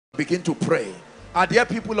begin to pray. Are there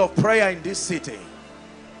people of prayer in this city?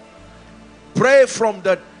 Pray from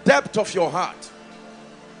the depth of your heart.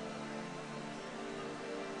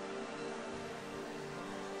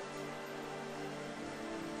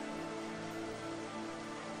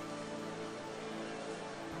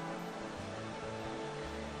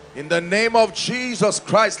 In the name of Jesus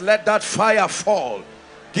Christ, let that fire fall.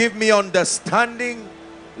 Give me understanding,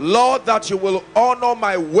 Lord, that you will honor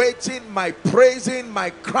my waiting, my praising, my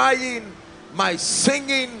crying, my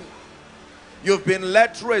singing. You've been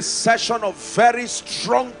led through a session of very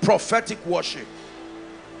strong prophetic worship.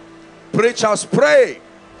 Preachers, pray.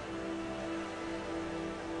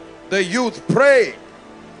 The youth, pray.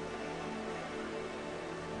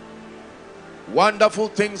 Wonderful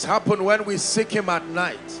things happen when we seek him at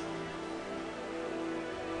night.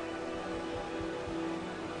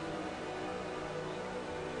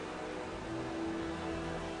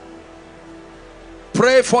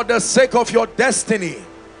 Pray for the sake of your destiny.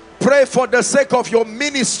 Pray for the sake of your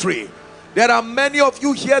ministry. There are many of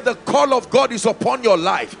you here, the call of God is upon your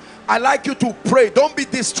life. I like you to pray. Don't be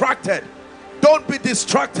distracted. Don't be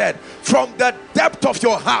distracted from the depth of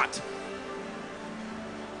your heart.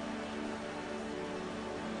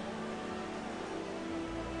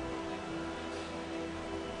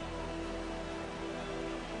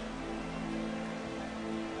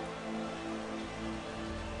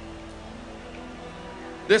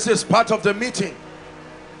 This is part of the meeting.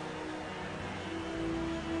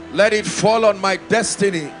 Let it fall on my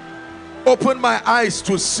destiny. Open my eyes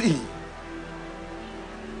to see.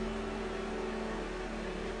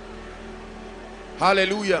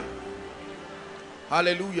 Hallelujah.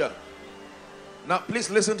 Hallelujah. Now please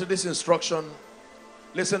listen to this instruction.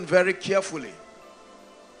 Listen very carefully.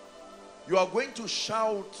 You are going to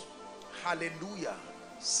shout hallelujah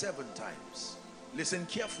 7 times. Listen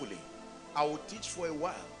carefully. I will teach for a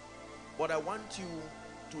while, but I want you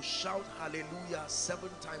to shout hallelujah 7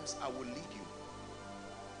 times. I will lead you.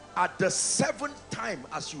 At the 7th time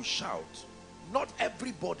as you shout, not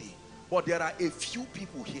everybody, but there are a few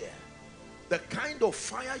people here, the kind of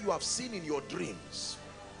fire you have seen in your dreams,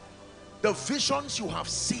 the visions you have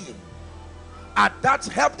seen, at that,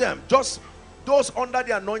 help them. Just those under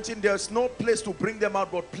the anointing, there's no place to bring them out,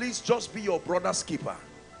 but please just be your brother's keeper.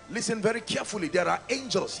 Listen very carefully. There are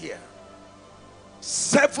angels here.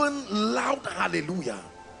 7 loud hallelujah.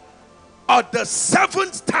 At the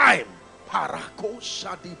 7th time,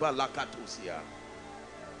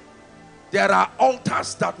 there are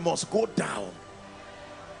altars that must go down.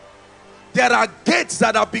 There are gates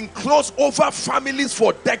that have been closed over families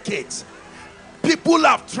for decades. People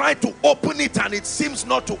have tried to open it and it seems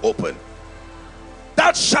not to open.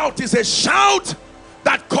 That shout is a shout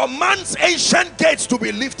that commands ancient gates to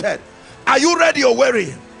be lifted. Are you ready or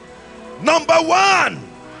weary? Number 1.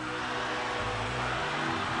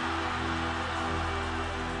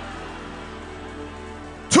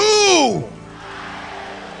 Two.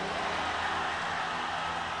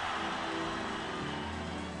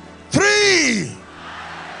 3.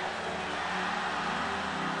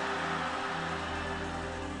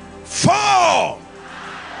 4.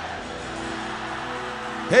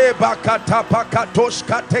 He bakata pakatosh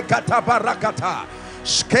kate kata barakata.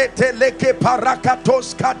 Skete leke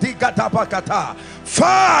parakatos kati gata bakata.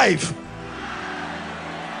 5.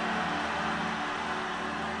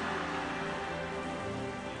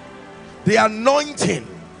 The anointing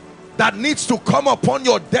that needs to come upon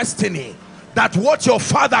your destiny, that what your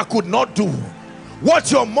father could not do,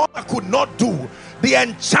 what your mother could not do, the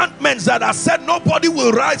enchantments that are said nobody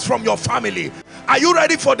will rise from your family. Are you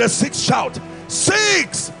ready for the 6th shout?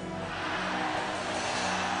 6.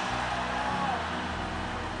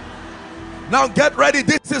 Now get ready.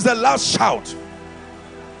 This is the last shout.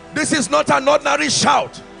 This is not an ordinary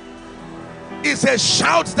shout. It's a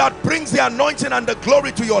shout that brings the anointing and the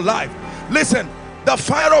glory to your life. Listen, the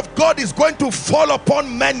fire of God is going to fall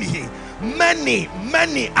upon many, many,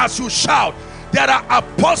 many as you shout. There are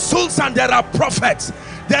apostles and there are prophets.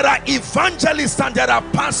 There are evangelists and there are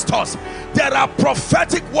pastors. There are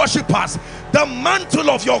prophetic worshippers. The mantle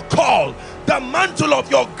of your call, the mantle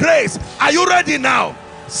of your grace. Are you ready now?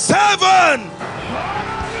 7.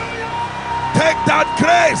 Take that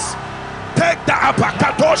grace. Take the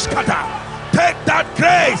apakatoshkata. Take that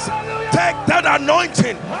grace. Take that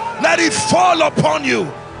anointing. Let it fall upon you.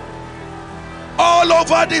 All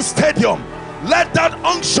over this stadium. Let that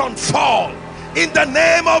unction fall. In the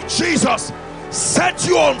name of Jesus. Set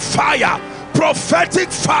you on fire. Prophetic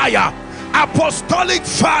fire. Apostolic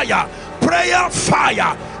fire. Prayer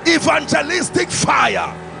fire. Evangelistic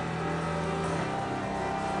fire.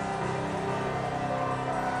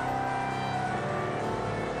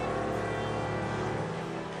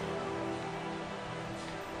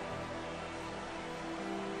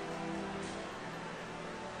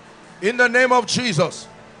 In the name of Jesus.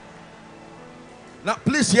 Now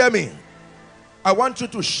please hear me. I want you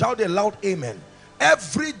to shout a loud amen.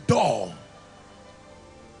 Every door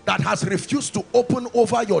that has refused to open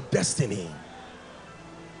over your destiny,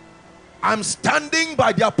 I'm standing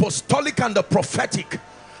by the apostolic and the prophetic,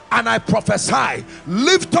 and I prophesy,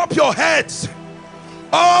 lift up your heads,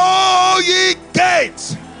 all ye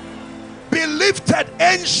gates, be lifted,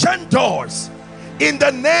 ancient doors, in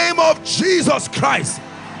the name of Jesus Christ.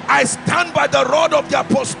 I stand by the rod of the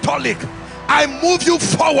apostolic. I move you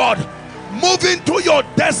forward, move into your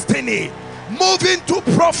destiny, move into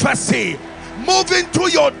prophecy, move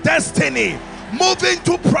into your destiny, move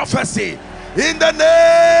into prophecy, in the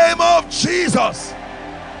name of Jesus.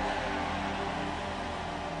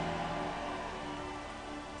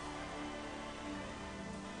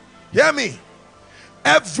 Hear me.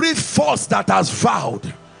 Every force that has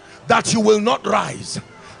vowed that you will not rise,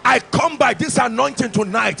 I come by this anointing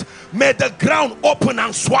tonight. May the ground open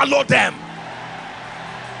and swallow them.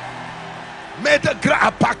 May the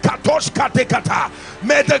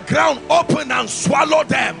ground open and swallow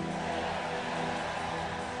them.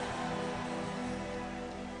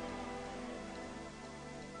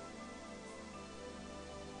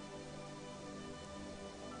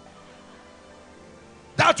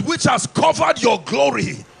 That which has covered your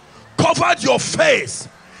glory, covered your face,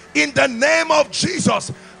 in the name of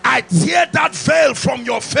Jesus, I tear that veil from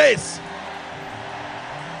your face.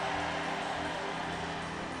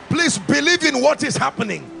 Please believe in what is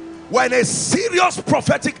happening. We're in a serious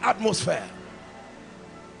prophetic atmosphere.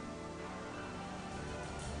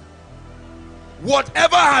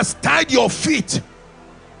 Whatever has tied your feet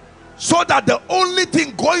so that the only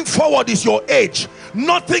thing going forward is your age,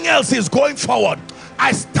 nothing else is going forward,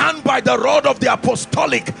 I stand by the rod of the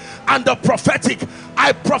apostolic and the prophetic.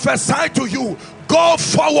 I prophesy to you, go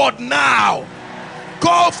forward now.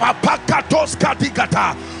 Go for pakatos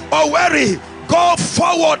katigata. Oweri, go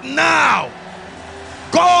forward now.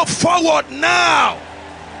 Go forward now.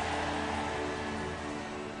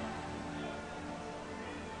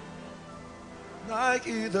 Like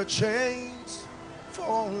the chains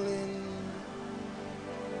falling.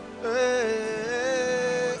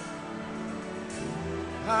 Hey.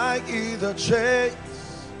 Like the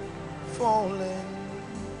chains falling.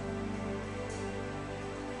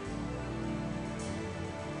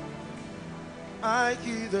 I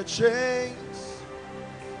hear the chains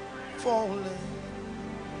falling.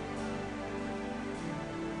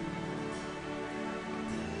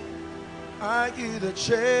 I hear the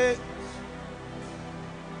chains.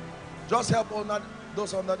 Just help all that,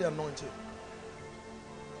 those under the anointing.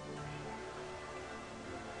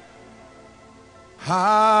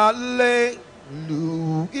 Hallelujah.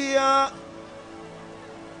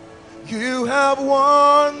 You have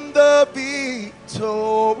won the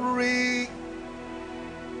victory.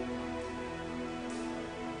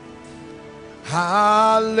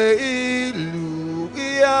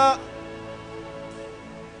 Hallelujah.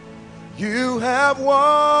 You have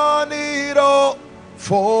won it all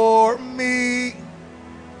for me.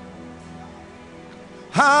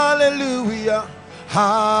 Hallelujah.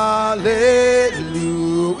 Hallelujah.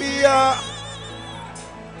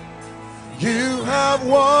 You have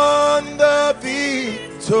won the victory.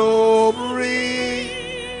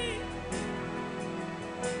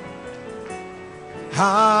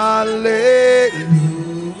 Hallelujah.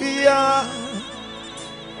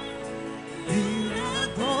 You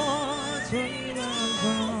have won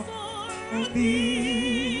for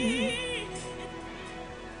me.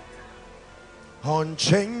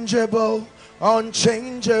 Unchangeable,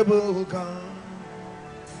 unchangeable God.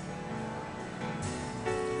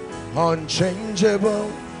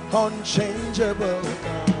 Unchangeable, unchangeable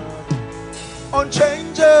God.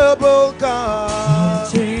 Unchangeable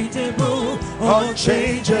God. Unchangeable,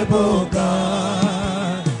 unchangeable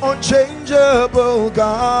God. Unchangeable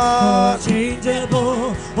God.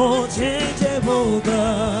 Unchangeable, unchangeable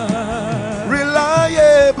God.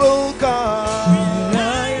 Reliable God.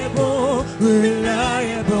 Reliable,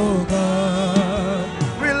 reliable God.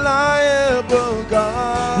 Reliable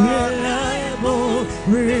God. Reliable,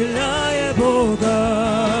 reliable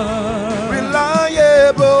God.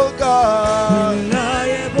 Reliable God.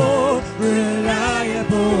 Reliable,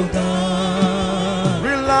 reliable God.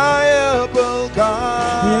 Reliable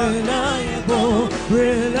God. Reliable,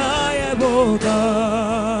 reliable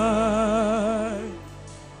God.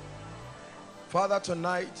 Father,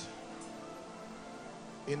 tonight,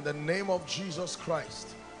 in the name of Jesus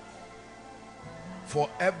Christ, for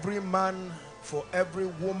every man, for every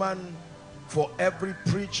woman, for every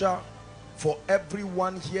preacher, for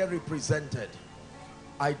everyone here represented,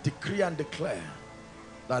 I decree and declare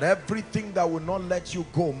that everything that will not let you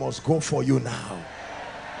go must go for you now.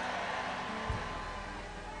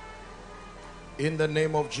 In the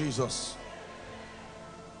name of Jesus.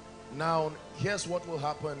 Now, here's what will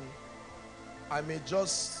happen. I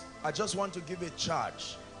just want to give a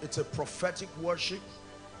charge. It's a prophetic worship,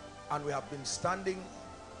 and we have been standing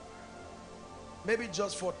maybe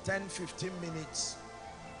just for 10-15 minutes.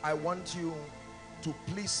 I want you to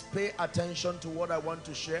please pay attention to what I want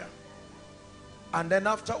to share, and then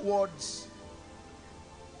afterwards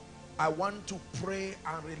I want to pray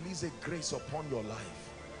and release a grace upon your life.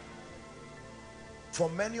 For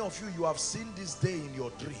many of you, you have seen this day in your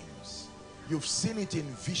dreams, you've seen it in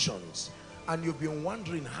visions, and you've been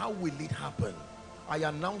wondering, how will it happen? I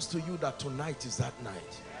announce to you that tonight is that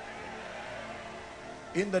night.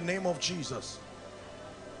 In the name of Jesus.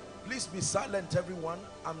 Please be silent, everyone.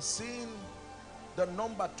 I'm seeing the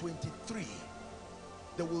number 23.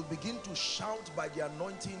 They will begin to shout by the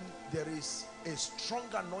anointing. There is a strong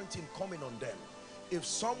anointing coming on them. If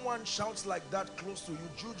someone shouts like that close to you,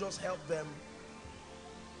 you just help them.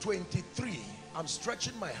 23. I'm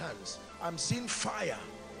stretching my hands. I'm seeing fire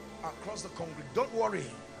across the congregation. Don't worry.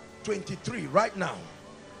 23 right now.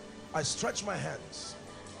 I stretch my hands.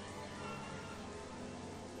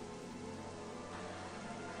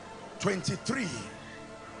 23.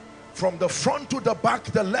 From the front to the back,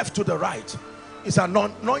 the left to the right, is an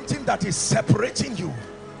anointing that is separating you.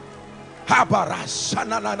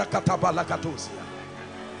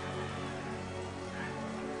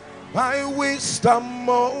 By wisdom,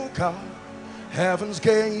 oh God, heaven's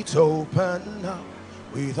gate open now.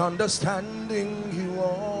 With understanding you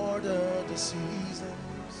order the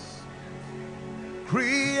seasons,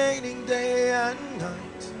 creating day and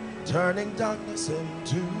night, turning darkness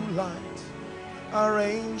into light,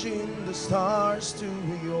 arranging the stars to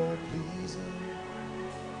your pleasing.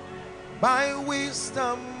 By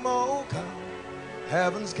wisdom, oh God,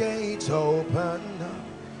 heaven's gates open now.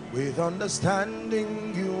 With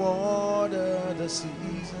understanding you order the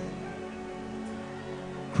season,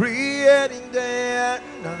 creating day and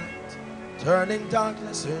night, turning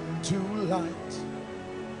darkness into light.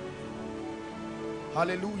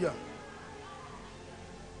 Hallelujah.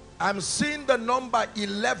 I'm seeing the number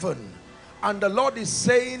 11, and the Lord is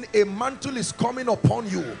saying a mantle is coming upon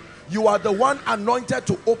you. You are the one anointed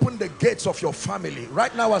to open the gates of your family.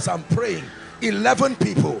 Right now as I'm praying, 11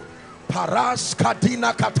 people. Paras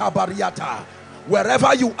kadina katabariata.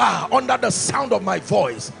 Wherever you are, under the sound of my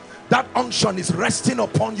voice, that unction is resting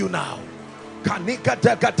upon you now.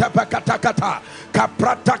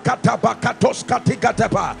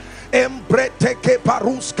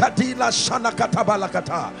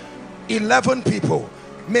 11 people.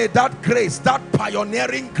 May that grace, that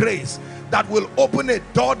pioneering grace that will open a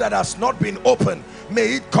door that has not been opened,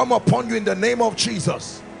 may it come upon you in the name of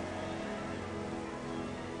Jesus.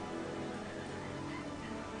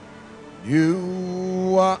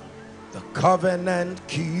 You are the covenant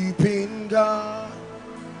keeping God.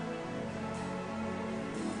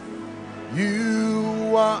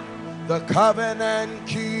 You are the covenant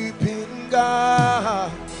keeping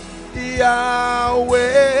God. Yahweh,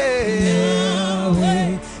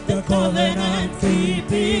 Yahweh, the covenant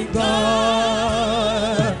keeping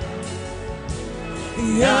God.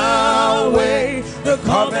 Yahweh, the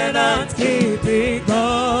covenant keeping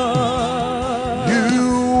God.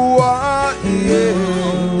 you are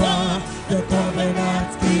The covenant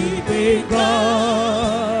keeping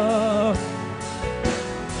God.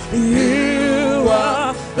 You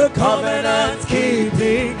are the covenant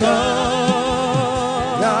keeping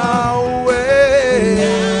God. Yahweh,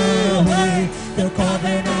 Yahweh, the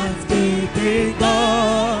covenant keeping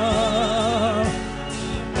God.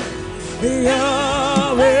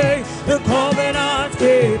 Yahweh, the covenant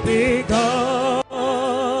keeping God.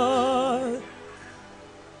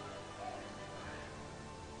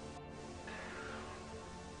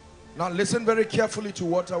 Now listen very carefully to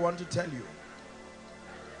what I want to tell you.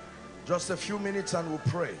 Just a few minutes and we'll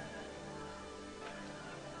pray.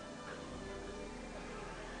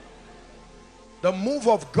 The move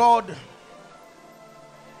of God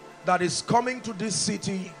that is coming to this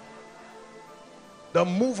city, the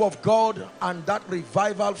move of God and that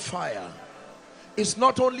revival fire is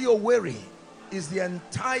not only Owerri, it's the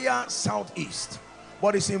entire southeast.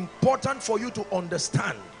 But it's important for you to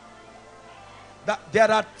understand that there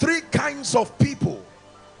are three kinds of people.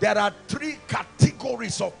 There are three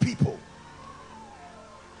categories of people.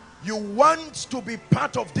 You want to be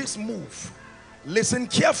part of this move. Listen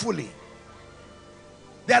carefully.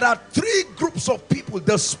 There are three groups of people.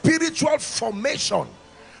 The spiritual formation,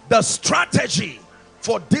 the strategy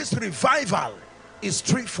for this revival is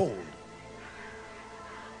threefold.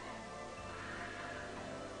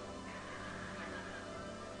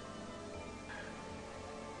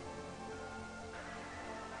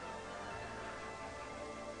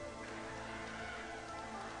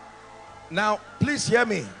 Now, please hear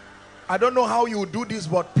me. I don't know how you do this,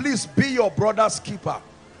 but please be your brother's keeper.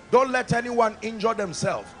 Don't let anyone injure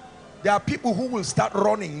themselves. There are people who will start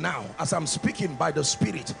running now as I'm speaking by the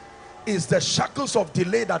Spirit. It's the shackles of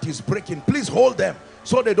delay that is breaking. Please hold them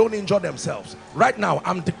so they don't injure themselves. Right now,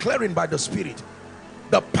 I'm declaring by the Spirit,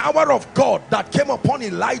 the power of God that came upon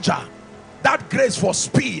Elijah, that grace for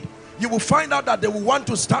speed, you will find out that they will want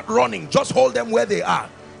to start running. Just hold them where they are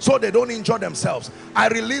so they don't injure themselves. I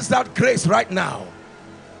release that grace right now.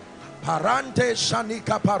 Parante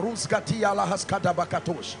shanika paruskati alahaskata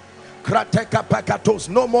bakatosh. Krateka pakatos,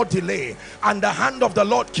 no more delay. And the hand of the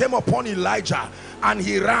Lord came upon Elijah, and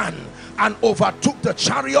he ran and overtook the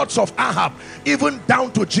chariots of Ahab, even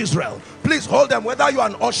down to Jezreel. Please hold them, whether you are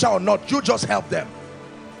an usher or not, you just help them.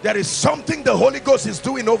 There is something the Holy Ghost is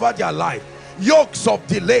doing over their life. Yokes of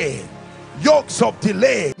delay, yokes of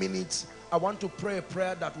delay. Minutes, I want to pray a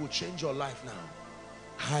prayer that will change your life now.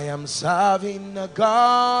 I am serving a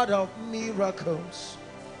God of miracles.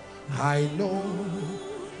 I know,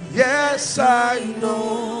 yes I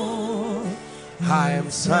know, I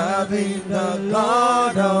am serving the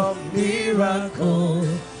God of miracles.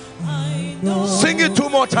 I know. Sing it two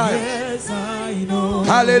more times. Yes, I know.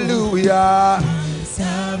 Hallelujah. I'm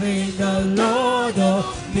serving the Lord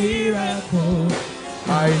of miracles.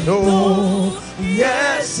 I know.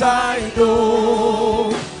 Yes, I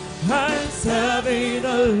know. I'm serving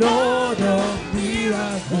the Lord of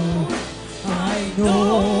miracles. I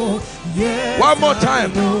know. Yes, one more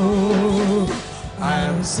time. I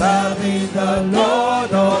am serving the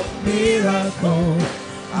Lord of miracles.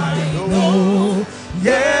 I know.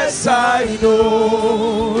 Yes, I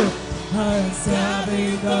know. I'm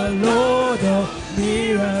serving the Lord of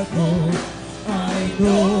miracles. I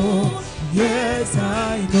know. Yes,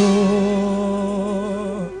 I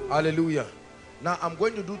know. Hallelujah. Now I'm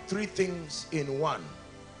going to do three things in one.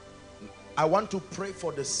 I want to pray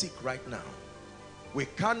for the sick right now. We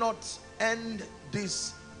cannot end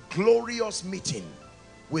this glorious meeting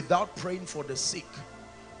without praying for the sick.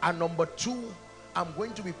 And number two, I'm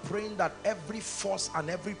going to be praying that every force and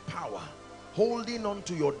every power holding on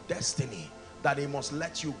to your destiny, that it must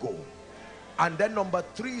let you go. And then number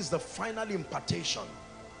three is the final impartation.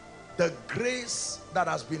 The grace that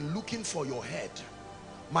has been looking for your head.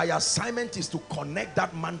 My assignment is to connect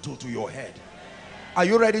that mantle to your head. Are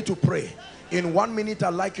you ready to pray? In 1 minute,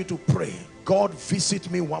 I'd like you to pray. God, visit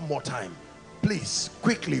me one more time. Please,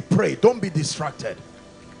 quickly pray. Don't be distracted.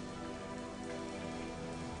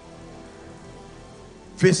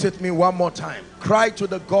 Visit me one more time. Cry to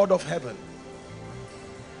the God of heaven.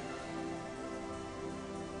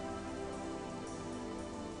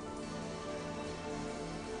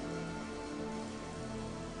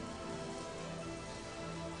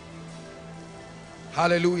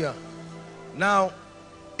 Hallelujah. Now,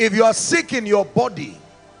 if you are sick in your body,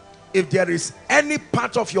 if there is any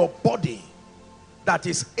part of your body that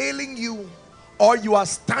is ailing you, or you are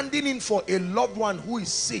standing in for a loved one who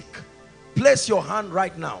is sick, place your hand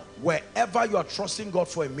right now wherever you are trusting God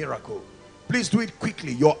for a miracle. Please do it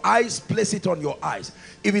quickly. Your eyes, place it on your eyes.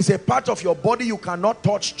 If it's a part of your body you cannot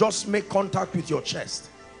touch, just make contact with your chest.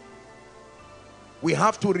 We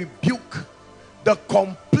have to rebuke the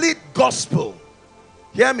complete gospel.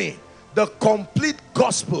 Hear me. The complete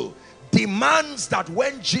gospel demands that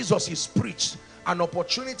when Jesus is preached, an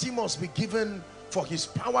opportunity must be given for his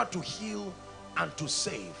power to heal and to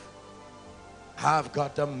save. I've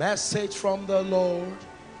got a message from the Lord.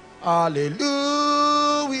 Hallelujah.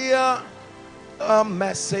 A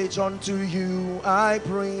message unto you I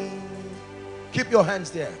bring. Keep your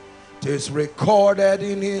hands there. It is recorded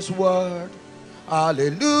in his word.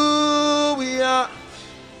 Hallelujah.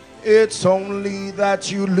 It's only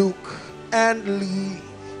that you look and leave.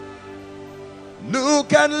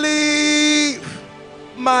 Look and leave,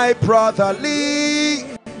 my brother,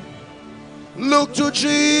 leave. Look to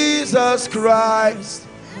Jesus Christ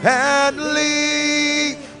and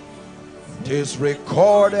leave. It is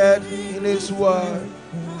recorded in his word.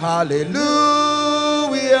 Hallelujah.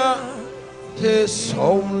 It is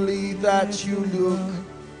only that you look.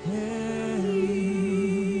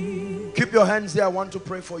 Keep your hands there. I want to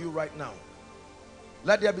pray for you right now.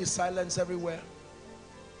 Let there be silence everywhere.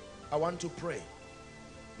 I want to pray.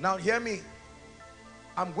 Now hear me.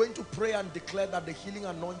 I'm going to pray and declare that the healing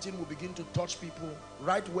anointing will begin to touch people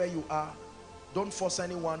right where you are. Don't force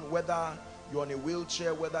anyone, whether you're on a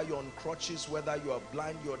wheelchair, whether you're on crutches, whether you are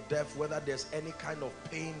blind, you're deaf, whether there's any kind of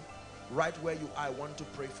pain. Right where you are, I want to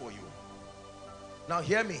pray for you. Now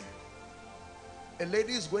hear me. A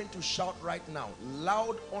lady is going to shout right now,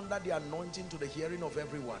 loud under the anointing to the hearing of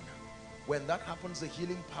everyone. When that happens, the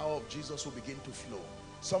healing power of Jesus will begin to flow.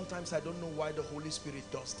 Sometimes I don't know why the Holy Spirit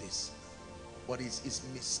does this, but it's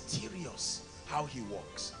mysterious how he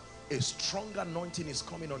works. A strong anointing is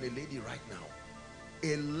coming on a lady right now.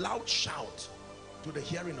 A loud shout to the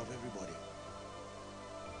hearing of everybody.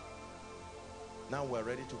 Now we're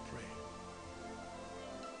ready to pray.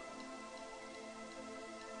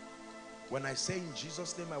 When I say in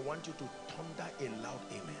Jesus' name, I want you to thunder a loud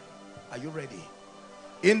amen. Are you ready?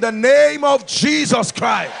 In the name of Jesus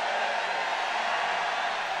Christ.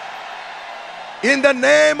 In the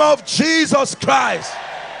name of Jesus Christ.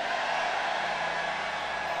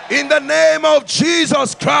 In the name of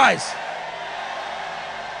Jesus Christ.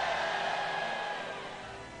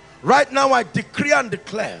 Right now I decree and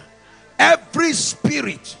declare, every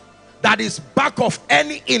spirit that is back of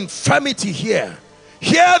any infirmity here,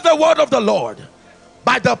 hear the word of the Lord.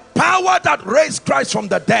 By the power that raised Christ from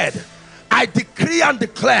the dead, I decree and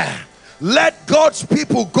declare, let God's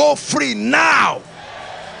people go free now.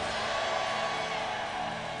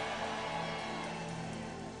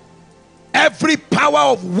 Every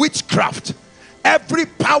power of witchcraft, every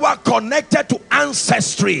power connected to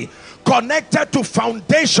ancestry, connected to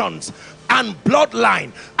foundations and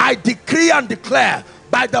bloodline, I decree and declare,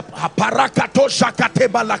 by the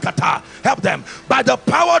help them, by the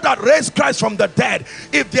power that raised Christ from the dead,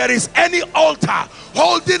 if there is any altar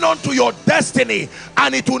holding on to your destiny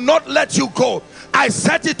and it will not let you go, I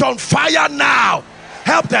set it on fire now.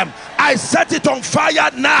 Help them. I set it on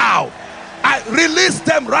fire now. I release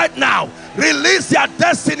them right now. Release their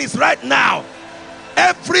destinies right now.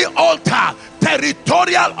 Every altar,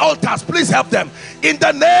 territorial altars, please help them in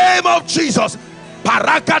the name of Jesus.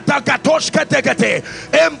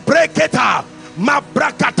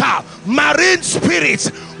 Marine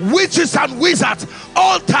spirits, witches and wizards,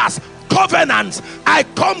 altars, covenants, I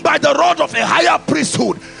come by the rod of a higher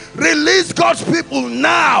priesthood. Release God's people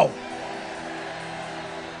now.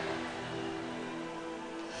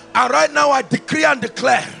 And right now I decree and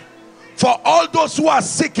declare, for all those who are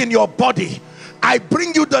sick in your body, I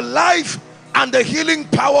bring you the life and the healing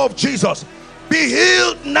power of Jesus. Be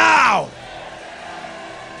healed now.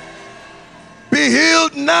 Be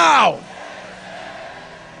healed now.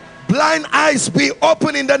 Blind eyes be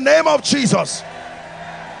open in the name of Jesus.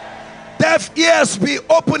 Deaf ears be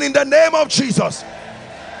open in the name of Jesus.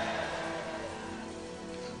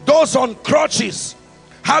 Those on crutches,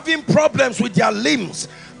 having problems with their limbs,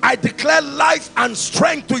 I declare life and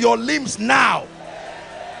strength to your limbs now.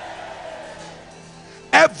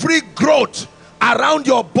 Every growth around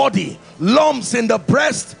your body, lumps in the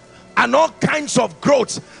breast and all kinds of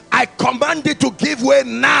growths, I command it to give way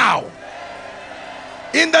now.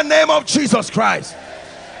 In the name of Jesus Christ.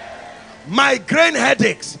 Migraine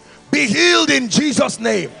headaches, be healed in Jesus'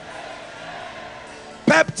 name.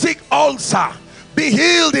 Peptic ulcer, be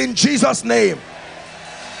healed in Jesus' name.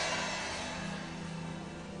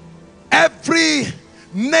 Every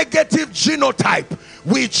negative genotype,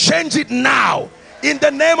 we change it now in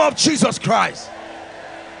the name of Jesus Christ.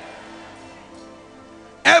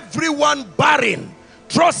 Everyone barren,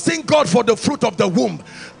 trusting God for the fruit of the womb,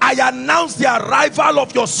 I announce the arrival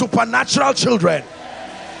of your supernatural children.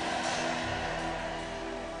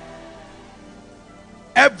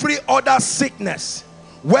 Every other sickness,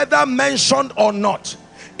 whether mentioned or not,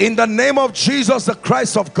 in the name of Jesus the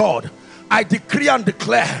Christ of God, I decree and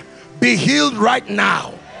declare, be healed right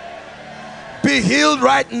now. Be healed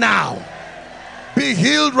right now. Be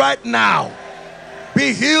healed right now.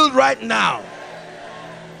 Be healed right now.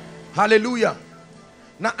 Hallelujah.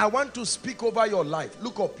 Now I want to speak over your life.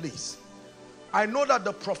 Look up, please. I know that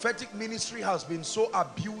the prophetic ministry has been so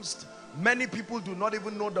abused. Many people do not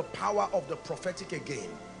even know the power of the prophetic again.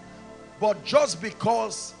 But just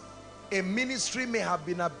because a ministry may have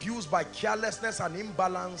been abused by carelessness and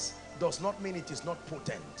imbalance does not mean it is not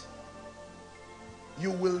potent.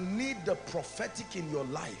 You will need the prophetic in your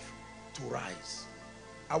life to rise.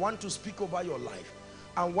 I want to speak over your life.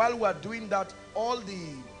 And while we are doing that, all the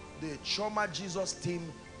Trauma Jesus team,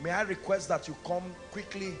 may I request that you come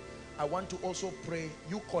quickly. I want to also pray.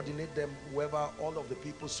 You coordinate them, whoever, all of the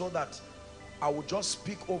people, so that I will just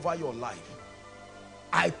speak over your life.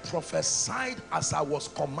 I prophesied as I was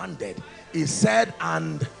commanded. He said,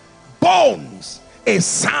 and bones, a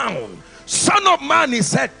sound. Son of man, he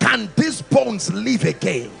said, can these bones live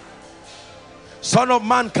again? Son of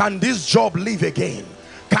man, can this job live again?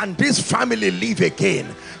 Can this family live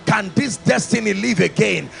again? Can this destiny live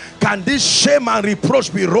again? Can this shame and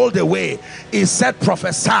reproach be rolled away? He said,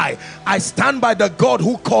 prophesy. I stand by the God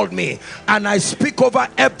who called me, and I speak over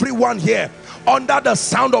everyone here. under the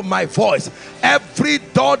sound of my voice, every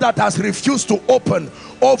door that has refused to open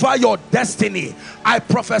over your destiny, I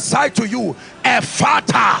prophesy to you,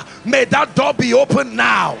 Ephata, may that door be opened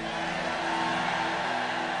now.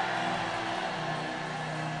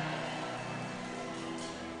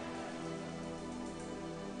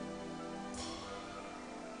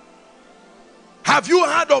 Have you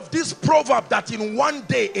heard of this proverb that in one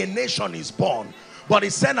day a nation is born? But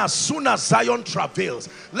it said, as soon as Zion travails.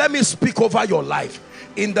 Let me speak over your life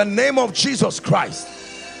in the name of Jesus Christ.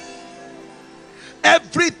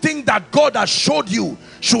 Everything that God has showed you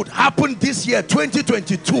should happen this year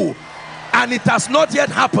 2022, and it has not yet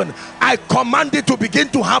happened, I command it to begin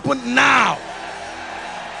to happen now.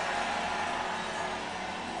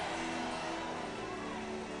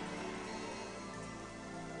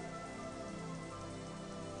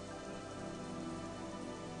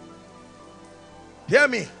 Hear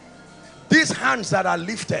me. These hands that are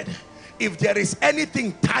lifted, if there is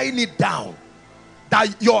anything, tying it down.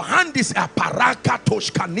 That your hand is a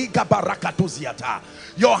parakatoshkaniga barakatoziata.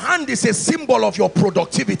 Your hand is a symbol of your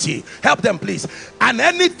productivity. Help them, please. And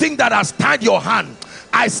anything that has tied your hand,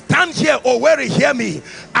 I stand here, Oweri, hear me.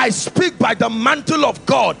 I speak by the mantle of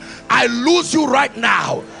God. I lose you right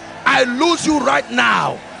now. I lose you right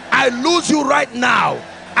now. I lose you right now.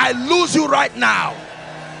 I lose you right now.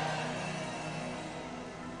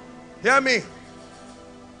 Hear me.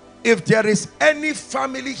 If there is any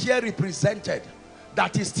family here represented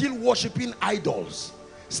that is still worshiping idols,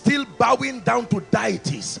 still bowing down to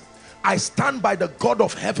deities, I stand by the God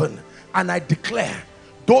of heaven and I declare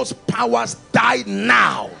those powers die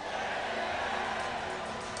now.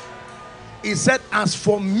 He said, as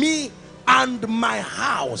for me and my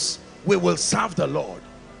house, we will serve the Lord.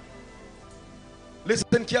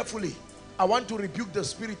 Listen carefully. I want to rebuke the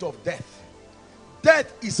spirit of death.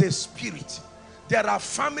 Death is a spirit. There are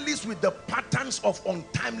families with the patterns of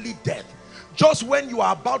untimely death. Just when you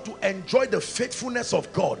are about to enjoy the faithfulness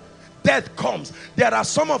of God, death comes. There are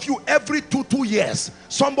some of you, every two years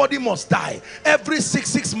somebody must die. Every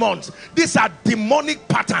six months. These are demonic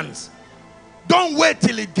patterns. Don't wait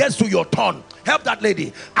till it gets to your turn. Help that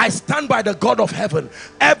lady. I stand by the God of heaven.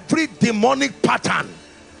 Every demonic pattern,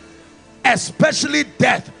 especially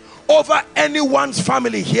death, over anyone's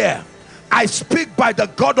family here, I speak by the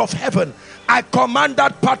God of heaven. I command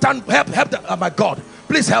that pattern. Help them. Oh my God,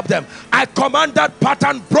 please help them. I command that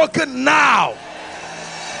pattern broken now.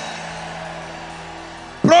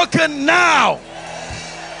 Broken now.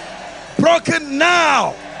 Broken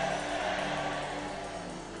now.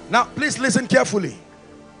 Now please listen carefully.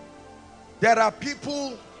 There are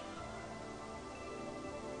people,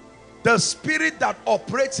 the spirit that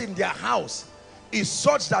operates in their house is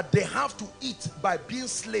such that they have to eat by being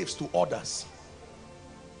slaves to others.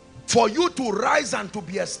 For you to rise and to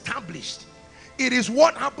be established, it is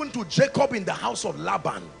what happened to Jacob in the house of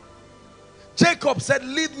Laban. Jacob said,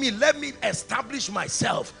 leave me, let me establish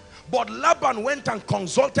myself. But Laban went and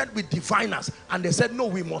consulted with diviners and they said, no,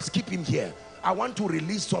 we must keep him here. I want to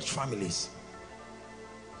release such families.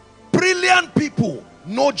 Brilliant people,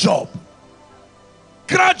 no job.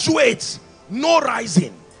 Graduates, no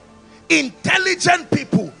rising. Intelligent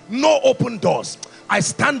people, no open doors. I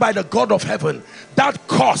stand by the God of heaven. That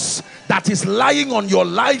curse that is lying on your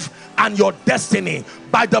life and your destiny,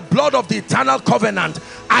 by the blood of the eternal covenant,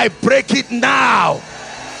 I break it now.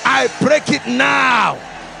 I break it now.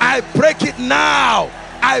 I break it now.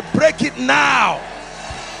 I break it now.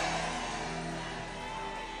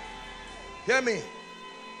 Hear me.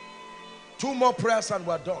 2 more prayers and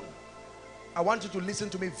we're done. I want you to listen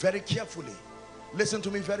to me very carefully. Listen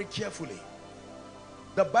to me very carefully.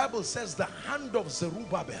 The Bible says the hand of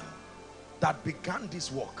Zerubbabel that began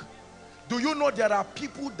this work. Do you know there are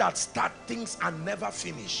people that start things and never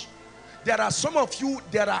finish? There are some of you,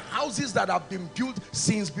 there are houses that have been built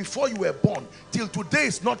since before you were born till today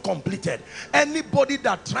is not completed. Anybody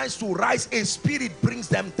that tries to rise, a spirit brings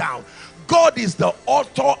them down. God is the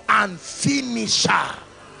author and finisher.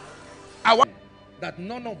 I want that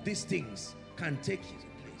none of these things can take his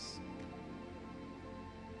place.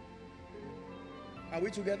 Are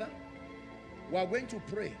we together? We are going to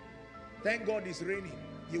pray. Thank God it's raining.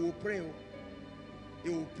 You will pray.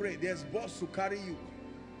 You will pray. There's boss to carry you,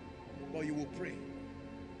 but you will pray.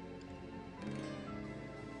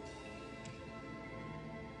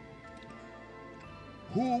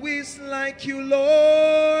 Who is like you,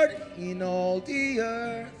 Lord, in all the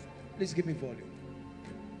earth? Please give me volume.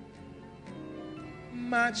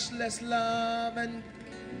 Much less love and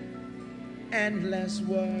endless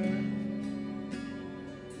worth.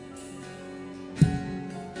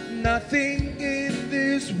 Nothing in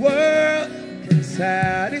this world can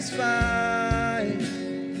satisfied.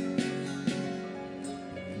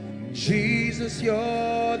 Jesus,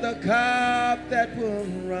 you're the cup that will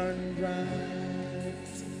run dry.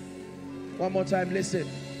 One more time, listen.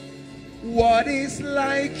 What is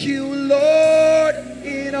like you, Lord,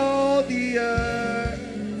 in all the earth?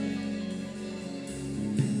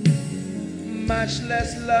 Much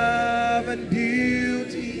less love and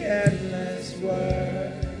beauty and less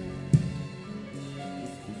worth.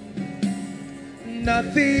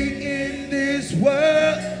 Nothing in this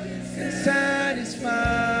world can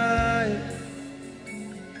satisfy.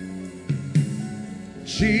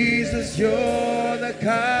 Jesus, you're the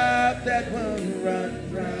cup that will run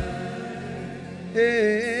dry.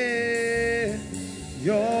 Hey,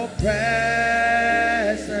 your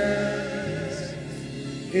presence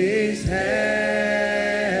is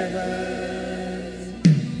heaven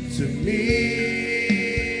to me.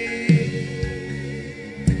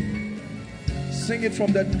 Sing it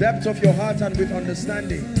from the depth of your heart and with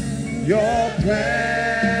understanding. Your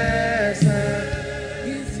presence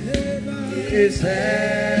is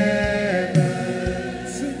heaven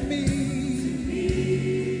to me.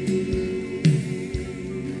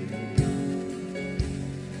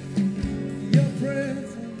 Your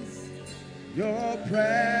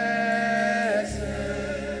presence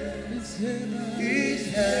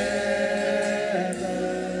is heaven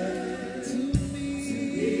to me.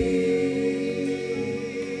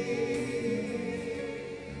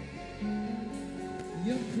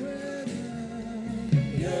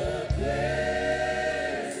 Your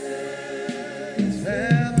presence is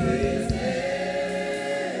heaven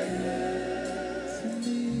to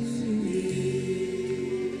me.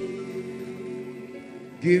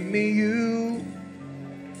 Give me you.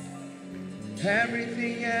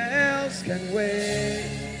 Everything else can wait.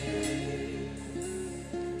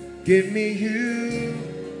 Give me you.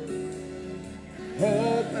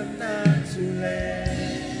 Hope I'm not too late.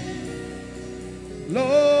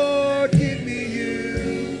 Lord, give me you.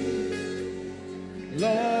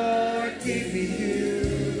 Lord, give me you.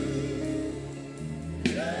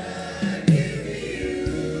 Lord, give me you.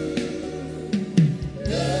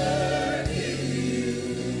 Lord, give me you.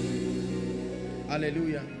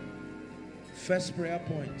 Hallelujah. First prayer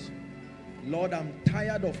point. Lord, I'm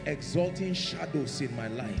tired of exalting shadows in my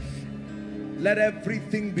life. Let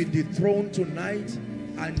everything be dethroned tonight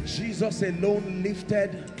and Jesus alone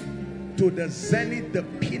lifted to the zenith, the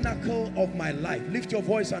pinnacle of my life. Lift your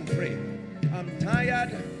voice and pray. I'm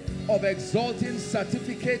tired of exalting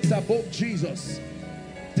certificates above Jesus.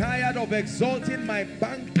 Tired of exalting my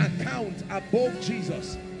bank account above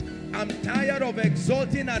Jesus. I'm tired of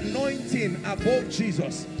exalting anointing above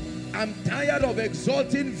Jesus. I'm tired of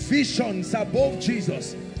exalting visions above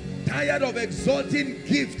Jesus. Tired of exalting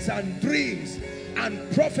gifts and dreams and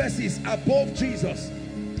prophecies above Jesus.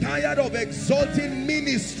 Tired of exalting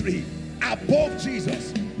ministry above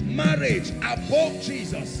Jesus. Marriage above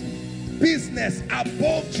Jesus. Business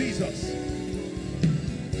above Jesus.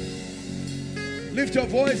 Lift your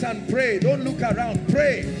voice and pray. Don't look around.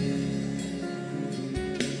 Pray.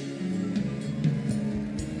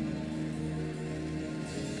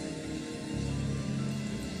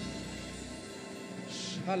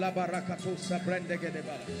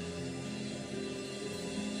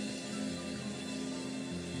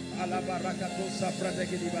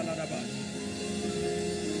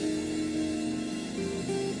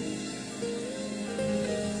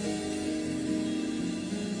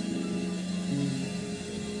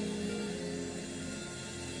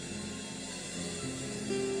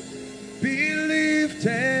 Be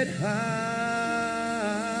lifted high,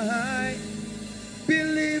 be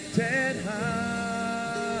lifted high,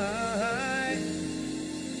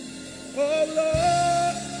 oh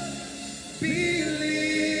Lord, be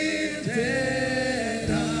lifted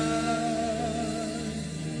high,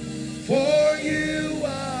 for you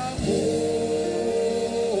are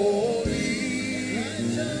holy,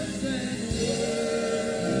 righteous and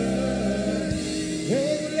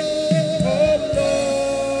worthy, oh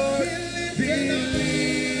Lord, be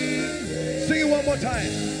lifted. Sing it one more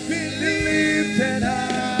time. Be lifted high.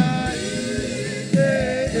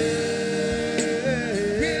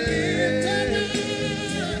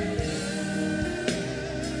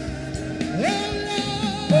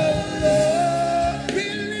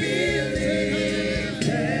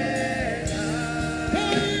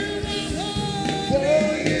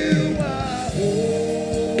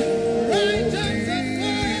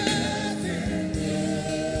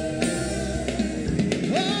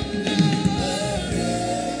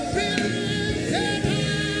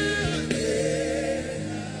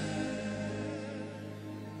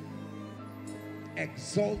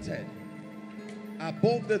 Exalted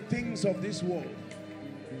above the things of this world.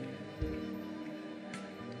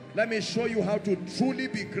 Let me show you how to truly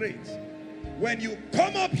be great. When you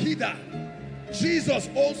come up hither, Jesus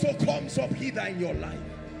also comes up hither in your life.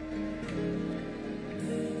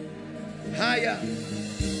 Higher,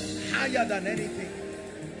 higher than anything.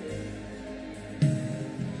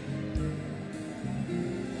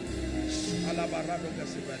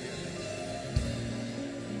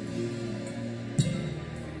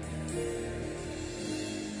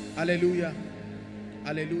 Hallelujah.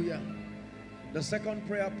 Hallelujah. The second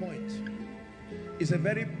prayer point is a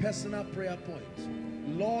very personal prayer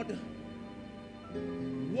point. Lord,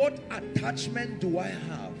 what attachment do I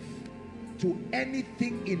have to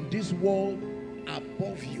anything in this world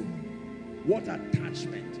above you? What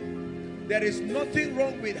attachment? There is nothing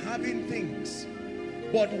wrong with having things,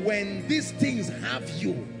 but when these things have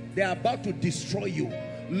you, they are about to destroy you.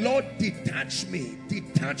 Lord, detach me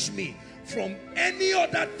from any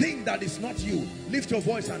other thing that is not you. Lift your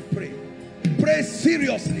voice and pray. Pray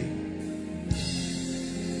seriously.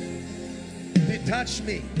 Detach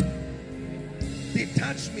me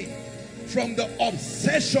from the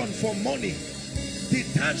obsession for money.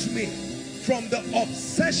 Detach me from the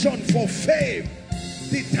obsession for fame.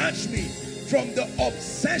 Detach me from the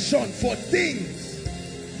obsession for things.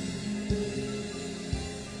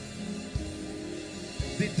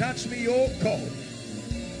 Detach me, oh God.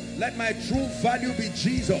 Let my true value be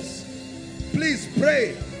Jesus. Please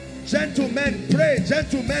pray. Gentlemen, pray.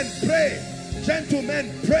 Gentlemen, pray.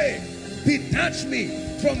 Gentlemen, pray. Detach me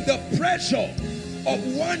from the pressure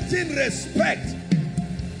of wanting respect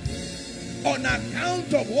on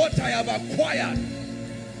account of what I have acquired,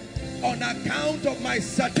 on account of my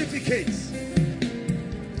certificates.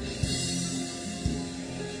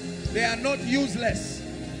 They are not useless,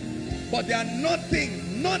 but they are nothing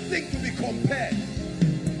to be compared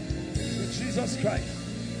with Jesus Christ.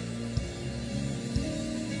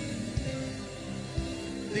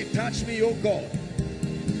 Detach me, oh God.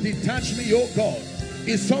 Detach me, oh God.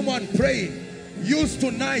 Is someone praying? Use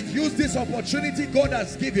tonight, use this opportunity God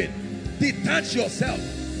has given. Detach yourself.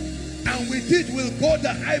 And with it will go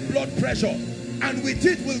the high blood pressure. And with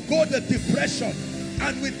it will go the depression.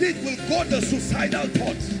 And with it will go the suicidal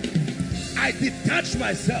thoughts. I detach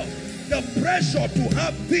myself. The pressure to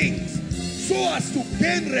have things so as to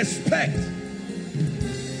gain respect.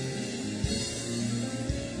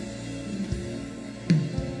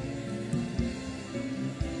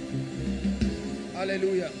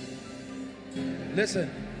 Hallelujah. Listen.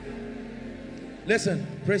 Listen.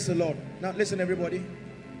 Praise the Lord. Now listen, everybody.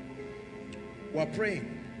 We're praying.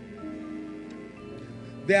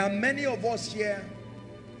 There are many of us here.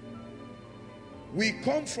 We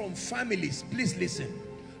come from families. Please listen.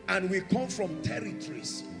 And we come from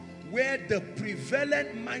territories where the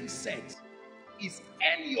prevalent mindset is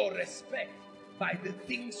earn your respect by the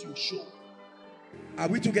things you show. Are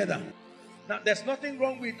we together? Now, there's nothing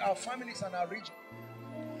wrong with our families and our region.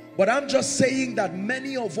 But I'm just saying that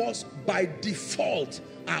many of us by default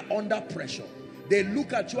are under pressure. They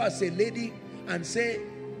look at you as a lady and say,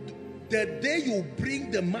 the day you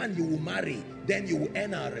bring the man you will marry, then you will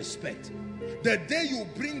earn our respect. The day you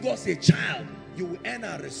bring us a child, you will earn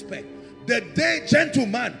our respect. The day,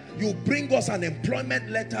 gentleman, you bring us an employment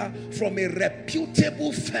letter from a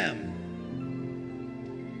reputable firm.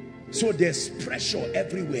 So there's pressure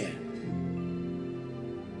everywhere.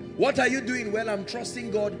 What are you doing? Well, I'm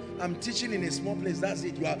trusting God. I'm teaching in a small place. That's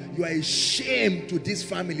it. You are a shame to this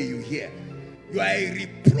family you hear. You are a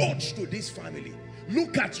reproach to this family.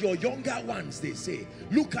 Look at your younger ones, they say.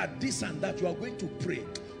 Look at this and that. You are going to pray.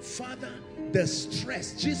 Father, the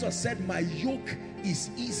stress. Jesus said, my yoke is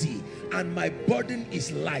easy and my burden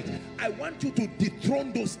is light. I want you to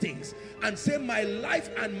dethrone those things and say, my life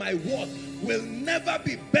and my worth will never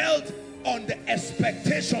be built on the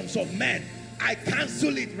expectations of men. I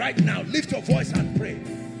cancel it right now. Lift your voice and pray.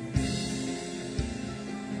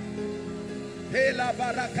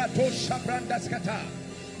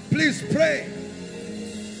 Please pray.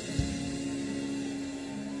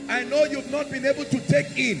 I know you've not been able to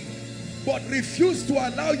take in, but refuse to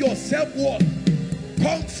allow your self-worth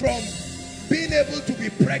come from being able to be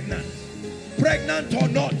pregnant. Pregnant or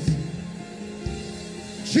not,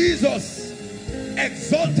 Jesus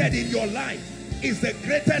exalted in your life is the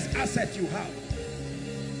greatest asset you have.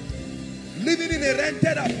 Living in a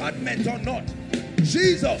rented apartment or not,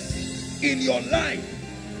 Jesus in your life,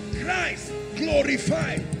 Christ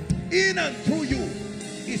glorified in and through you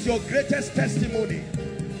is your greatest testimony.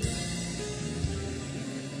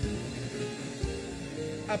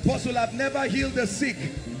 Apostle, I've never healed the sick.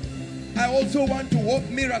 I also want to work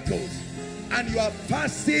miracles. And you are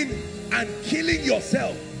fasting and killing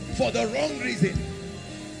yourself for the wrong reason.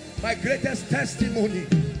 My greatest testimony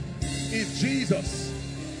is Jesus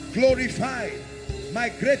glorified. My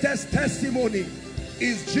greatest testimony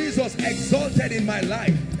is Jesus exalted in my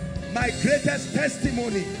life. My greatest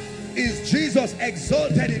testimony is Jesus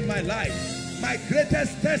exalted in my life. My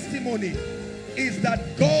greatest testimony is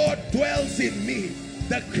that God dwells in me.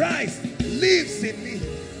 The Christ lives in me.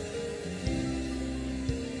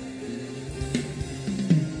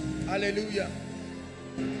 Hallelujah.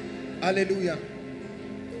 Hallelujah.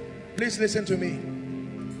 Please listen to me.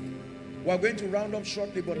 We're going to round up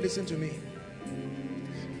shortly, but listen to me.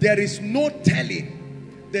 There is no telling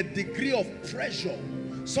the degree of pressure.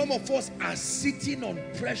 Some of us are sitting on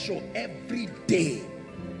pressure every day.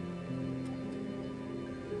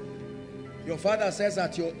 Your father says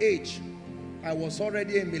at your age, I was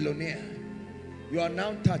already a millionaire. You are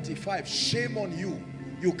now 35. Shame on you.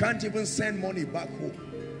 You can't even send money back home.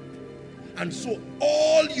 And so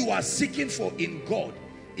all you are seeking for in God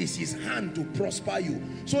is his hand to prosper you,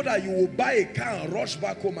 so that you will buy a car and rush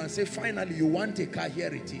back home and say, finally you want a car,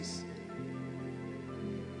 here it is.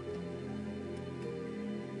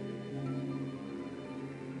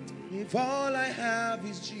 If all I have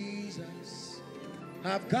is Jesus,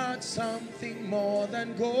 I've got something more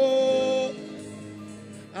than gold.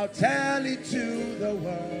 I'll tell it to the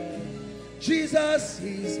world. Jesus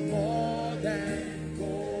is more than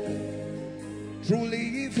gold.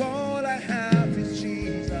 Truly, if all I have is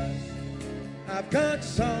Jesus, I've got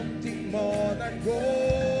something more than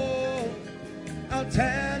gold. I'll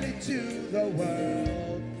tell it to the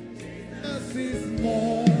world. Jesus is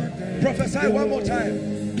more than Prophesy gold. One more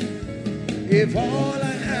time. If all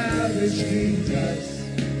I have is Jesus,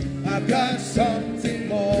 I've got something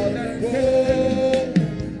more than gold.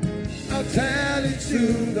 I'll tell it to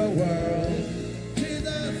the world.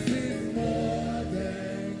 Jesus is more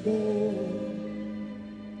than gold.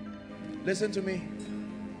 Listen to me.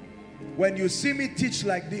 When you see me teach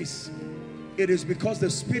like this, it is because the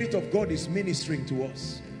Spirit of God is ministering to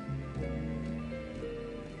us.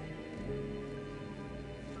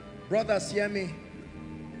 Brothers, hear me.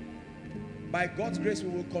 By God's grace, we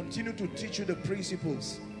will continue to teach you the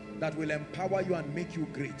principles that will empower you and make you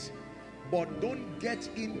great. But don't get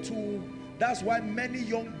into... That's why many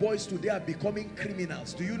young boys today are becoming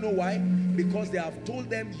criminals. Do you know why? Because they have told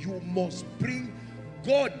them you must bring...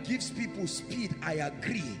 God gives people speed, I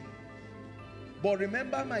agree. But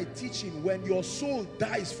remember my teaching, when your soul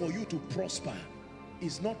dies for you to prosper,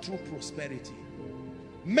 it's not through prosperity.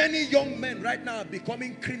 Many young men right now are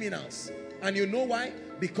becoming criminals. And you know why?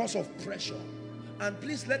 Because of pressure. And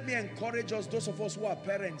please let me encourage us, those of us who are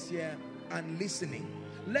parents here and listening.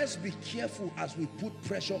 Let's be careful as we put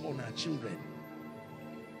pressure on our children.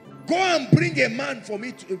 Go and bring a man for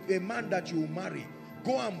me, a man that you will marry.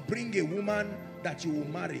 Go and bring a woman that you will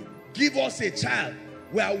marry. Give us a child.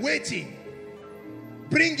 We are waiting.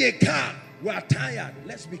 Bring a car. We are tired.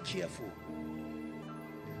 Let's be careful.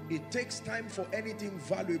 It takes time for anything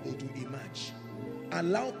valuable to emerge.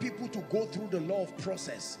 Allow people to go through the law of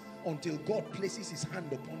process until God places his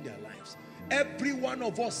hand upon their lives. Every one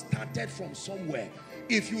of us started from somewhere.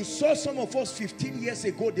 If you saw some of us 15 years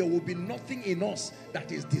ago, there will be nothing in us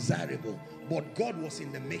that is desirable. But God was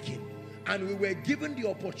in the making. And we were given the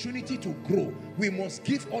opportunity to grow. We must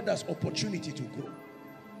give others opportunity to grow.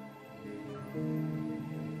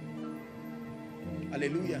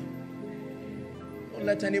 Hallelujah. Don't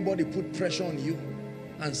let anybody put pressure on you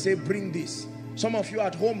and say, bring this. Some of you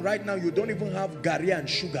at home right now, you don't even have garri and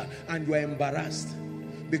sugar and you are embarrassed.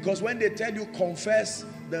 Because when they tell you confess,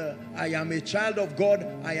 I am a child of God,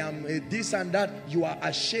 I am a this and that, you are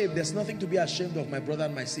ashamed. There's nothing to be ashamed of, my brother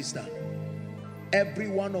and my sister. Every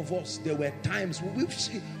one of us, there were times,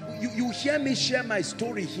 you hear me share my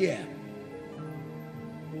story here.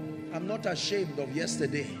 I'm not ashamed of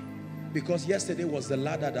yesterday, because yesterday was the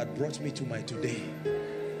ladder that brought me to my today.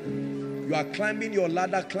 You are climbing your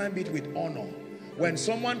ladder, climb it with honor. When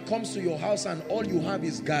someone comes to your house and all you have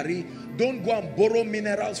is garri, don't go and borrow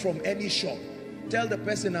minerals from any shop. Tell the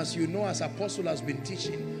person, as you know, as Apostle has been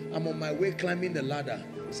teaching, I'm on my way climbing the ladder.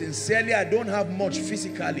 Sincerely, I don't have much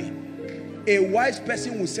physically. A wise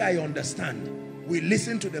person will say, I understand. We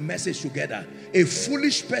listen to the message together. A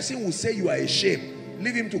foolish person will say, you are ashamed.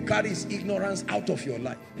 Leave him to carry his ignorance out of your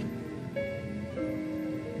life.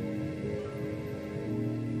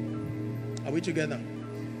 Are we together?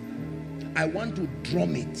 I want to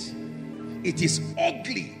drum it. It is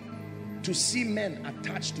ugly to see men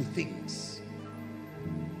attached to things.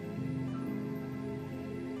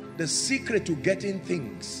 The secret to getting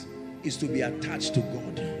things is to be attached to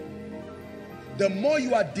God. the more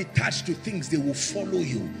you are detached to things, they will follow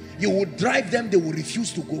you. You will drive them, they will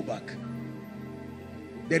refuse to go back.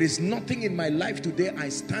 There is nothing in my life today. I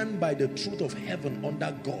stand by the truth of heaven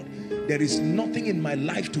under God. There is nothing in my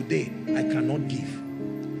life today I cannot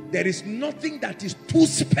give. There is nothing that is too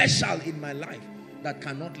special in my life that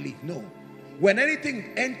cannot live. No. When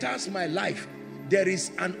anything enters my life, there is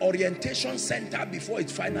an orientation center before it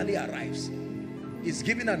finally arrives. It's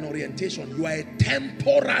giving an orientation. You are a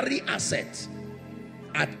temporary asset.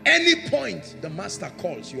 At any point, the master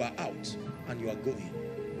calls, you are out and you are going.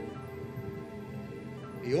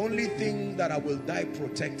 The only thing that I will die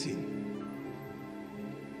protecting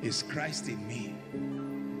is Christ in me,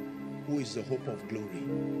 who is the hope of glory.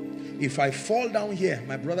 If I fall down here,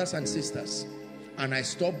 my brothers and sisters, and I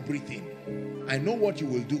stop breathing, I know what you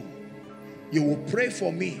will do. You will pray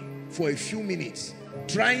for me for a few minutes,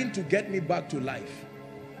 trying to get me back to life.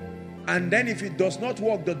 And then if it does not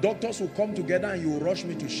work, the doctors will come together and you will rush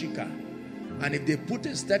me to Shika. And if they put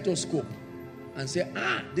a stethoscope and say,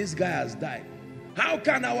 this guy has died. How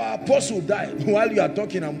can our apostle die? While you are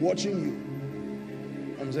talking, I'm watching you.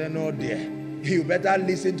 I'm saying, no dear, you better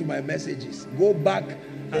listen to my messages. Go back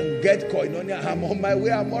and get koinonia. I'm on my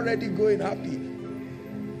way. I'm already going happy.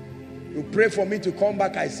 You pray for me to come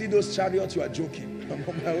back. I see those chariots. You are joking. I'm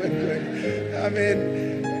on my way going. I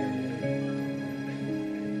mean,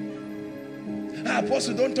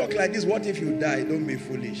 apostle, don't talk like this. What if you die? Don't be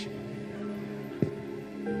foolish.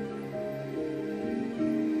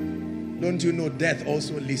 Don't you know death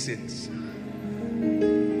also listens?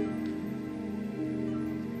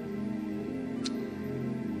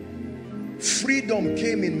 Freedom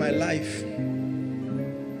came in my life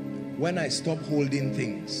when I stopped holding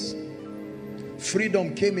things.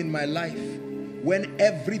 Freedom came in my life when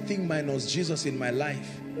everything minus Jesus in my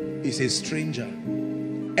life is a stranger.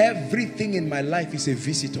 Everything in my life is a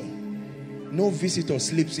visitor. No visitor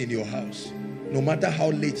sleeps in your house. No matter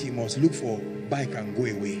how late, he must look for a bike and go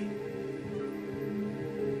away.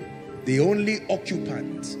 The only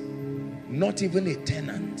occupant, not even a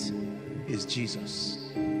tenant, is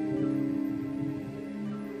Jesus.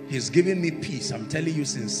 He's given me peace. I'm telling you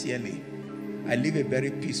sincerely, I live a very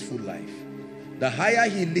peaceful life. The higher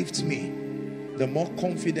he lifts me, the more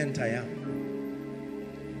confident I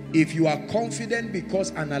am. If you are confident because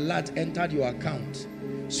an alert entered your account,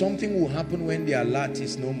 something will happen when the alert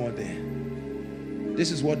is no more there. This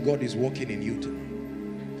is what God is working in you to.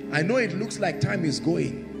 I know it looks like time is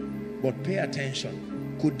going, but pay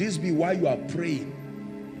attention. Could this be why you are praying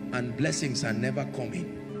and blessings are never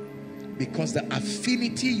coming? Because the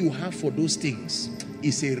affinity you have for those things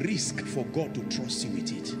is a risk for God to trust you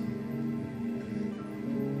with it.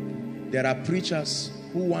 There are preachers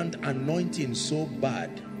who want anointing so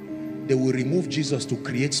bad, they will remove Jesus to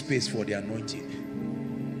create space for the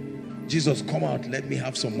anointing. Jesus, come out, let me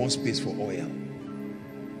have some more space for oil.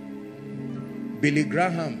 Billy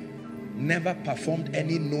Graham never performed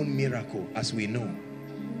any known miracle as we know.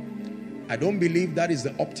 I don't believe that is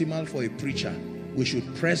the optimal for a preacher. We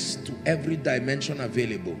should press to every dimension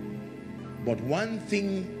available. But one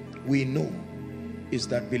thing we know is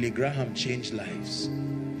that Billy Graham changed lives.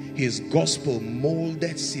 His gospel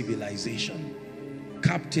molded civilization.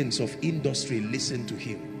 Captains of industry listened to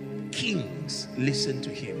him. Kings listened to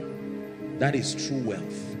him. That is true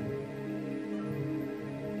wealth.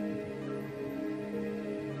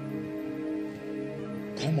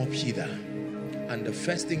 Come up hither. And the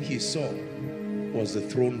first thing he saw was the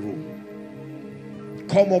throne room.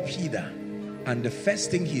 Come up hither. And the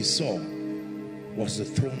first thing he saw was the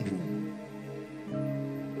throne room.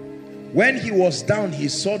 When he was down, he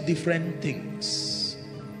saw different things.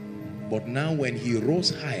 But now when he rose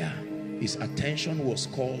higher, his attention was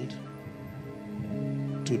called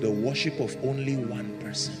to the worship of only one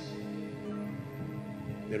person.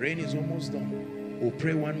 The rain is almost done. We'll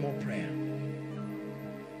pray one more prayer.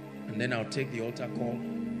 And then I'll take the altar call.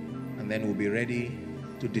 And then we'll be ready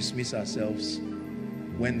to dismiss ourselves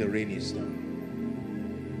when the rain is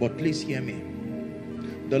done. But please hear me.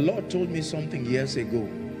 The Lord told me something years ago.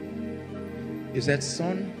 He said,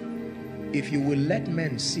 son, if you will let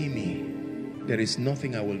men see me, there is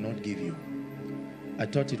nothing I will not give you. I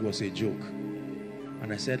thought it was a joke.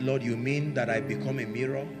 And I said, Lord, you mean that I become a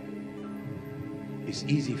mirror? It's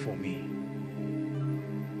easy for me.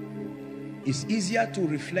 It's easier to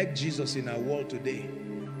reflect Jesus in our world today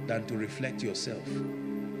than to reflect yourself.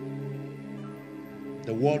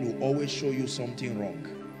 The world will always show you something wrong.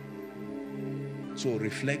 So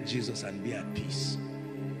reflect Jesus and be at peace.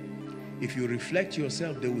 If you reflect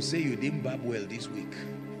yourself, they will say you didn't barb well this week.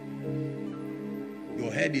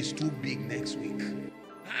 Your head is too big next week.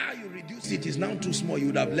 You reduce it, it's now too small. You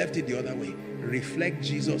would have left it the other way. reflect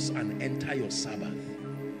Jesus and enter your Sabbath.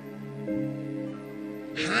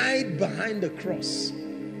 Hide behind the cross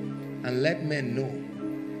and let men know,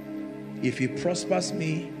 if he prospers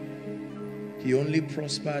me, he only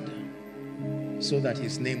prospered so that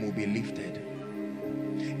his name will be lifted.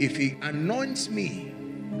 If he anoints me,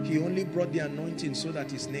 he only brought the anointing so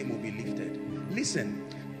that his name will be lifted. Listen,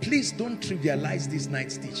 please don't trivialize this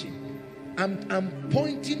night's teaching. I'm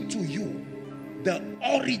pointing to you the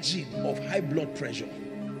origin of high blood pressure,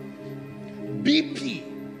 BP,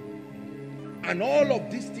 and all of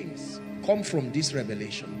these things come from this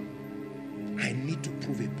revelation. I need to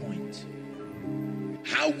prove a point.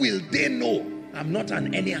 How will they know I'm not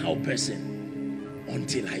an anyhow person?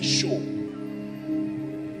 Until I show.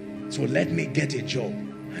 So let me get a job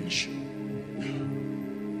and show.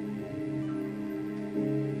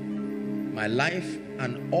 My life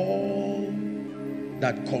and all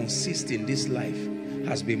that consists in this life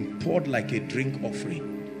has been poured like a drink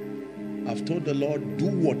offering. I've told the Lord, do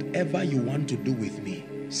whatever you want to do with me.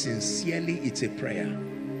 Sincerely, it's a prayer.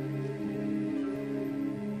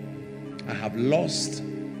 I have lost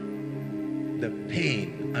the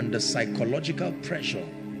pain and the psychological pressure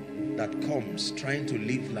that comes trying to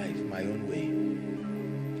live life my own way.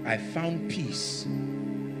 I found peace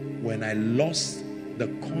when I lost the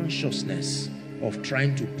consciousness of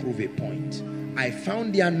trying to prove a point. I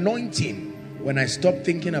found the anointing when I stopped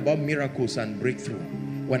thinking about miracles and breakthrough.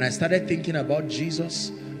 When I started thinking about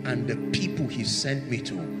Jesus and the people he sent me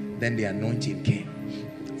to, then the anointing came.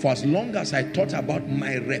 For as long as I thought about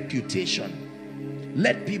my reputation,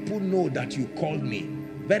 let people know that you called me,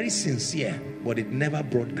 very sincere, but it never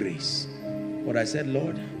brought grace. But I said,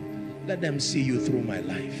 Lord, let them see you through my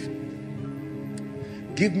life.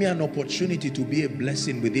 Give me an opportunity to be a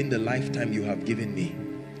blessing within the lifetime you have given me.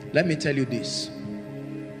 Let me tell you this.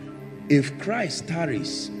 If Christ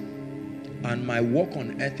tarries and my work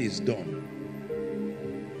on earth is done,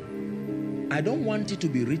 I don't want it to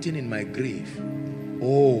be written in my grave,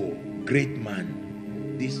 oh, great man.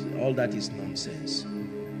 All that is nonsense.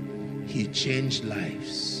 He changed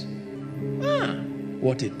lives.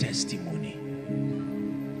 What a testimony.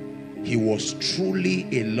 He was truly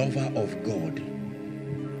a lover of God,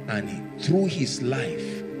 and through his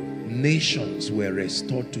life, nations were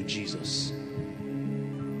restored to Jesus.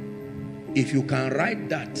 If you can write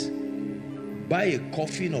that, buy a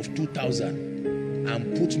coffin of 2,000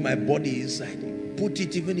 and put my body inside. Put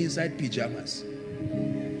it even inside pajamas.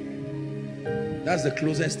 That's the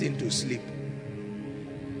closest thing to sleep.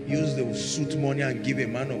 Use the suit money and give a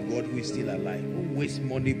man of God who is still alive. Who wastes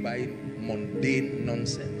money buying mundane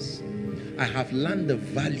nonsense. I have learned the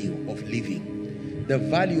value of living. The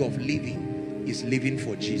value of living is living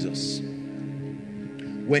for Jesus.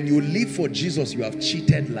 When you live for Jesus, you have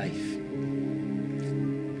cheated life.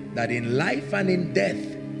 That in life and in death,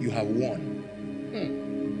 you have won.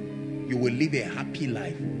 You will live a happy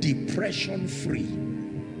life, depression free.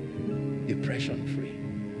 Depression free.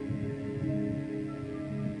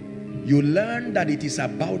 You learn that it is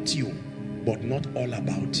about you, but not all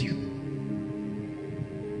about you.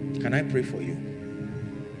 Can I pray for you?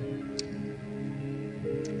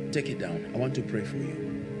 Take it down. I want to pray for you.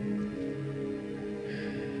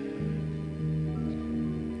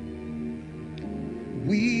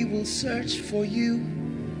 We will search for you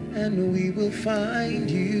and we will find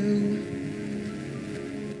you.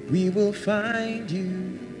 We will find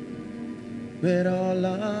you with our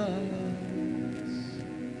lives.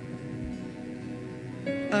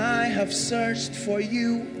 I have searched for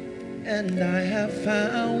you and I have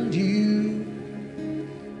found you.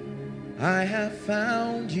 I have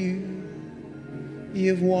found you.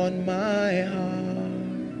 You've won my heart.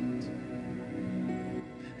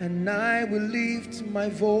 And I will lift my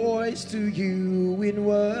voice to you in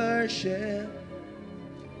worship.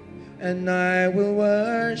 And I will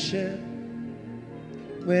worship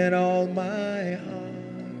with all my heart.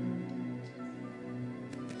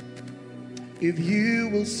 If you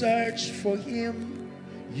will search for him,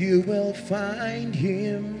 you will find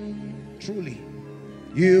him. Truly,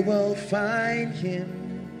 you will find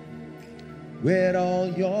him with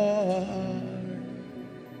all your heart.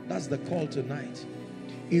 That's the call tonight.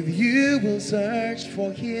 If you will search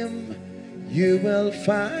for him, you will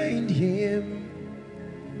find him.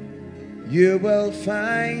 You will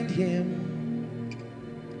find him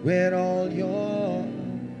with all your heart.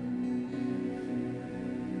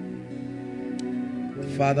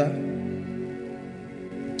 Father,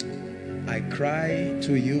 I cry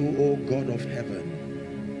to you, O God of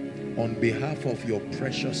heaven, on behalf of your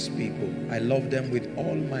precious people. I love them with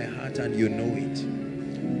all my heart and you know it.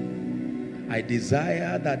 I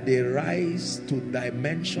desire that they rise to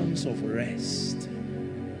dimensions of rest.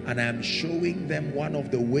 And I am showing them one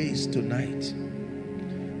of the ways tonight.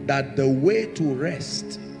 That the way to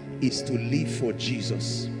rest is to live for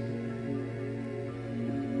Jesus.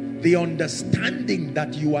 The understanding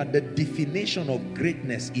that you are the definition of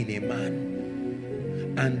greatness in a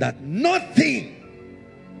man. And that nothing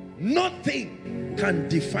can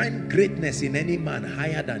define greatness in any man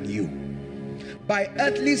higher than you. By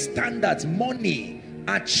earthly standards, money,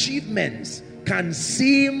 achievements can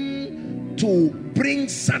seem to bring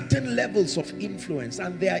certain levels of influence,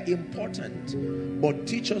 and they are important. But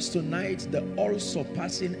teach us tonight the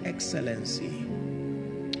all-surpassing excellency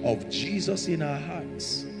of Jesus in our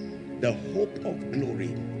hearts, the hope of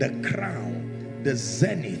glory, the crown, the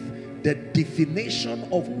zenith, the definition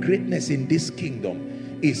of greatness in this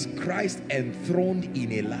kingdom is Christ enthroned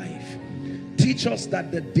in a life. Teach us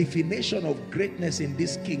that the definition of greatness in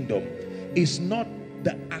this kingdom is not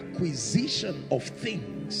the acquisition of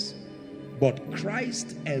things, but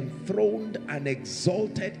Christ enthroned and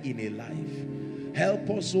exalted in a life. Help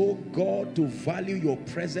us, oh God, to value your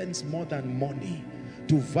presence more than money,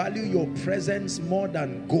 to value your presence more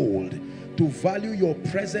than gold, to value your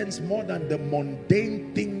presence more than the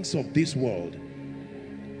mundane things of this world.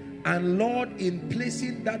 And Lord, in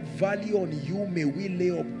placing that value on you, may we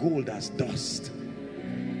lay up gold as dust.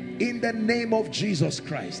 In the name of Jesus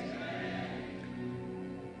Christ,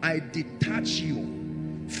 I detach you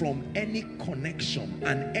from any connection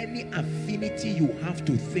and any affinity you have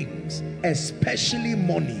to things, especially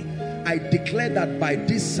money. I declare that by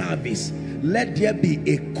this service, let there be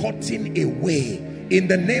a cutting away in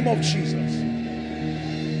the name of Jesus.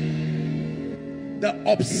 The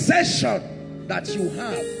obsession that you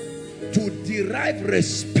have to derive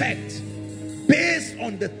respect based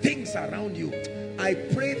on the things around you, I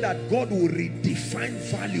pray that God will redefine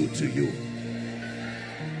value to you.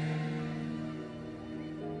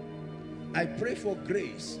 I pray for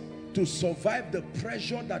grace to survive the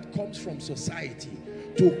pressure that comes from society,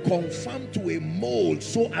 to conform to a mold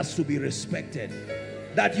so as to be respected.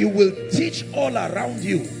 That you will teach all around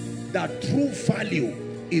you that true value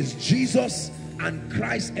is Jesus and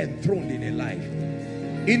Christ enthroned in a life.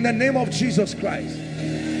 In the name of Jesus Christ.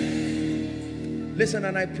 Listen,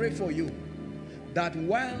 and I pray for you that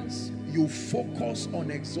whilst you focus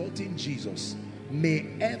on exalting Jesus, may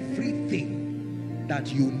everything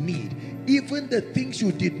that you need, even the things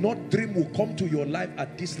you did not dream will come to your life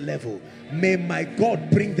at this level, may my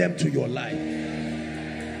God bring them to your life.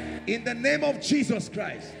 In the name of Jesus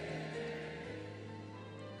Christ.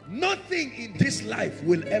 Nothing in this life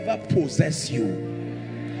will ever possess you.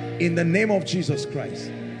 In the name of Jesus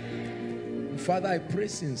Christ. Father, I pray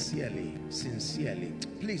sincerely,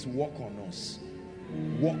 please work on us.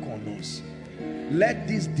 Work on us. Let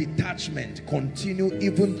this detachment continue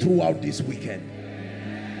even throughout this weekend.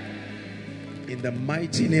 In the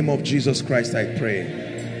mighty name of Jesus Christ, I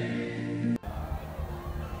pray.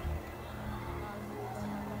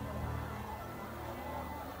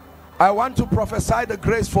 I want to prophesy the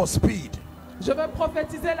grace for speed. Je veux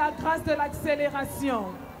prophétiser la grâce de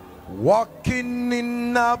l'accélération. Walking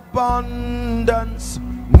in abundance,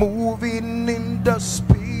 moving in the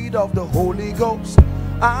speed of the Holy Ghost.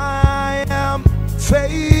 I am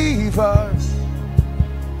favored.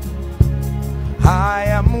 I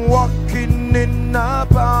am walking in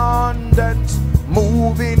abundance,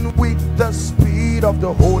 moving with the speed of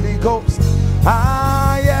the Holy Ghost.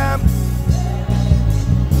 I am.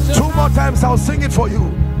 Two more times, I'll sing it for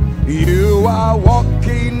you. You are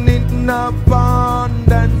walking in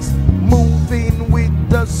abundance, moving with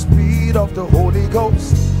the speed of the Holy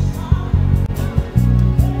Ghost.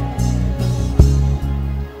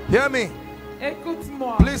 Hear me.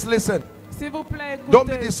 Écoute-moi. Please listen. S'il vous plaît, écoutez. Don't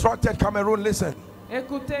be distracted, Cameroon. Listen.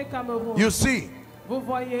 Écoutez, Cameroun. You see, vous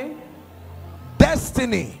voyez,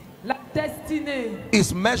 destiny la destinée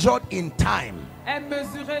is measured in time. est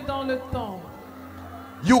mesurée dans le temps.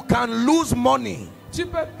 You can lose money. Tu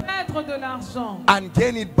peux perdre de l'argent and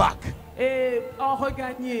gain it back. Et en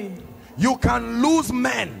regagner. You can lose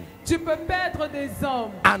men. Tu peux perdre des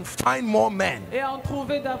hommes and find more men. Et en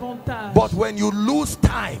trouver davantage. But when you lose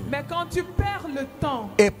time, mais quand tu perds le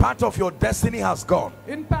temps, a part of your destiny has gone.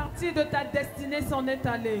 Une partie de ta destinée s'en est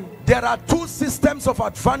allée. There are two systems of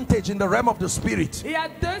advantage in the realm of the spirit. Il y a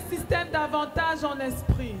deux systèmes d'avantage en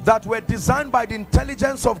esprit. That were designed by the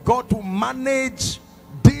intelligence of God to manage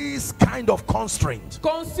this kind of constraint.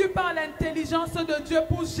 Conçu par l'intelligence de Dieu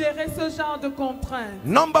pour gérer ce genre de contraintes.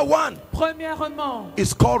 Number one, premièrement,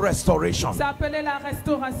 is called restoration. Ça s'appelait la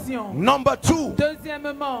restauration. Number two,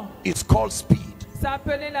 deuxièmement, is called speed. Ça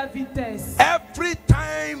s'appelait la vitesse. Every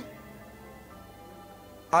time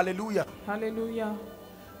Hallelujah. Alléluia.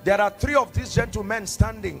 There are 3 of these gentlemen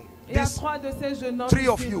standing. Il y a 3 de ces jeunes hommes 3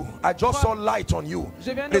 of ici. you. I just saw light on you.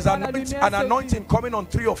 Je viens de There's voir la lumière an sur anointing coming on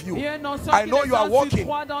 3 of you. Il y a une onction I qui know you are descend sur walking,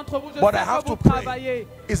 3 d'entre vous. Je but I sais have que vous to pray. travaillez.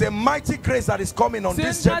 It's a mighty grace that is coming on C'est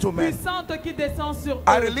these une grâce gentlemen. puissante qui descend sur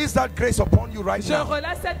I eux. release that grace upon you right Je now.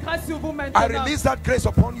 relâche cette grâce sur vous I maintenant. release that grace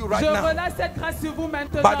upon you right Je now. relâche cette grâce sur vous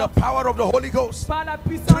maintenant. By the power of the Holy Ghost. Par la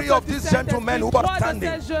puissance 3 of du these Saint-Esprit, gentlemen who are 3 de standing,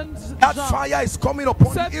 ces jeunes that gens. fire is coming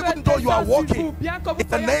upon Ce you, feu even though you are descend sur vous, walking. bien que vous In the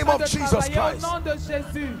soyez en name train of de Jesus travailler au Christ. nom de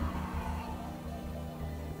Jésus.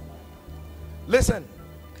 Listen.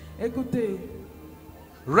 Écoutez,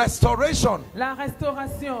 Restoration la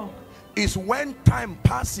restauration, is when time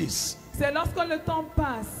passes c'est lorsque le temps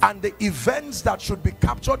passe and the events that should be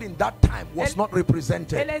captured in that time was not et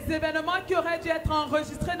represented. les événements qui auraient dû être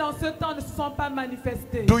enregistrés dans ce temps ne se sont pas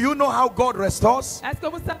manifestés. Do you know how God restores? Est-ce que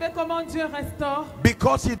vous savez comment Dieu restaure?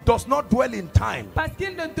 Because he does not dwell in time. Parce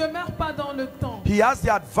qu'il ne demeure pas dans le temps. He has the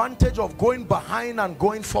advantage of going behind and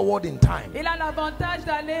going forward in time. Il a l'avantage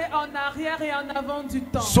d'aller en arrière et en avant du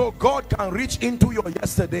temps. So God can reach into your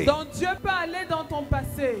yesterday Donc Dieu peut aller dans ton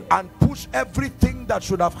passé and push everything that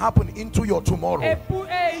should have happened into your tomorrow. et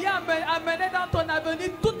y amener dans ton avenir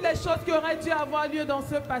toutes les choses qui auraient dû avoir lieu dans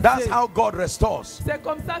ce passé. That's how God restores. C'est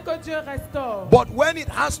comme ça que Dieu restaure. But when it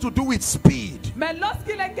has to do with speed, Mais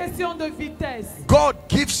lorsqu'il est question de vitesse, God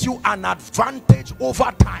gives you an advantage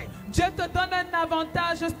over time, Dieu te donne un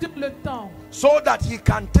avantage sur le temps. so that he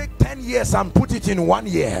can take 10 years and put it in 1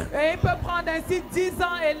 year. Et il peut prendre ainsi 10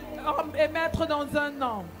 ans et mettre dans un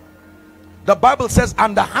an. The Bible says,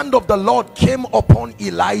 and the hand of the Lord came upon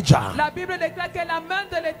Elijah, La Bible déclare que la main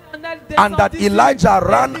de l'Éternel and that descendit sur Elijah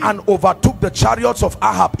ran Élie. and overtook the chariots of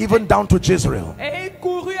Ahab, even down to Jezreel. Et il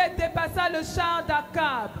courut et dépassa le char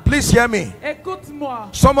d'Akab. Please hear me. Écoute-moi.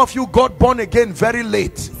 Some of you got born again very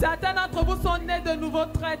late. Certains d'entre vous sont nés de nouveau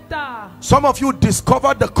très tard. Some of you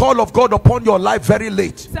discovered the call of God upon your life very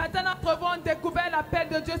late. Certains d'entre vous ont découvert l'appel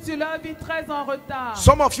de Dieu sur leur vie très en retard.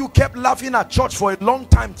 Some of you kept laughing at church for a long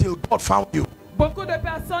time till God found you. Beaucoup de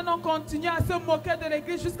personnes ont continué à se moquer de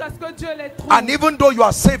l'église jusqu'à ce que Dieu les trouve. And even though you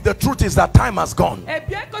are saved, the truth is that time has gone. Et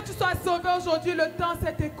bien que tu sois sauvé aujourd'hui, le temps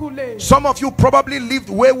s'est écoulé. Some of you probably lived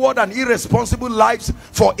wayward and irresponsible lives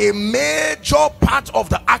for a major part of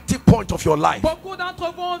the active point of your life. Beaucoup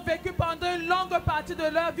d'entre vous ont vécu pendant une longue partie de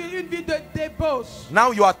leur vie une vie de débauche.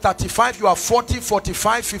 Now you are 35, you are 40,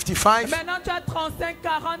 45, 55. Maintenant tu as 35,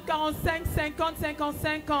 40, 45, 50,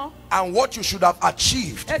 55 ans. And what you should have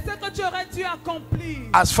achieved, Et ce que tu aurais dû accomplir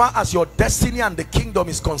as far as your destiny and the kingdom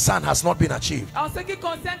is concerned, has not been achieved. en ce qui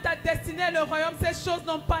concerne ta destinée et le royaume, ces choses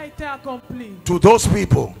n'ont pas été accomplies. To those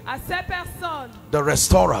people, À ces personnes, the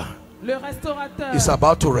restorer le restaurateur is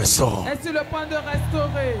about to restore. est sur le point de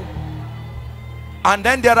restaurer. And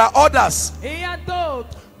then there are others, Et il y a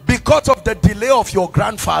d'autres, because of the delay of your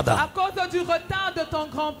grandfather, à cause du retard de ton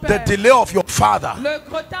the grand-père, delay of your father, le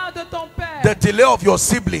retard de ton père, the delay of your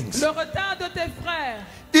siblings. le retard de tes frères.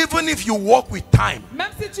 Even if you walk with time, Même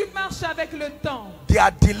si tu marches avec le temps, their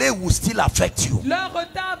delay will still affect you. leur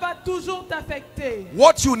retard va toujours t'affecter.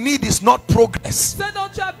 What you need is not progress. Ce dont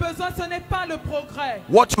tu as besoin, ce n'est pas le progrès.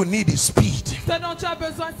 What you need is speed. Ce dont tu as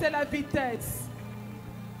besoin, c'est la vitesse.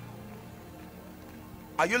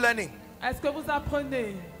 Are you learning? Est-ce que vous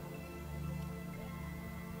apprenez?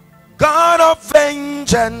 God of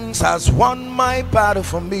vengeance has won my battle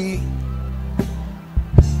for me.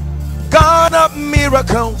 God of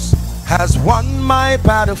miracles has won my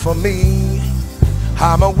battle for me.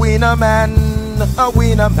 I'm a winner man, a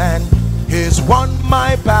winner man. He's won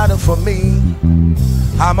my battle for me.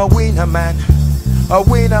 I'm a winner man, a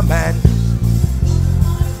winner man.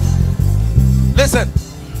 Listen.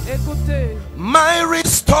 Écoutez, My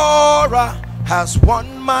restorer has won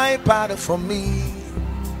my battle for me.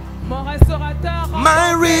 mon restaurateur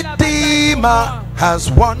My remporté la bataille pour redeemer moi.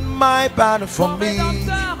 has won my battle for Mon me.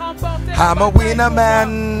 rédempteur remporté la I'm a bataille winner pour moi.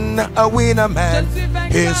 man, a winner man. Je suis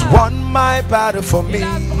vainqueur. He's won my battle for me. Il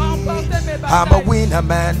a remporté mes I'm a batailles. winner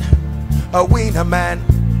man, a winner man.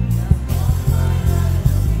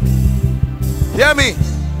 Hear me.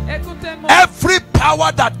 Écoutez-moi. Every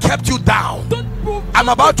power that kept you down, Toute pou- I'm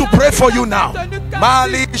about to pray for you now.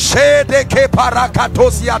 Mali shede ke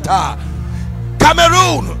parakatosiata.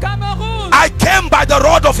 Cameroon, Cameroun, I came by the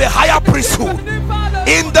rod of a higher priesthood. venu par le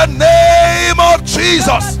In the name of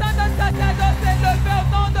Jesus. baptême de sacerdoce est levé au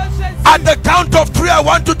nom de Jésus. At the count of 3, I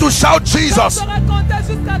want you to shout Jesus. Je serai compté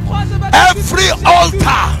jusqu'à 3, je vais Every Jésus.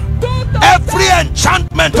 altar, Tout every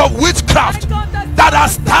enchantment of witchcraft that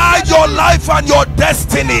has tied your life and your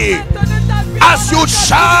destiny, as you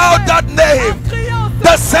shout that name,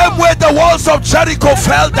 the same way the walls of Jericho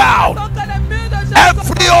fell down,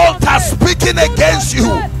 Every altar speaking against you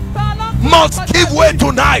must give way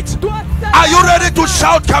tonight. Are you ready to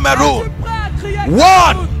shout Cameroon?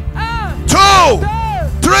 1, 2,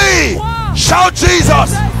 3. Shout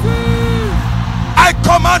Jesus. I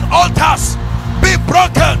command altars, be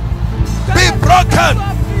broken, be broken,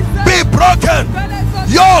 be broken.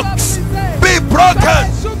 Yokes, be broken.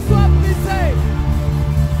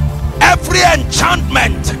 Every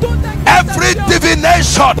enchantment, every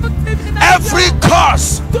divination, every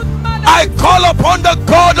curse, I call upon the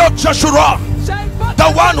God of Joshua,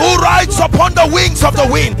 the one who rides upon the wings of the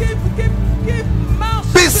wind.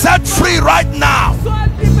 Be set free right now.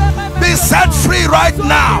 Be set free right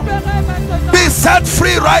now. Be set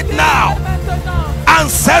free right now.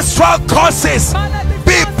 Ancestral curses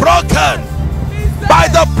be broken by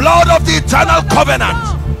the blood of the eternal covenant.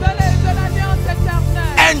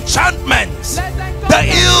 Enchantments, the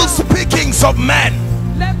ill speakings of men,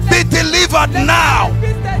 be delivered now.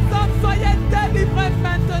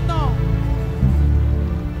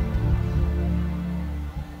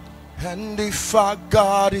 And if our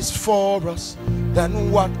God is for us,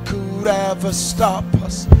 then what could ever stop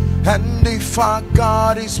us? And if our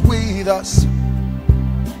God is with us,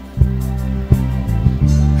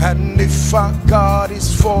 and if our God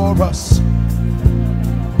is for us,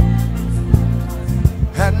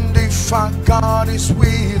 and if our God is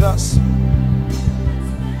with us.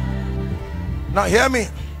 Now hear me.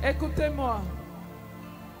 Écoutez-moi.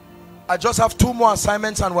 I just have 2 more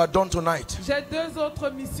assignments and we're done tonight. J'ai 2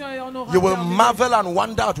 autres missions et on aura You will terminé. marvel and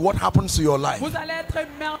wonder at what happens to your life. Vous allez être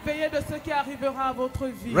émerveillés de ce qui arrivera à votre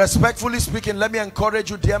vie. Respectfully speaking, let me encourage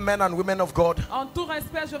you, dear men and women of God. En tout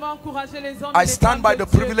respect, je vais encourager les hommes I et les stand by femmes the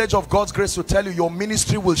de Dieu. privilege of God's grace to tell you your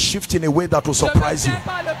ministry will shift in a way that will surprise Je you. ne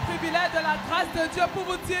tiens pas le privilège de la grâce de Dieu pour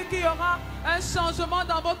vous dire qu'il y aura un changement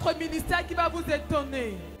dans votre ministère qui va vous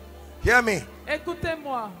étonner. Hear me.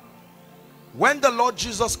 Écoutez-moi. When the Lord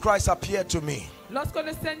Jesus Christ appeared to me, Lorsque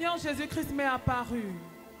le Seigneur Jésus-Christ m'est apparu,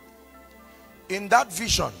 in that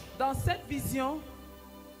vision, dans cette vision,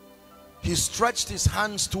 he stretched his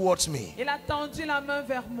hands towards me, il a tendu la main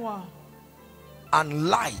vers moi. and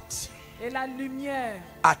light Et la lumière,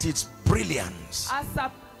 at its brilliance. à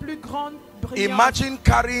sa plus grande brillance. Imagine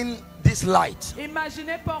carrying this light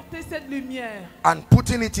Imaginez porter cette lumière and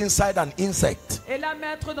putting it inside an insect. et la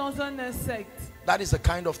mettre dans un insecte. That is the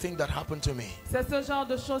kind of thing that happened to me. C'est ce genre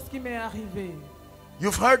de chose qui m'est arrivé.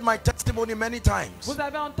 You've heard my testimony many times. Vous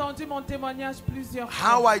avez entendu mon témoignage plusieurs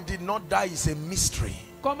How fois. I did not die is a mystery.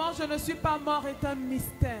 Comment je ne suis pas mort est un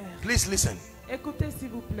mystère. Please listen. Écoutez s'il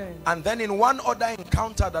vous plaît. And then in one other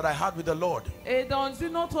encounter that I had with the Lord, Et dans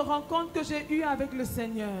une autre rencontre que j'ai eue avec le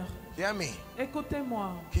Seigneur, hear me,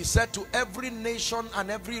 écoutez-moi. he said, to every nation and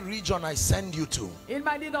every region I send you to, Il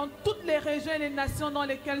m'a dit, dans toutes les régions et les nations dans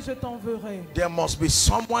lesquelles je t'enverrai, there must be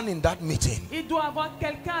someone in that meeting il doit y avoir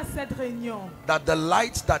quelqu'un à cette réunion that the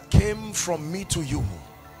light that came from me to you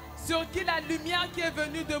sur qui la lumière qui est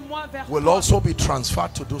venue de moi vers will toi also be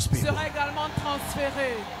transferred to those people. sera également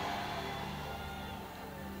transférée.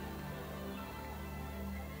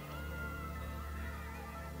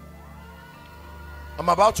 I'm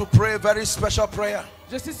about to pray a very special prayer.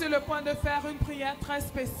 Je suis sur le point de faire une prière très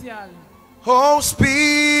spéciale. Oh,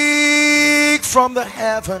 speak from the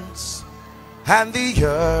heavens, and the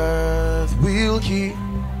earth will hear.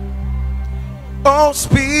 Oh,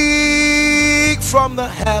 speak from the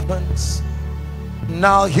heavens, and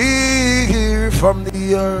I'll hear from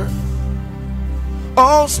the earth.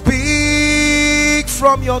 Oh, speak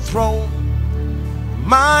from your throne,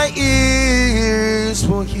 my ears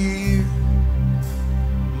will hear.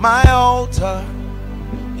 My altar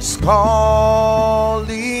is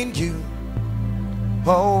calling you,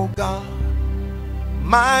 oh God.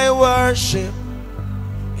 My worship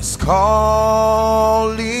is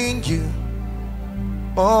calling you,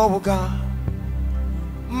 oh God.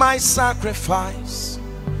 My sacrifice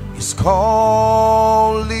is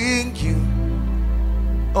calling you,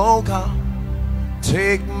 oh God.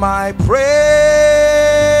 Take my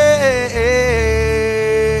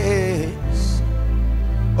praise,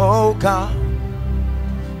 oh God.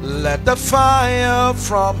 Let the fire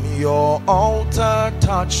from your altar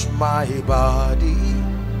touch my body.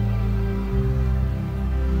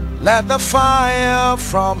 Let the fire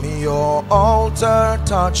from your altar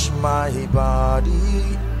touch my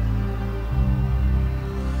body.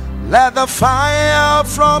 Let the fire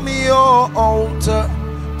from your altar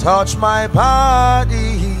touch my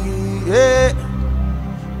body. Yeah,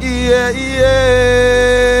 yeah, yeah.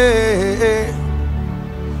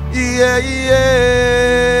 Yeah, yeah,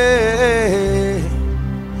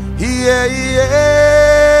 yeah, yeah,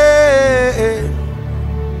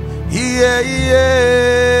 Yeah, yeah.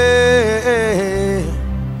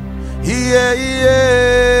 Yeah,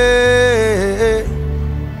 yeah.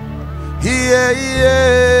 Yeah, yeah.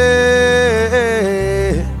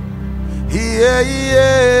 Yeah,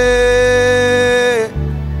 yeah.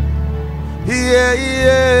 Yeah,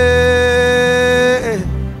 yeah.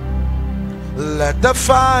 Let the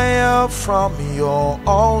fire from your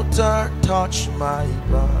altar touch my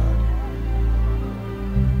body.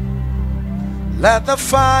 Let the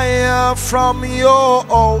fire from your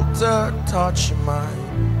altar touch mine.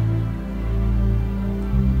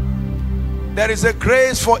 There is a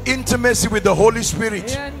grace for intimacy with the Holy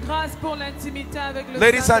Spirit.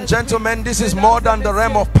 Ladies and gentlemen, this is more than the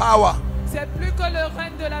realm of power.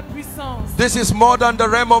 This is more than the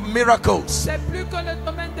realm of miracles.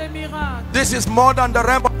 This is more than the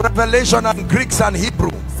realm of revelation and Greeks and Hebrew.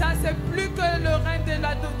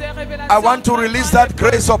 I want to release that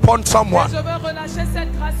grace upon someone.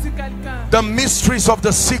 The mysteries of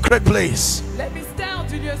the secret place.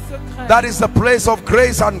 That is the place of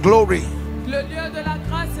grace and glory.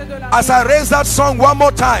 As I raise that song one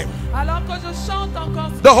more time,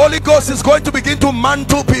 the Holy Ghost is going to begin to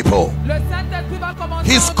mantle people.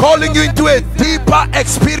 He's calling you into a deeper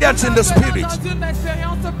experience in the Spirit.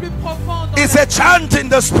 It's a chant in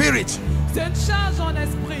the Spirit.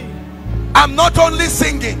 I'm not only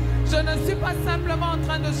singing.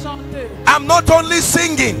 I'm not only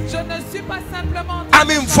singing. I'm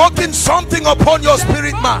invoking something upon your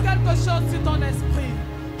spirit, man.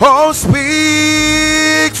 Oh,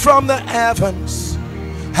 speak from the heavens,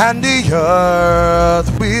 and the earth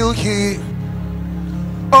will hear.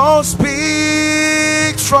 Oh,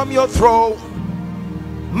 speak from your throne,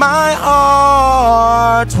 my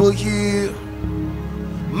heart will hear.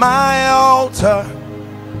 My altar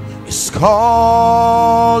is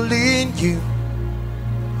calling you,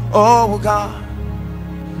 oh God.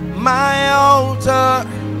 My altar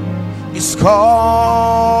is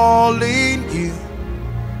calling you,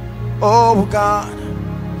 oh God.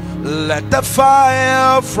 Let the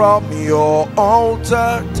fire from your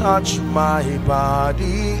altar touch my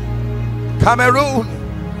body. Cameroon,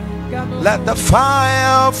 let the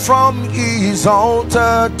fire from his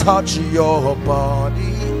altar touch your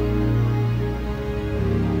body.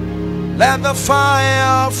 Let the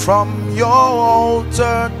fire from your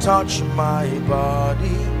altar touch my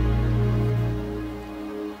body.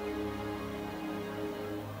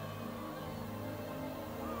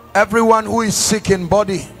 Everyone who is sick in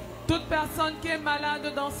body,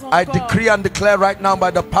 I decree and declare right now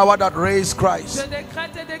by the power that raised Christ,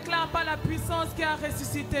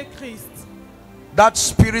 that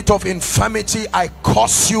spirit of infirmity, I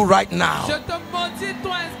curse you right now.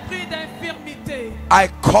 I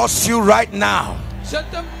curse you right now.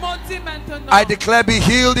 I declare, be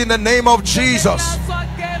healed in the name of Jesus.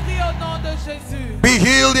 Be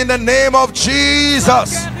healed in the name of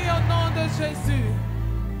Jesus.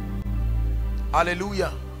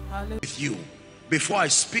 Hallelujah. With you, before I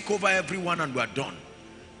speak over everyone and we're done,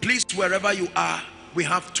 please, wherever you are, we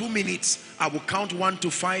have 2 minutes. I will count 1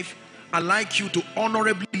 to 5. I'd like you to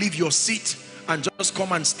honorably leave your seat and just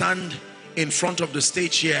come and stand in front of the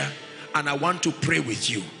stage here, and I want to pray with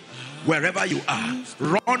you. Wherever you are,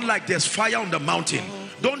 run like there's fire on the mountain.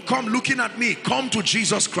 Don't come looking at me. Come to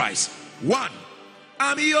Jesus Christ. 1.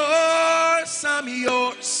 I'm yours, I'm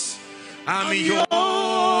yours, I'm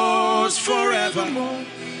yours forever.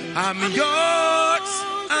 I'm yours,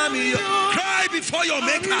 I'm yours. Cry before your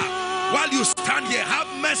maker while you stand here. Have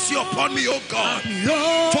mercy upon me, oh God.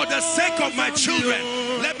 For the sake of my children,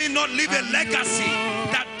 let me not leave a legacy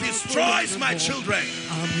that destroys my children.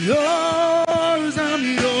 I'm yours, I'm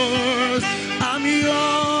yours, I'm yours.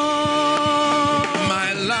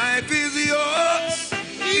 My life is yours,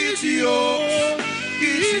 it's yours,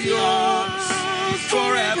 it's yours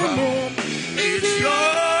forever. It's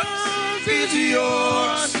yours, it's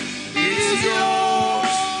yours, it's yours.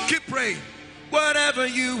 Keep praying. Whatever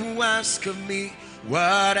you ask of me,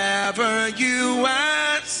 whatever you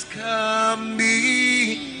ask of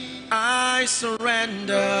me, I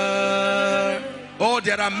surrender. Oh,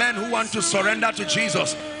 there are men who want to surrender to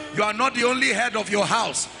Jesus. You are not the only head of your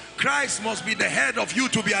house. Christ must be the head of you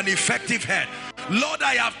to be an effective head. Lord,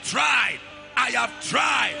 I have tried. I have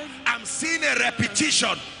tried. I'm seeing a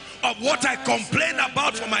repetition of what I complain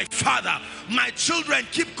about for my father. My children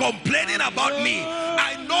keep complaining about me.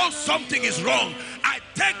 I know something is wrong. I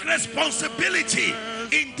take responsibility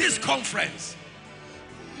in this conference.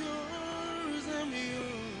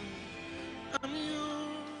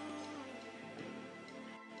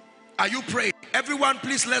 Are you praying? Everyone,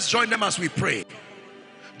 please, let's join them as we pray.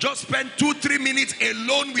 Just spend 2-3 minutes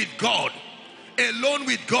alone with God. alone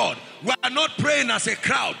with God. We are not praying as a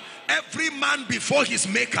crowd. Every man before his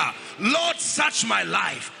maker. Lord, search my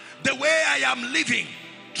life. The way I am living,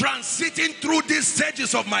 transiting through these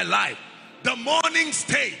stages of my life. The morning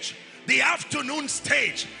stage, the afternoon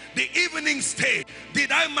stage, the evening stage.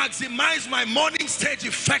 Did I maximize my morning stage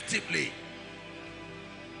effectively?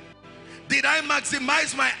 Did I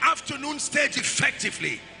maximize my afternoon stage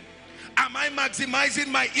effectively? Am I maximizing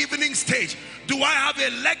my evening stage? Do I have a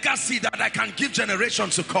legacy that I can give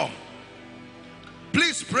generations to come?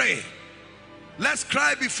 Please pray. Let's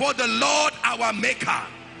cry before the Lord our Maker.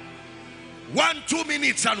 1-2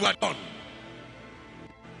 minutes and we're done.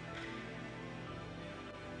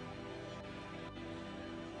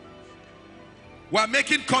 We're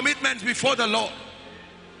making commitments before the Lord.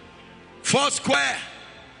 Four square.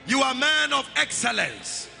 You are a man of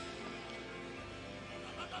excellence.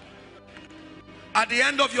 At the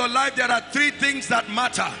end of your life, there are 3 things that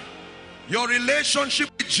matter. Your relationship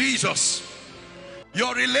with Jesus,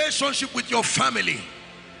 your relationship with your family,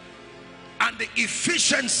 and the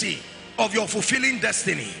efficiency of your fulfilling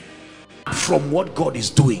destiny. From what God is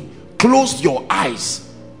doing, close your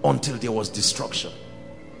eyes until there was destruction.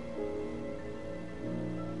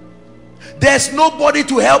 There's nobody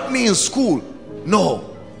to help me in school. No.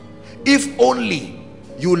 If only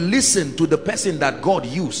you listen to the person that God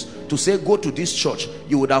used to say go to this church,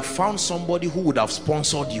 you would have found somebody who would have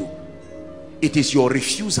sponsored you. It is your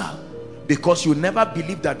refusal, because you never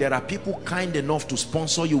believe that there are people kind enough to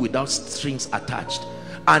sponsor you without strings attached,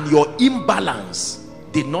 and your imbalance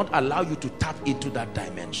did not allow you to tap into that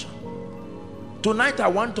dimension. Tonight I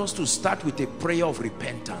want us to start with a prayer of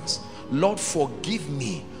repentance. Lord, forgive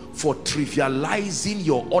me for trivializing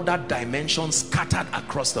your other dimensions scattered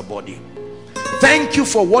across the body. Thank you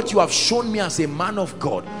for what you have shown me as a man of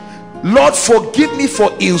God. Lord, forgive me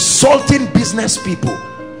for insulting business people.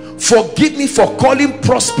 Forgive me for calling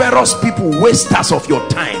prosperous people wasters of your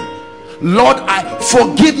time. Lord,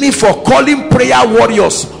 forgive me for calling prayer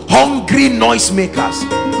warriors hungry noisemakers.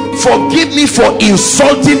 Forgive me for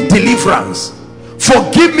insulting deliverance.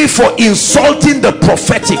 Forgive me for insulting the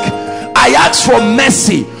prophetic. I ask for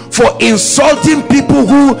mercy for insulting people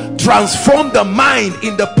who transform the mind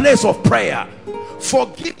in the place of prayer.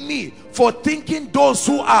 Forgive me for thinking those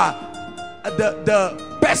who are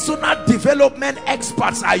the personal development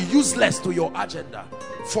experts are useless to your agenda.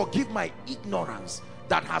 Forgive my ignorance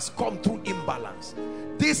that has come through imbalance.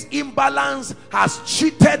 This imbalance has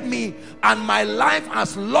cheated me, and my life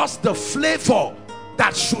has lost the flavor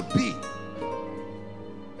that should be.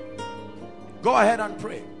 Go ahead and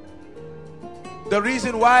pray. The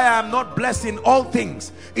reason why I am not blessed in all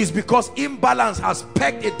things is because imbalance has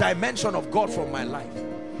pegged a dimension of God from my life.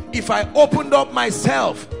 If I opened up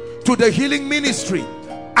myself to the healing ministry,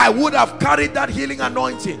 I would have carried that healing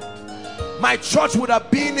anointing. My church would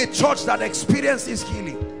have been a church that experiences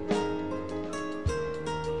healing.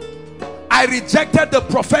 I rejected the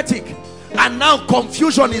prophetic, and now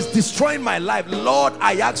confusion is destroying my life. Lord,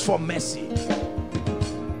 I ask for mercy.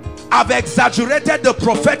 I've exaggerated the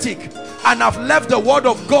prophetic and I've left the word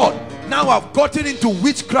of God. Now I've gotten into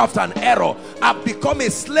witchcraft and error. I've become a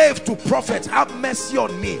slave to prophets. Have mercy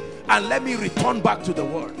on me and let me return back to the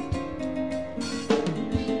word.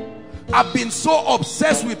 I've been so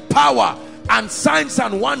obsessed with power and signs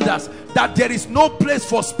and wonders that there is no place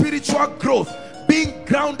for spiritual growth being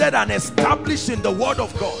grounded and established in the word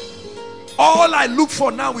of God. All I look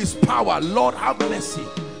for now is power. Lord, have mercy.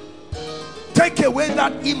 Take away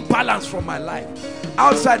that imbalance from my life.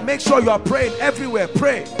 Outside, make sure you are praying. Everywhere,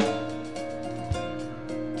 pray.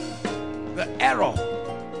 The error,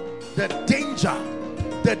 the danger,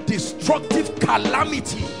 the destructive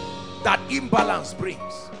calamity that imbalance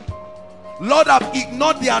brings. Lord, I've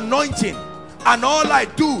ignored the anointing, and all I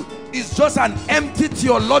do is just an empty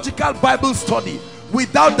theological Bible study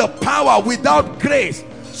without the power, without grace.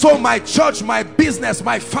 So my church, my business,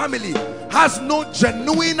 my family has no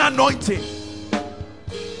genuine anointing.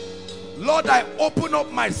 Lord, I open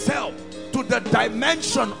up myself to the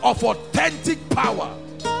dimension of authentic power.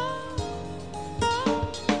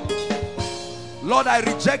 Lord, I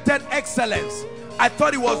rejected excellence. I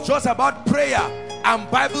thought it was just about prayer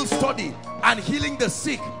and Bible study and healing the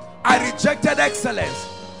sick. I rejected excellence.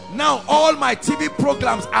 Now all my TV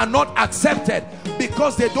programs are not accepted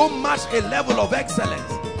because they don't match a level of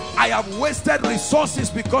excellence. I have wasted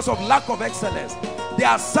resources because of lack of excellence. There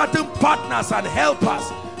are certain partners and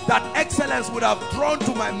helpers that excellence would have drawn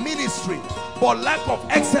to my ministry, but lack of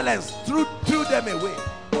excellence threw them away.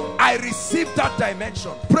 I received that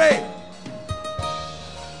dimension. Pray.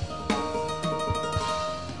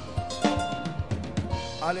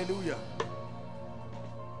 Hallelujah.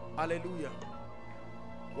 Hallelujah.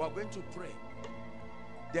 We are going to pray.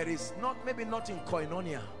 There is not, maybe not in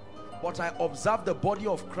koinonia, but I observe the body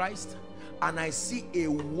of Christ and I see a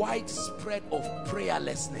widespread of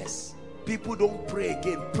prayerlessness. People don't pray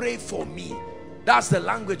again. Pray for me. That's the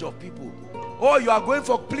language of people. Oh, you are going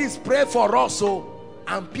for, please pray for us.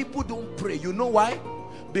 And people don't pray. You know why?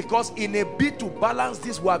 Because in a bid to balance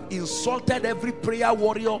this, we have insulted every prayer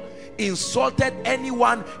warrior, insulted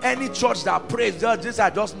anyone, any church that prays. These are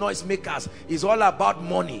just noisemakers. It's all about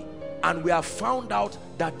money. And we have found out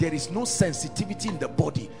that there is no sensitivity in the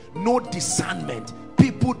body, no discernment.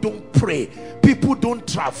 People don't pray. People don't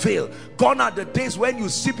travail. Gone are the days when you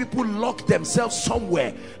see people lock themselves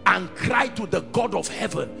somewhere and cry to the God of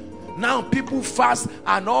heaven. Now people fast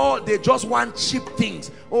and all, they just want cheap things.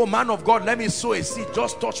 Oh, man of God, let me sow a seed.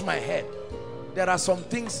 Just touch my head. There are some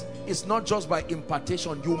things, it's not just by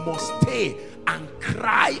impartation. You must stay and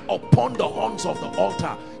cry upon the horns of the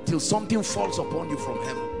altar till something falls upon you from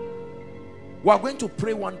heaven. We are going to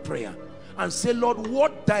pray one prayer and say, Lord,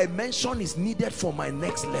 what dimension is needed for my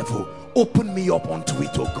next level? Open me up onto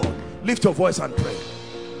it, oh God. Lift your voice and pray.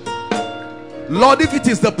 Lord, if it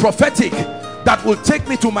is the prophetic that will take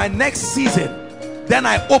me to my next season, then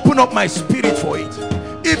I open up my spirit for it.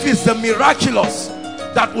 If it's the miraculous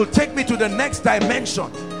that will take me to the next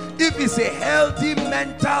dimension, if it's a healthy,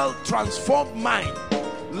 mental, transformed mind,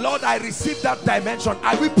 Lord, I receive that dimension.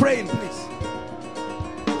 Are we praying, please?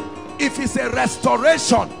 If it's a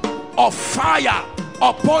restoration of fire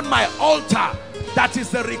upon my altar, that is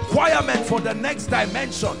the requirement for the next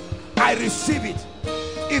dimension, I receive it.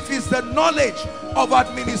 If it's the knowledge of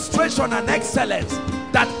administration and excellence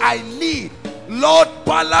that I need, Lord,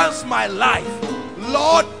 balance my life.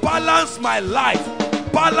 Lord, balance my life.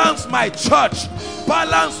 Balance my church.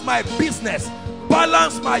 Balance my business.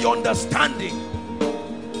 Balance my understanding.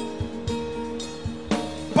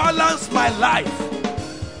 Balance my life.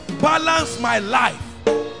 Balance my life.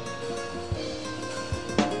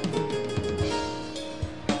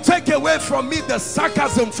 Take away from me the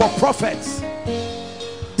sarcasm for prophets.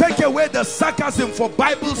 Take away the sarcasm for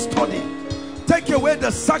Bible study. Take away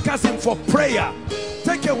the sarcasm for prayer.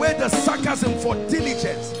 Take away the sarcasm for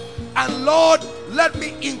diligence. And Lord, let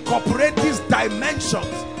me incorporate these dimensions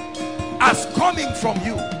as coming from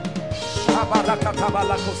you.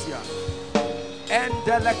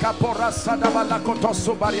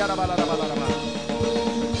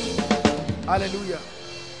 Hallelujah.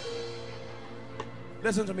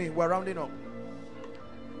 Listen to me, we're rounding up.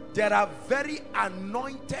 There are very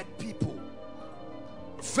anointed people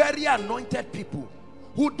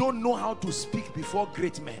who don't know how to speak before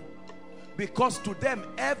great men, because to them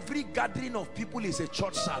every gathering of people is a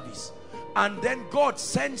church service. And then God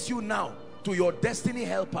sends you now to your destiny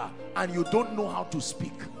helper and you don't know how to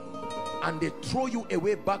speak, and they throw you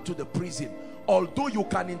away back to the prison. Although you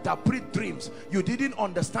can interpret dreams, you didn't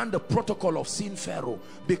understand the protocol of seeing Pharaoh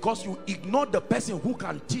because you ignored the person who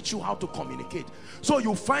can teach you how to communicate. So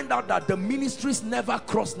you find out that the ministries never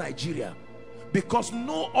cross Nigeria because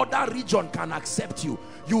no other region can accept you.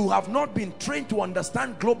 You have not been trained to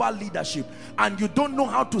understand global leadership, and you don't know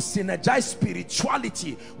how to synergize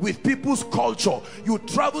spirituality with people's culture. You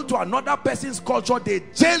travel to another person's culture, they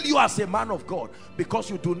jail you as a man of God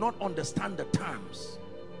because you do not understand the terms.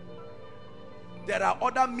 There are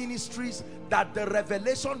other ministries that the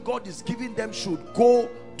revelation God is giving them should go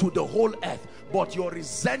to the whole earth, but your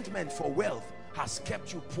resentment for wealth has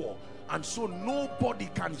kept you poor, and so nobody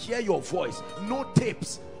can hear your voice. No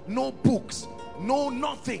tapes, no books, no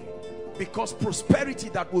nothing, because prosperity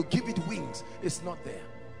that will give it wings is not there.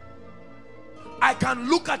 I can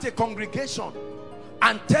look at a congregation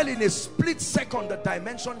and tell in a split second the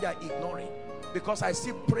dimension they are ignoring, because I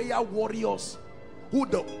see prayer warriors who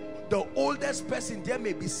the oldest person there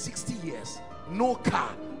may be 60 years, no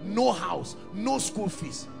car, no house, no school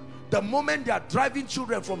fees. The moment they are driving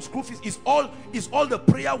children from school fees, is all the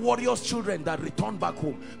prayer warriors' children that return back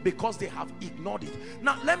home because they have ignored it.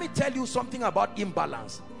 Now let me tell you something about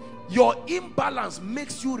imbalance. Your imbalance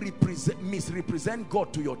makes you misrepresent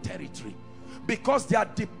God to your territory, because they are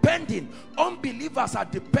depending, unbelievers are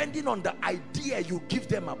depending on the idea you give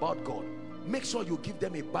them about God. Make sure you give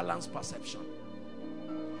them a balanced perception.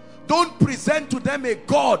 Don't present to them a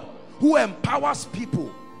God who empowers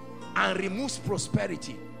people and removes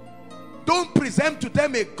prosperity. Don't present to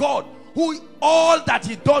them a God who all that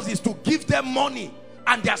he does is to give them money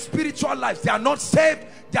and their spiritual lives. They are not saved,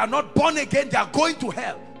 they are not born again, they are going to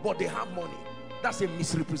hell, but they have money. That's a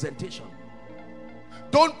misrepresentation.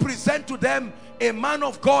 Don't present to them a man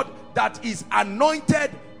of God that is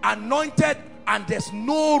anointed, and there's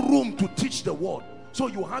no room to teach the word. So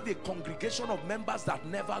you have a congregation of members that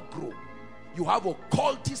never grow. You have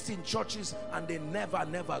occultists in churches and they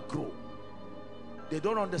never grow. They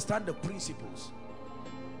don't understand the principles.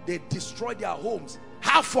 They destroy their homes.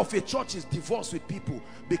 Half of a church is divorced with people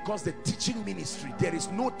because the teaching ministry, there is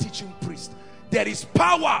no teaching priest. There is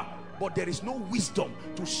power, but there is no wisdom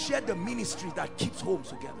to share the ministry that keeps homes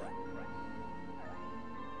together.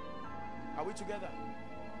 Are we together?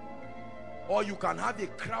 Or you can have a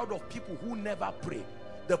crowd of people who never pray.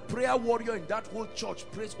 The prayer warrior in that whole church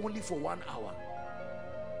prays only for 1 hour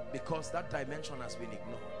because that dimension has been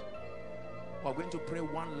ignored. We're going to pray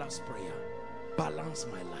one last prayer. Balance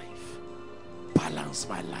my life. Balance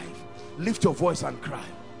my life. Lift your voice and cry.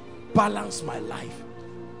 Balance my life.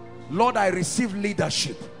 Lord, I receive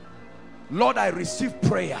leadership. Lord, I receive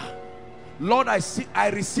prayer. Lord, I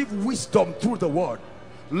receive wisdom through the word.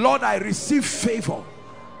 Lord, I receive favor.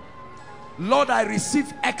 Lord, I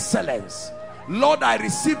receive excellence. Lord, I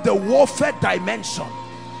receive the warfare dimension.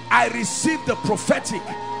 I receive the prophetic.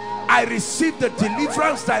 I receive the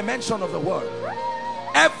deliverance dimension of the word.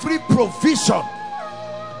 Every provision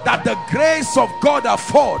that the grace of God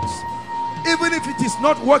affords, even if it is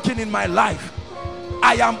not working in my life,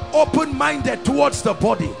 I am open-minded towards the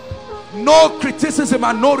body. No criticism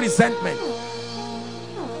and no resentment.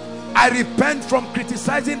 I repent from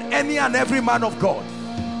criticizing any and every man of God,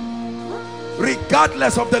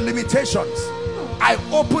 regardless of the limitations. I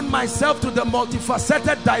open myself to the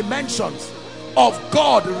multifaceted dimensions of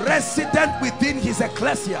God resident within his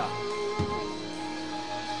ecclesia.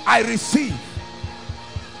 I receive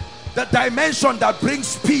the dimension that brings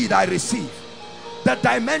speed. I receive the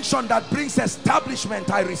dimension that brings establishment.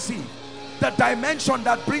 I receive the dimension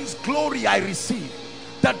that brings glory. I receive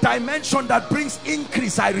the dimension that brings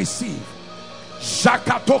increase. I receive.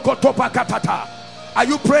 Are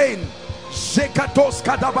you praying?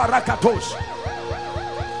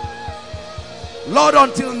 Lord,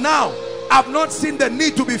 until now I've not seen the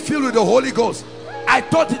need to be filled with the Holy Ghost. I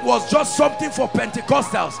thought it was just something for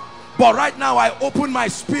Pentecostals, but right now I open my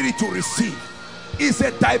spirit to receive. It's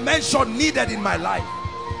a dimension needed in my life.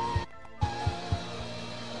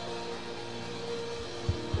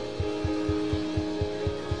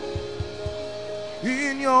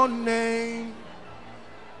 In your name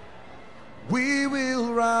we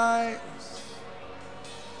will rise,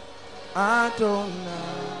 Adonai,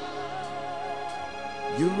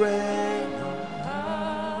 you reign on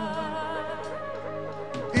high.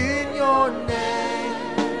 In your name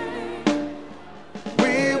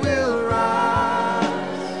we will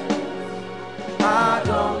rise,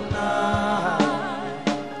 Adonai,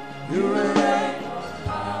 you reign on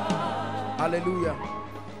high. Hallelujah.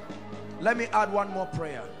 Let me add one more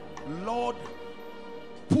prayer. Lord,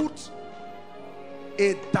 put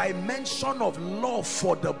a dimension of love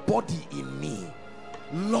for the body in me.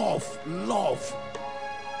 Love.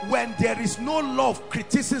 When there is no love,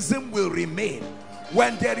 criticism will remain.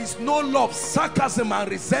 When there is no love, sarcasm and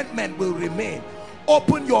resentment will remain.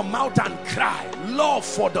 Open your mouth and cry. Love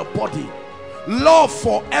for the body. Love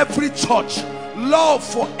for every church. Love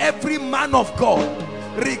for every man of God,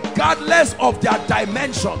 regardless of their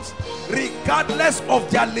dimensions, regardless of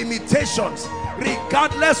their limitations,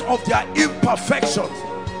 regardless of their imperfections.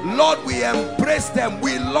 Lord, we embrace them,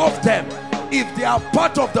 we love them. If they are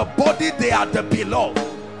part of the body, they are the beloved.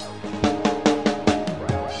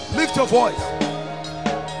 Lift your voice.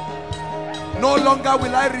 No longer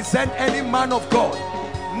will I resent any man of God.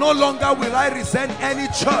 No longer will I resent any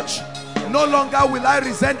church. No longer will I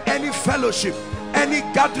resent any fellowship, any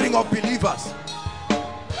gathering of believers.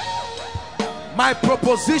 My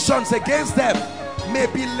propositions against them may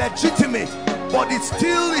be legitimate, but it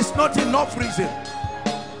still is not enough reason.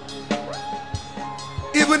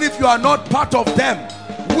 Even if you are not part of them,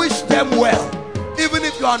 wish them well. Even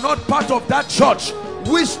if you are not part of that church,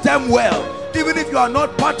 wish them well. Even if you are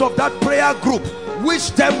not part of that prayer group, wish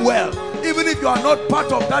them well. Even if you are not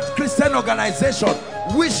part of that Christian organization,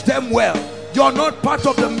 wish them well. You are not part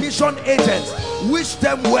of the mission agents, wish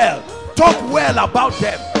them well. Talk well about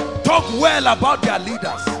them. Talk well about their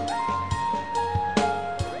leaders.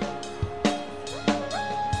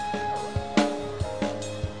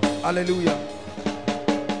 Hallelujah.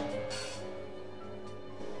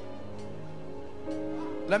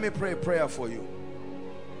 Let me pray a prayer for you.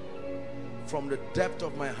 From the depth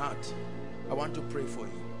of my heart, I want to pray for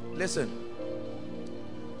you. Listen,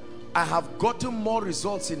 I have gotten more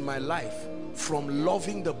results in my life from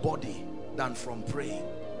loving the body than from praying.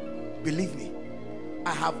 Believe me,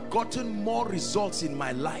 I have gotten more results in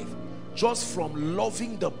my life just from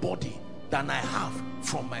loving the body than I have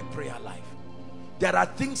from my prayer life. There are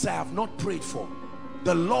things I have not prayed for.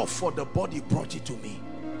 The love for the body brought it to me.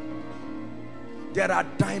 There are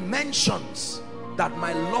dimensions that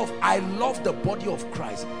I love the body of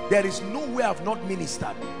Christ. There is no way I've not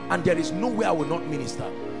ministered, and there is no way I will not minister.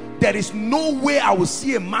 There is no way I will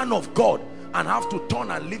see a man of God and have to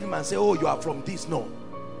turn and leave him and say, oh, you are from this. No.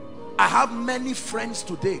 I have many friends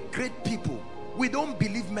today, great people. We don't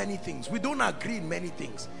believe many things. We don't agree in many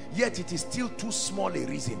things. Yet it is still too small a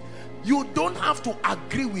reason. You don't have to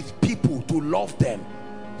agree with people to love them.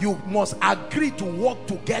 You must agree to work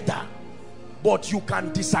together. But you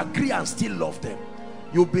can disagree and still love them.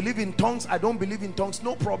 You believe in tongues, I don't believe in tongues,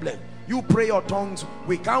 no problem. You pray your tongues,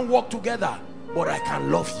 we can't work together, but I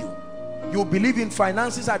can love you. You believe in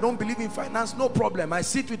finances, I don't believe in finance, no problem. I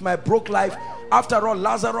sit with my broke life. After all,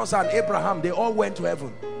 Lazarus and Abraham, they all went to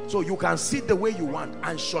heaven. So you can sit the way you want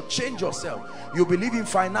and shortchange yourself. You believe in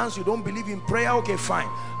finance, you don't believe in prayer, okay, fine.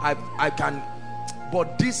 I can,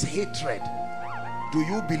 but this hatred, do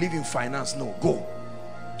you believe in finance? No, go.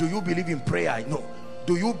 Do you believe in prayer? No.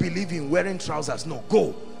 Do you believe in wearing trousers? No,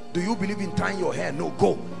 go. Do you believe in tying your hair? No,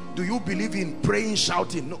 go. Do you believe in praying,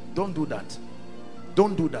 shouting? No, don't do that.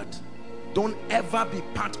 Don't do that. Don't ever be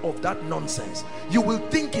part of that nonsense. You will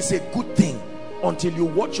think it's a good thing until you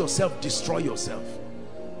watch yourself destroy yourself.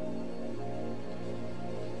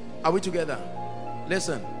 Are we together?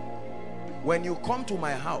 Listen, when you come to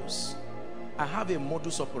my house, I have a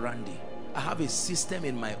modus operandi. I have a system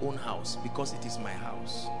in my own house because it is my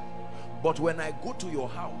house. But when I go to your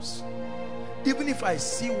house, even if I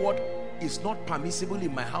see what is not permissible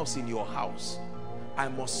in my house in your house, I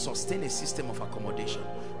must sustain a system of accommodation.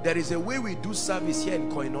 There is a way we do service here in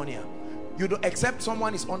Koinonia. You don't, except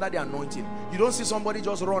someone is under the anointing. You don't see somebody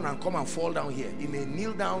just run and come and fall down here. He may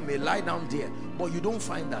kneel down, may lie down there, but you don't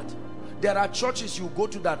find that. There are churches you go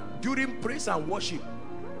to that during praise and worship,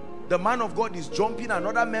 the man of God is jumping,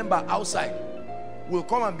 another member outside will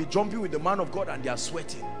come and be jumping with the man of God and they are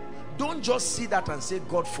sweating. Don't just see that and say,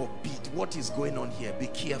 God forbid, what is going on here? Be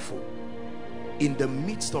careful. In the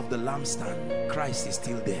midst of the lampstand, Christ is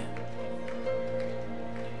still there.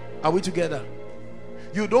 Are we together?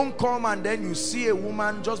 You don't come and then you see a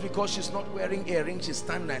woman just because she's not wearing earrings, she's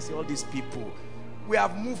standing and say, all these people. We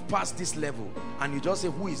have moved past this level, and you just say,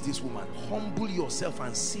 who is this woman? Humble yourself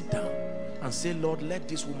and sit down and say, Lord, let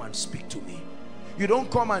this woman speak to me. You don't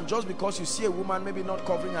come and just because you see a woman maybe not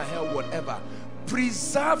covering her hair or whatever,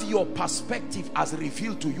 preserve your perspective as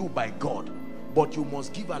revealed to you by God, but you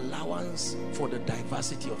must give allowance for the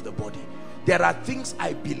diversity of the body. There are things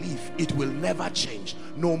I believe it will never change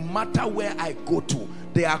no matter where I go to.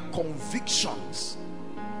 There are convictions.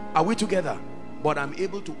 Are we together? But I'm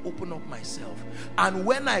able to open up myself. And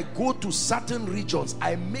when I go to certain regions,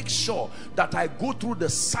 I make sure that I go through the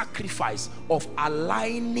sacrifice of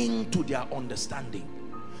aligning to their understanding.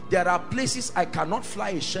 There are places I cannot fly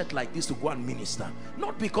a shirt like this to go and minister.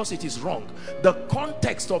 Not because it is wrong. The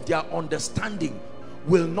context of their understanding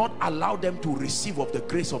will not allow them to receive of the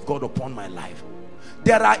grace of God upon my life.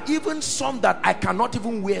 There are even some that I cannot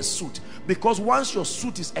even wear suit, because once your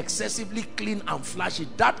suit is excessively clean and flashy,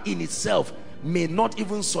 that in itself may not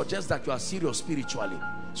even suggest that you are serious spiritually.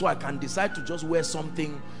 So I can decide to just wear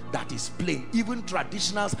something that is plain. Even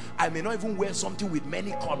traditionals, I may not even wear something with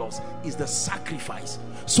many colors. Is the sacrifice,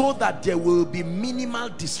 so that there will be minimal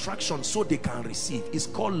distraction so they can receive. It's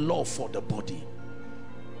called love for the body.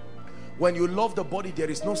 When you love the body,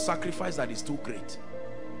 there is no sacrifice that is too great.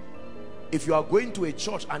 If you are going to a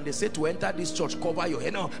church and they say to enter this church, cover your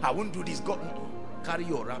head. No, I won't do this. God, carry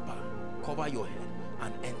your wrapper, cover your head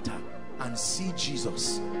and enter and see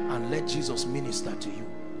Jesus and let Jesus minister to you,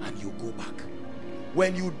 and you go back.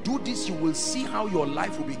 When you do this, you will see how your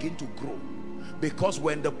life will begin to grow. Because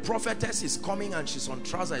when the prophetess is coming and she's on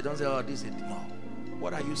trousers, I don't say, oh, this is no.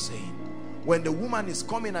 What are you saying? When the woman is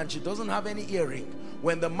coming and she doesn't have any earring,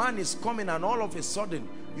 when the man is coming and all of a sudden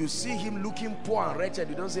you see him looking poor and wretched,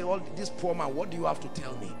 you don't say, oh, this poor man, what do you have to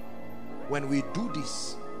tell me? When we do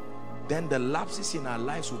this, then the lapses in our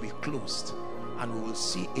lives will be closed, and we will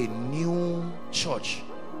see a new church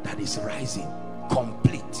that is rising,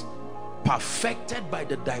 complete, perfected by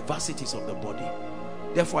the diversities of the body.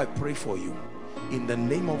 Therefore, I pray for you in the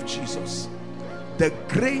name of Jesus, the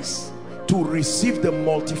grace to receive the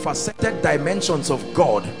multifaceted dimensions of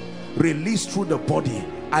God released through the body.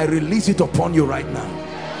 I release it upon you right now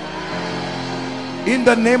in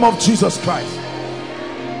the name of Jesus Christ.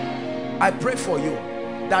 I pray for you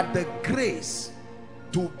that the grace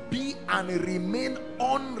to be and remain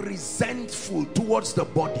unresentful towards the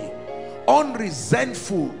body,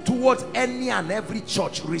 unresentful towards any and every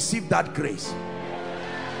church, receive that grace.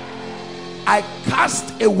 I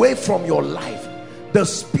cast away from your life the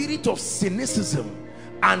spirit of cynicism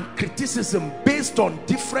and criticism based on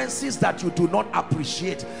differences that you do not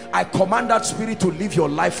appreciate, I command that spirit to live your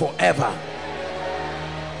life forever.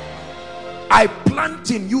 I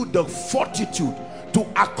plant in you the fortitude to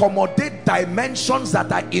accommodate dimensions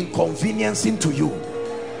that are inconveniencing to you.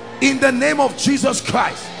 In the name of Jesus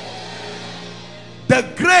Christ. The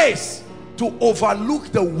grace to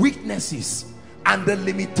overlook the weaknesses and the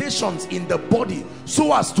limitations in the body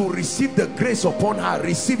so as to receive the grace upon her.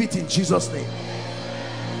 Receive it in Jesus' name.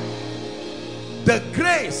 The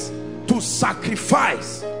grace to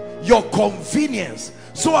sacrifice your convenience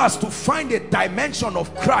so as to find a dimension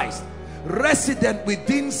of Christ resident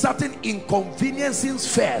within certain inconveniencing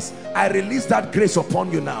spheres. I release that grace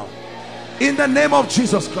upon you now in the name of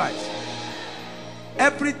Jesus Christ.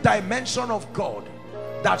 Every dimension of God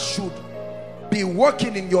that should be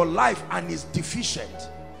working in your life and is deficient,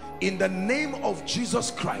 in the name of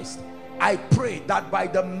Jesus Christ, I pray that by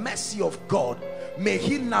the mercy of God, may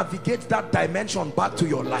he navigate that dimension back to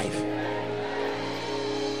your life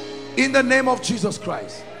in the name of Jesus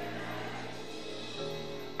Christ.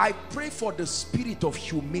 I pray for the spirit of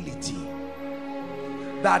humility,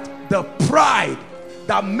 that the pride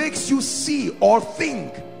that makes you see or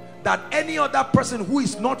think that any other person who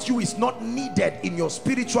is not you is not needed in your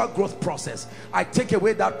spiritual growth process, I take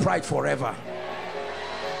away that pride forever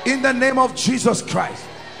in the name of Jesus Christ.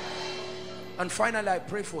 And finally, I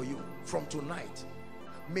pray for you from tonight,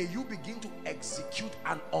 may you begin to execute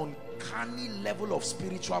an uncanny level of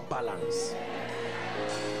spiritual balance.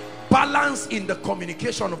 Balance in the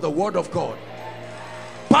communication of the word of God,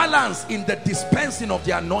 balance in the dispensing of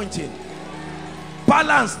the anointing,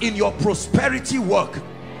 balance in your prosperity work,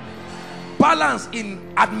 balance in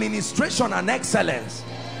administration and excellence,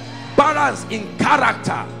 balance in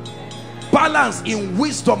character, balance in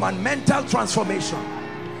wisdom and mental transformation,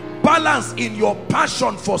 balance in your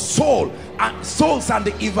passion for souls and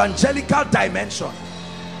the evangelical dimension,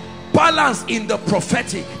 balance in the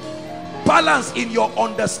prophetic, balance in your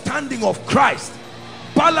understanding of Christ,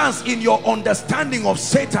 balance in your understanding of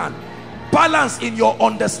Satan, balance in your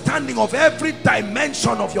understanding of every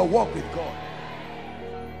dimension of your walk with God.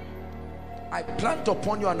 I plant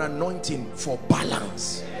upon you an anointing for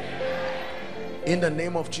balance in the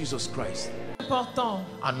name of Jesus Christ. Important.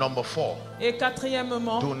 And number 4, et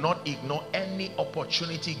quatrièmement, do not ignore any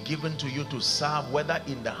opportunity given to you to serve, whether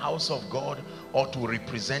in the house of God or to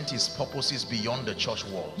represent his purposes beyond the church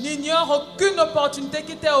walls. N'ignore aucune opportunité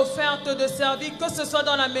qui t'est offerte de servir, que ce soit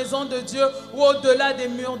dans la maison de Dieu ou au-delà des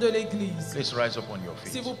murs de l'église. Please rise up on your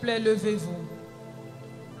feet. S'il vous plaît, levez-vous.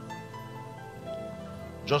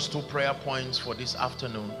 Just 2 prayer points for this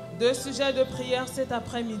afternoon. 2 sujets de prière cet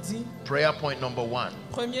après-midi. Prayer point number 1.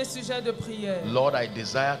 Premier sujet de prière. Lord, I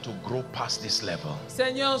desire to grow past this level.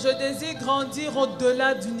 Seigneur, je désire grandir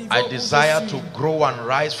au-delà du niveau I où desire je suis. to grow and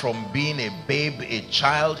rise from being a babe, a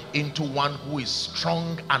child, into one who is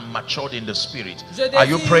strong and matured in the spirit. Are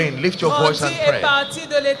you praying? Lift your voice and grandir et pray. partir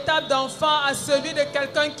de l'étape d'enfant à celui de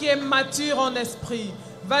quelqu'un qui est mature en esprit.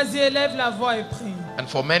 Vas-y, élève la voix et prie. And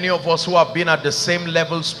for many of us who have been at the same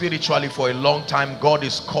level spiritually for a long time, God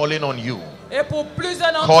is calling on you. Et pour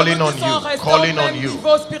plusieurs d'entre vous qui sont restés au même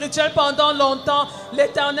niveau spirituel pendant longtemps,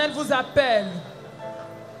 l'Éternel vous appelle.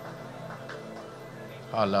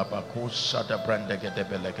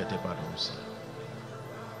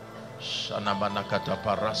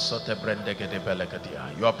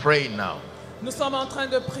 You are praying now. Nous sommes en train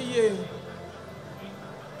de prier.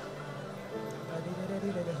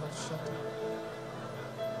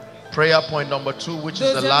 Prayer point number 2, which is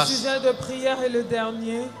the Deuxième last. sujet de prière et le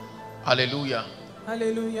dernier. Hallelujah.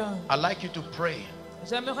 Alléluia. I'd like you to pray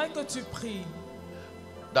J'aimerais que tu pries.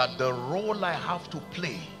 that the role I have to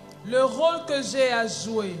play Le rôle que j'ai à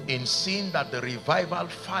jouer in seeing that the revival,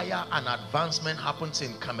 fire and advancement happens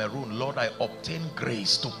in Cameroon, Lord, I obtain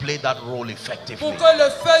grace to play that role effectively. pour que le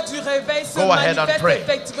feu du réveil se Go ahead and manifeste pray.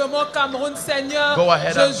 effectivement au Cameroun, Seigneur. Go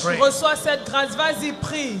ahead and Je pray. reçois cette grâce. Vas-y,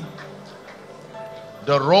 prie.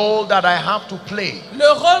 The role that I have to play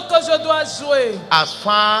Le rôle que je dois jouer as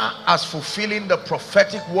far as fulfilling the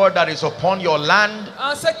prophetic word that is upon your land,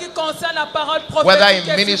 en ce qui concerne la parole whether prophétique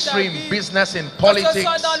in et ministry, sur ta in vie, business, in que ce politics,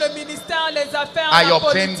 soit dans le ministère, les affaires, I la obtain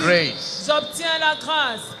politique, grace. j'obtiens la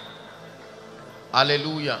grâce.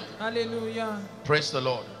 Hallelujah. Alléluia. Praise the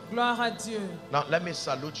Lord. Gloire à Dieu. Now let me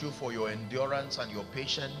salute you for your endurance and your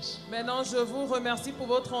patience. Maintenant, je vous remercie pour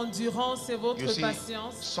votre endurance et votre You see,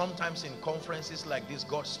 patience. sometimes in conferences like this,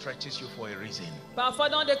 God stretches you for a reason. Parfois,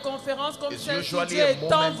 dans des conférences comme It's celle-ci, usually Dieu a étend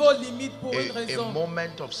moment- vos limites pour une A raison.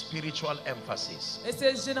 moment of spiritual emphasis. Et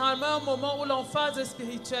c'est généralement un moment où l'emphase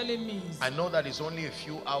spirituelle est mise. I know that it's only a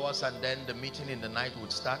few hours and then the meeting in the night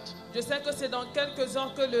would start. Je sais que c'est dans quelques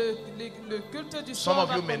heures que le culte du Some soir of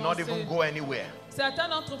va you may not even commencer. go anywhere. Certains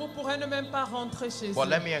d'entre vous pourraient ne même pas rentrer chez But eux.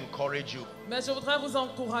 let me encourage you. Mais je voudrais vous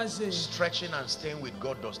encourager. Stretching and staying with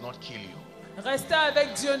God does not kill you. Rester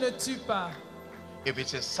avec Dieu ne tue pas. If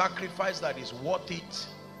it's a sacrifice that is worth it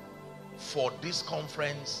for this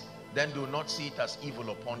conference, then do not see it as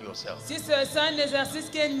evil upon yourself. Si c'est un exercice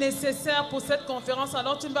qui est nécessaire pour cette conférence,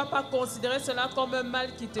 alors tu ne vas pas considérer cela comme un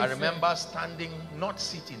mal qui t'est I fait. remember standing, not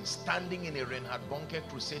sitting, standing in a Reinhard Bonnke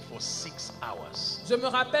crusade for 6 hours. Je me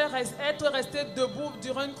rappelle être resté debout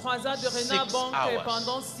durant une croisade de 6 Reinhard Bonnke hours.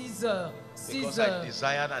 pendant 6 heures. 6 Because heures. I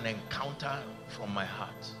desired an encounter from my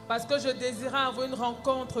heart. Parce que je désirais avoir une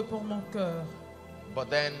rencontre pour mon cœur. But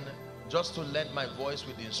then, just to lend my voice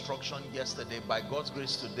with the instruction yesterday, by God's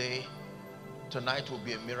grace today, tonight will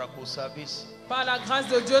be a miracle service. Par la grâce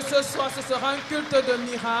de Dieu, ce soir, ce sera un culte de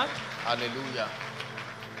miracle. Hallelujah.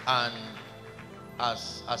 And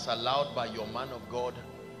as allowed by your man of God,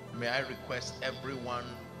 may I request everyone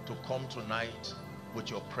to come tonight with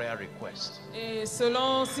your prayer request. Et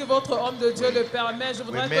selon, si votre homme de Dieu le permet, je We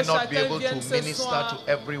voudrais may que not be chacun able vienne to ce minister soir to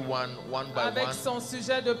everyone one by avec one, son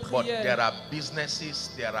sujet de but there prière. are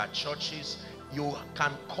businesses, there are churches. You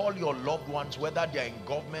can call your loved ones, whether they are in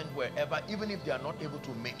government, wherever, even if they are not able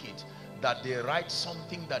to make it, that they write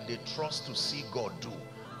something that they trust to see God do.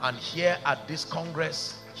 And here at this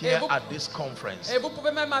congress, here at this conference, Et vous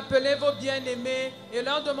pouvez même appeler vos bien-aimés et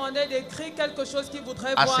leur demander d'écrire quelque chose qu'ils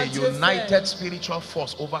voudraient as voir a Dieu united faire. spiritual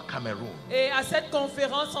force over Cameroon, Et à cette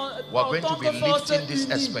conférence, we are en going tant to be que force lifting these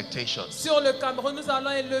unie expectations. sur le Cameroun, nous allons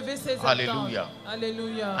élever ces attentes. Hallelujah.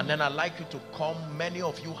 Alléluia. And then I'd like you to come. Many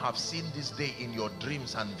of you have seen this day in your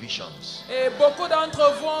dreams and visions. Et beaucoup d'entre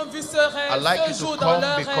vous ont vu ce rêve, I'd like ce you jour to dans come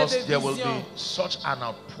leurs rêves because et there will be visions. such an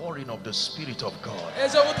outpouring of the Spirit of God. Et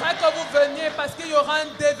je voudrais que vous veniez parce qu'il y aura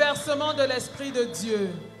un déversement de l'Esprit de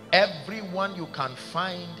Dieu. Everyone you can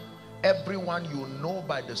find, everyone you know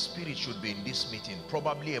by the Spirit should be in this meeting.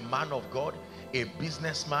 Probably a man of God, a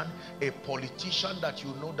businessman, a politician that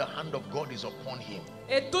you know the hand of God is upon him.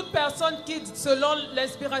 Et toute personne qui, selon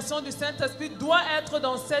l'inspiration du Saint-Esprit, doit être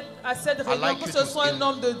à cette réunion, like que you ce to soit un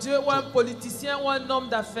homme de Dieu ou un politicien ou un homme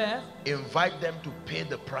d'affaires. Invite them to pay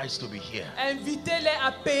the price to be here. Invitez-les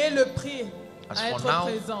à payer le prix, As à for être now,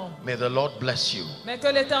 présents. may the Lord bless you. Mais que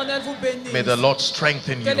l'Éternel vous bénisse. May the Lord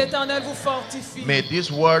strengthen Que you. l'Éternel vous fortifie. May these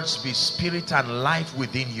words be spirit and life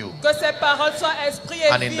within you. Que ces paroles soient esprit et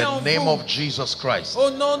And in vie en the name vous. of Jesus Christ, Au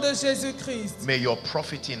nom de Jésus-Christ. may your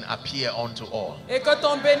profiting appear unto all. Et que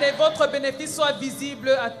votre bénéfice soit visible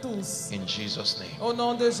à tous. In Jesus' name. Au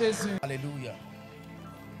nom de Jésus. Hallelujah.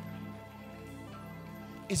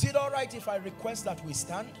 Is it all right if I request that we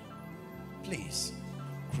stand? Please.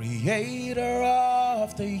 Creator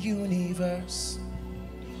of the universe,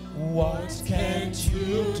 what can't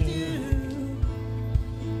you do?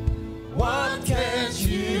 What can't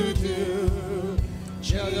you do?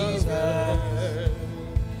 Jesus.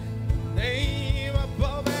 Name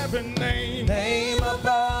above every name. Name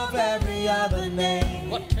above every other name.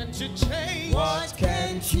 What can't you change? What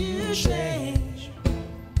can't you change?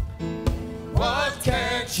 What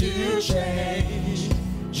can't you change?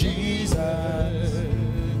 Jesus.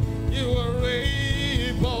 You are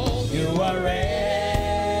able. You are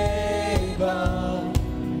able.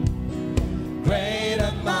 Great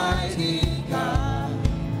and mighty God.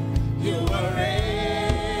 You are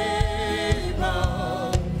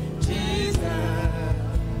able. Jesus.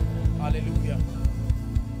 Hallelujah.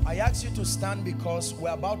 I ask you to stand because we're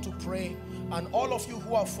about to pray, and all of you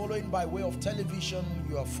who are following by way of television,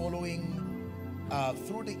 you are following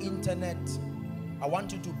through the internet, I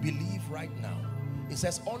want you to believe right now. It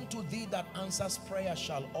says, unto thee that answers prayer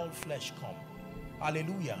shall all flesh come.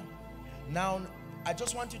 Hallelujah. Now, I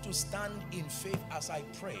just want you to stand in faith as I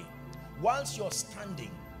pray. Whilst you're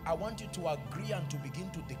standing, I want you to agree and to begin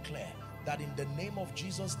to declare that in the name of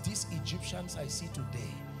Jesus, these Egyptians I see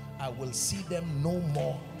today, I will see them no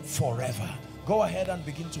more forever. Go ahead and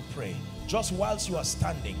begin to pray. Just whilst you are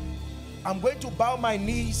standing, I'm going to bow my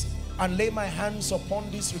knees and lay my hands upon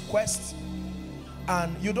this request.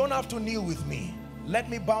 And you don't have to kneel with me. Let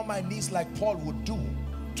me bow my knees like Paul would do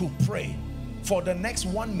to pray. For the next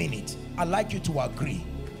 1 minute, I'd like you to agree.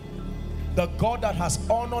 The God that has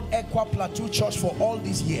honored Equa Plateau Church for all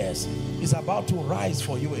these years is about to rise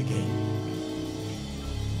for you again.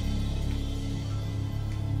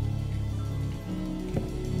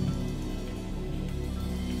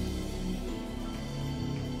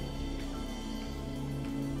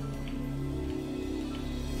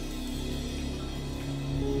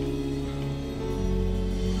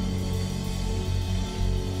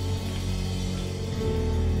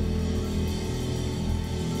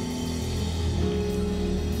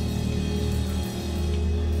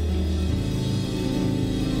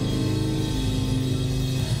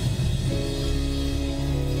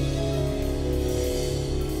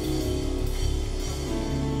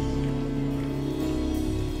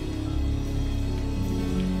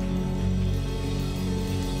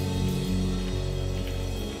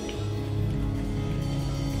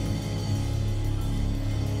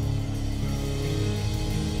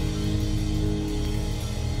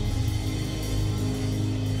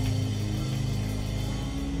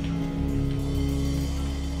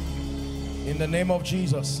 In the name of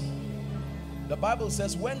Jesus. The Bible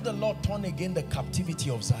says when the Lord turned again the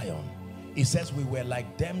captivity of Zion, it says we were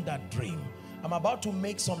like them that dream. I'm about to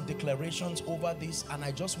make some declarations over this, and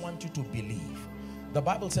I just want you to believe. The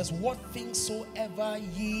Bible says, what things soever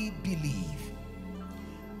ye believe,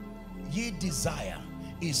 ye desire.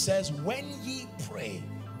 It says, when ye pray,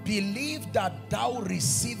 believe that thou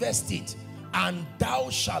receivest it, and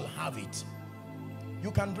thou shalt have it.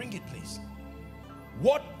 You can bring it, please.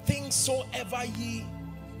 What things soever ye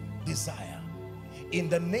desire, in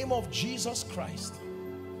the name of Jesus Christ,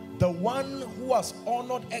 the one who has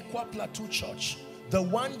honored Equa Plateau Church, the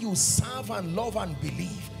one you serve and love and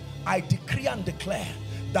believe, I decree and declare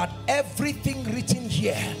that everything written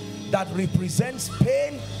here that represents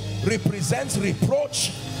pain, represents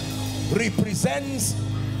reproach, represents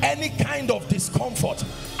any kind of discomfort,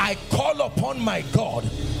 I call upon my God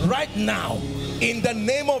right now, in the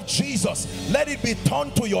name of Jesus, let it be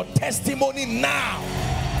turned to your testimony now.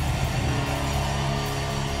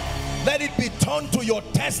 Let it be turned to your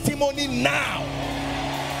testimony now.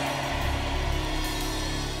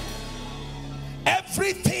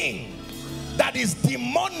 Everything that is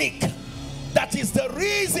demonic, that is the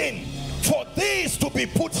reason for this to be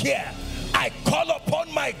put here, I call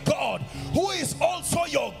upon my God, who is also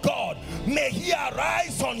your God. May he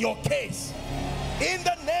arise on your case. In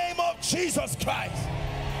the name of Jesus Christ,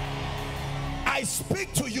 I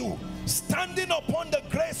speak to you, standing upon the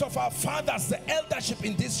grace of our fathers, the eldership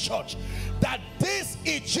in this church, that these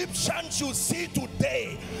Egyptians you see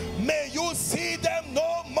today, may you see them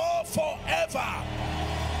no more forever.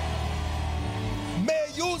 May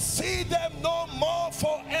you see them no more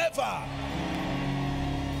forever.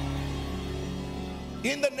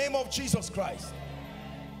 In the name of Jesus Christ,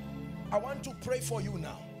 I want to pray for you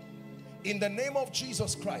now. In the name of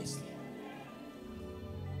Jesus Christ.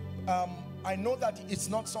 I know that it's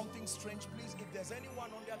not something strange. Please, if there's anyone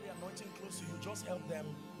under the anointing close to you, just help them.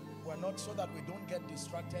 We're not, so that we don't get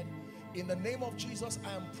distracted. In the name of Jesus,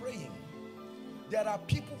 I am praying. There are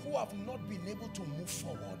people who have not been able to move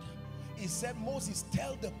forward. He said, Moses,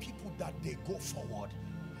 tell the people that they go forward.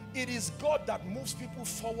 It is God that moves people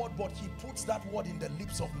forward, but he puts that word in the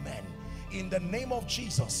lips of men. In the name of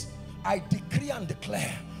Jesus, I decree and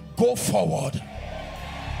declare, go forward.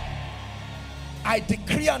 I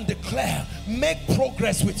decree and declare, make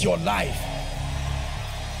progress with your life.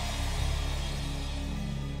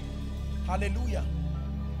 Hallelujah.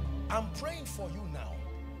 I'm praying for you now,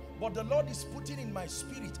 but the Lord is putting in my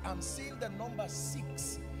spirit, I'm seeing the number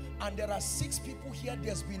 6, and there are 6 people here.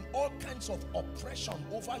 There's been all kinds of oppression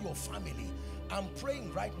over your family. I'm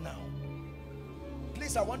praying right now.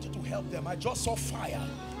 Please, I want you to help them. I just saw fire.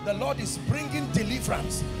 The Lord is bringing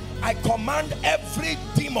deliverance. I command every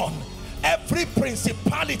demon, every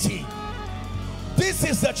principality. This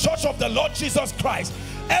is the church of the Lord Jesus Christ.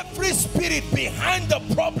 Every spirit behind the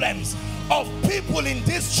problems of people in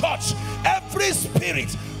this church, every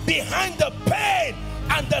spirit behind the pain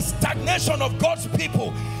and the stagnation of God's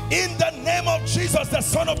people, in the name of Jesus, the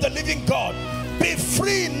Son of the living God, be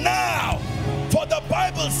free now. For the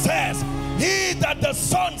Bible says, he that the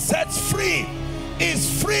Son sets free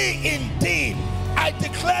is free indeed. I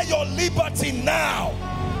declare your liberty now,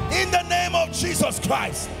 in the name of Jesus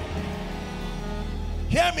Christ.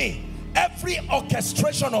 Hear me. Every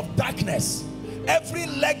orchestration of darkness, every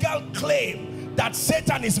legal claim that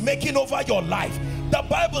Satan is making over your life, the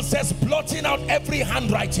Bible says, blotting out every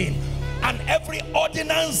handwriting and every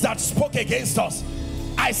ordinance that spoke against us,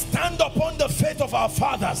 I stand upon the faith of our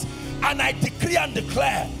fathers and I decree and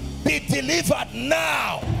declare, be delivered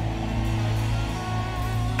now.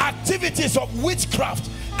 Activities of witchcraft,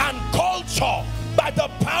 and culture by the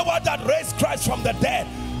power that raised Christ from the dead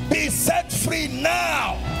be set free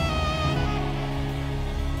now.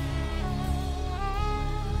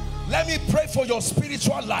 Let me pray for your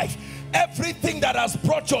spiritual life. Everything that has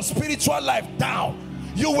brought your spiritual life down,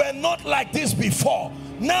 you were not like this before.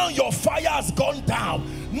 Now your fire has gone down.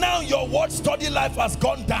 Now your word study life has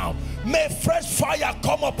gone down. May fresh fire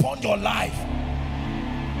come upon your life.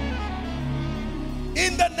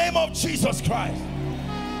 In the name of Jesus Christ.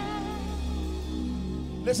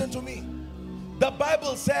 Listen to me. The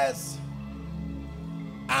Bible says,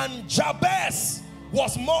 and Jabez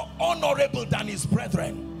was more honorable than his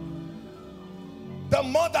brethren. The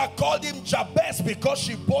mother called him Jabez because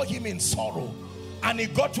she bore him in sorrow. And he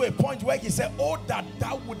got to a point where he said, oh, that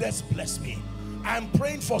thou wouldest bless me. I am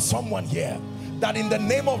praying for someone here that in the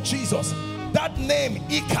name of Jesus, that name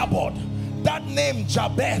Ichabod, that name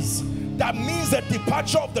Jabez, that means the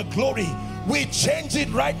departure of the glory, we change it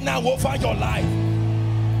right now over your life.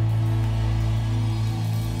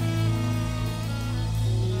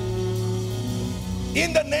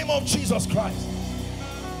 In the name of Jesus Christ.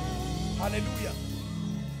 Hallelujah.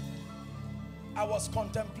 I was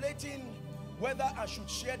contemplating whether I should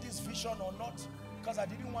share this vision or not, because I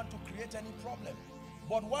didn't want to create any problem.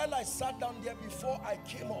 But while I sat down there before I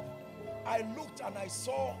came up, I looked and I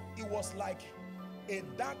saw it was like a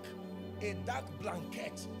dark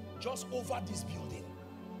blanket just over this building.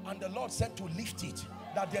 And the Lord said to lift it,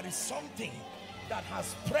 that there is something that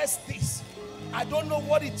has pressed this. I don't know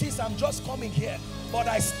what it is. I'm just coming here, but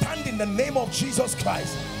I stand in the name of Jesus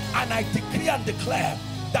Christ and I decree and declare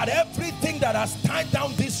that everything that has tied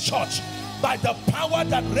down this church by the power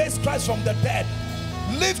that raised Christ from the dead,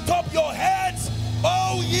 lift up your heads,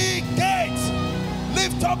 O ye gates.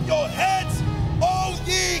 Lift up your heads, O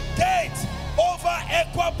ye gates. Over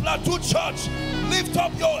Equa Plateau Church, lift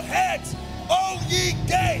up your heads, O ye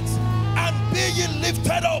gates, and be ye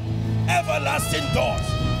lifted up, everlasting doors.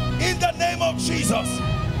 In the name of Jesus.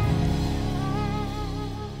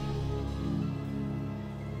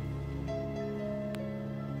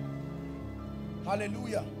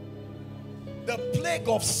 Hallelujah. The plague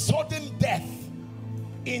of sudden death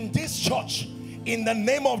in this church, in the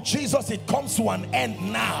name of Jesus, it comes to an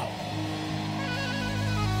end now.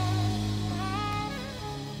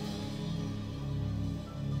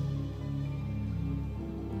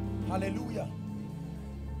 Hallelujah.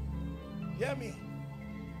 Hear me.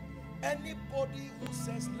 Anybody who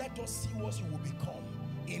says, let us see what you will become,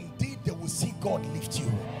 indeed they will see God lift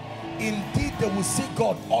you. Indeed they will see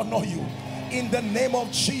God honor you. In the name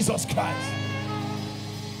of Jesus Christ.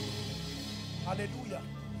 Hallelujah.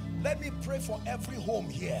 Let me pray for every home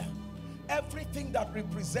here. Everything that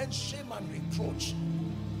represents shame and reproach.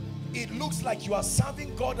 It looks like you are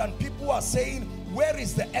serving God and people are saying, where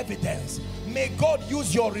is the evidence? May God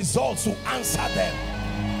use your results to answer them.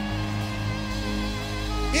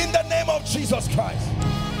 In the name of Jesus Christ.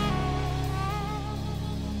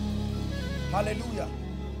 Hallelujah.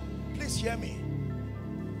 Please hear me.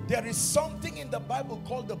 There is something in the Bible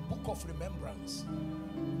called the Book of Remembrance.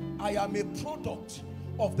 I am a product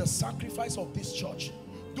of the sacrifice of this church.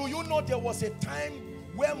 Do you know there was a time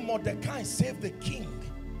where Mordecai saved the king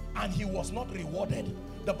and he was not rewarded?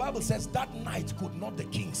 The Bible says that night could not the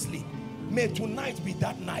king sleep. May tonight be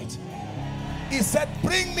that night. He said,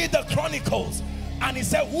 bring me the chronicles. And he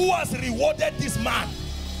said, who has rewarded this man?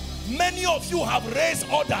 Many of you have raised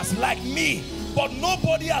others like me, but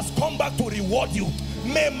nobody has come back to reward you.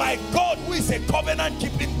 May my God, who is a covenant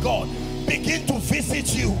keeping God, begin to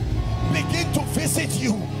visit you. Begin to visit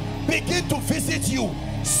you. Begin to visit you.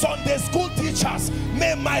 Sunday school teachers,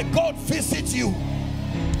 may my God visit you.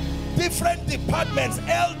 Different departments,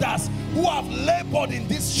 elders who have labored in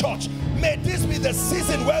this church, may this be the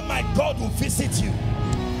season where my God will visit you.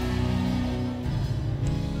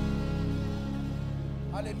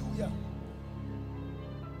 Hallelujah.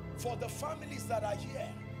 For the families that are here,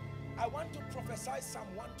 I want to prophesy Psalm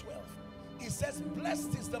 112. It says,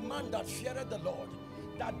 blessed is the man that feareth the Lord,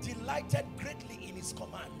 that delighted greatly in his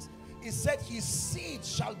commands. It said his seed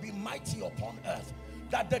shall be mighty upon earth,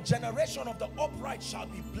 that the generation of the upright shall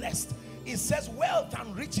be blessed. It says wealth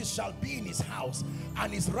and riches shall be in his house,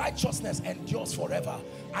 and his righteousness endures forever.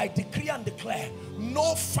 I decree and declare,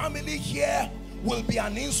 no family here will be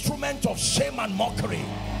an instrument of shame and mockery.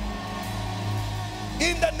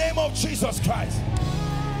 In the name of Jesus Christ.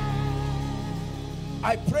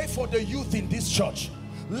 I pray for the youth in this church.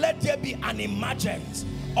 Let there be an emergence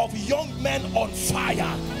of young men on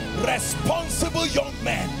fire, responsible young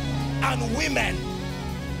men and women,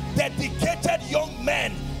 dedicated young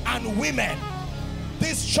men and women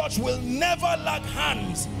This church will never lack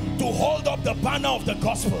hands to hold up the banner of the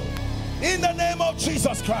gospel. In the name of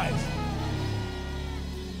Jesus Christ.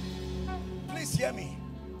 Please hear me.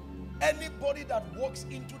 Anybody that walks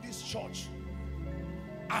into this church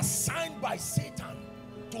assigned by Satan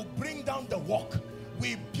to bring down the work,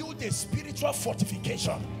 we build a spiritual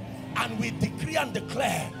fortification and we decree and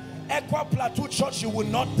declare, Equa Plateau Church, you will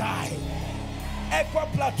not die.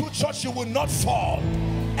 Equa Plateau Church, you will not fall.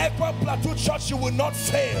 Equa Plateau Church, you will not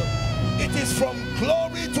fail. It is from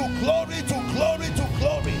glory to glory to glory to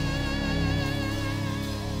glory.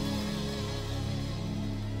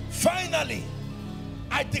 Finally,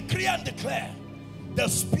 I decree and declare the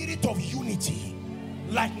spirit of unity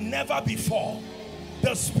like never before.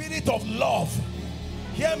 The spirit of love.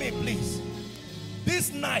 Hear me, please.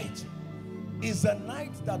 This night is a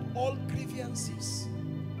night that all grievances,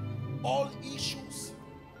 all issues,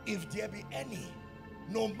 if there be any,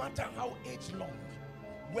 no matter how age long,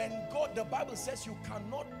 when God, the Bible says you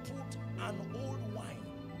cannot put an old wine,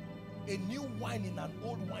 a new wine in an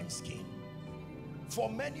old wineskin. For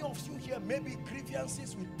many of you here, maybe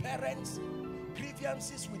grievances with parents,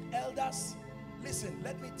 grievances with elders. Listen,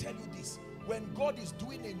 let me tell you this. When God is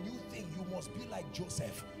doing a new thing, you must be like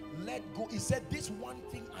Joseph. Let go. He said, this one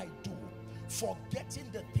thing I do, forgetting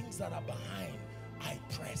the things that are behind, I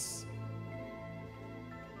press.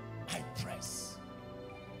 I press.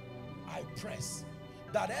 I press.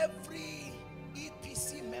 That every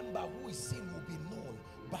EPC member who is seen will be known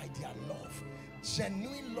by their love.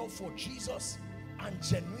 Genuine love for Jesus and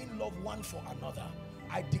genuine love one for another.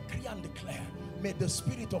 I decree and declare, may the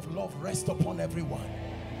spirit of love rest upon everyone.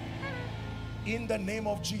 In the name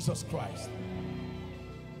of Jesus Christ.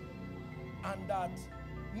 And that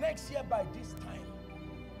next year by this time,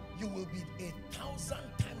 you will be 1,000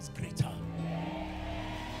 times greater.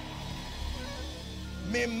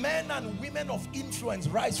 May men and women of influence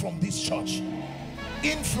rise from this church.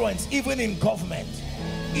 Influence even in government.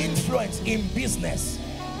 Influence in business.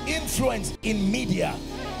 Influence in media.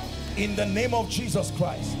 In the name of Jesus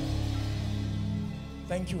Christ.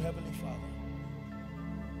 Thank you, Heavenly Father.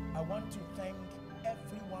 I want to thank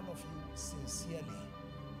every one of you sincerely.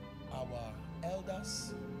 Our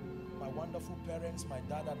elders, my wonderful parents, my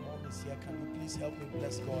dad and mom is here. Can you please help me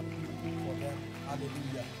bless God for them?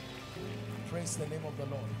 Hallelujah. Praise the name of the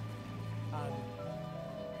Lord. And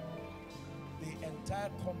the entire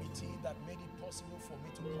committee that made it possible for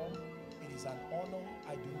me to come, it is an honor.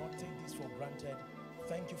 I do not take this for granted.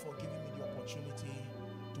 Thank you for giving me the opportunity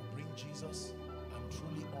to bring Jesus. I'm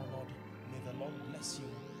truly honored. May the Lord bless you.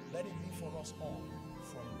 Let it be for us all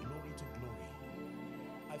from glory to glory.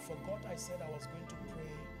 I forgot I said I was going to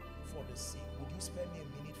pray for the sick. Would you spare me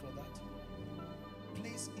a minute for that?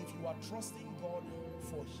 Please, if you are trusting God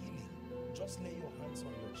for healing, just lay your hands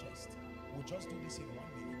on your chest. We'll just do this in 1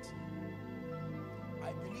 minute.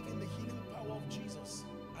 I believe in the healing power of Jesus.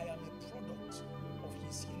 I am a product of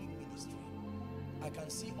his healing ministry. I can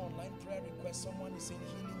see online prayer requests. Someone is saying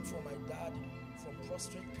healing for my dad from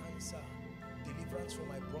prostate cancer, deliverance for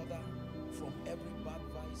my brother from every bad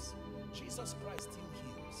vice. Jesus Christ still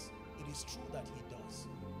heals. It is true that he does.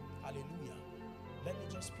 Hallelujah. Let me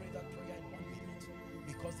just pray that prayer in 1 minute,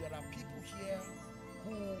 because there are people here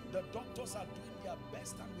who the doctors are doing their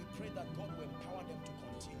best, and we pray that God will empower them to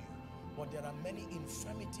continue. But there are many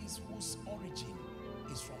infirmities whose origin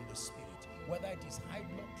is from the spirit. Whether it is high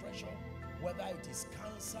blood pressure, whether it is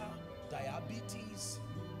cancer, diabetes,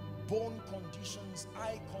 bone conditions,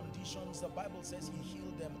 eye conditions, the Bible says he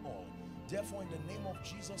healed them all. Therefore, in the name of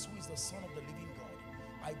Jesus, who is the Son of the living God,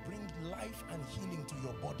 I bring life and healing to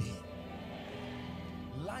your body.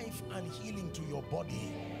 Life and healing to your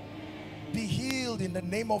body. Be healed in the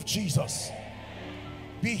name of Jesus.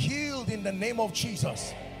 Be healed in the name of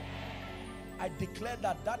Jesus. I declare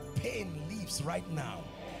that that pain leaves right now.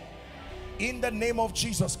 In the name of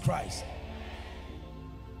Jesus Christ.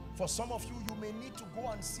 For some of you, you may need to go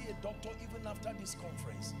and see a doctor even after this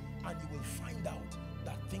conference, and you will find out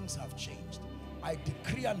that things have changed. I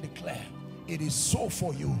decree and declare it is so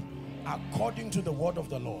for you, according to the word of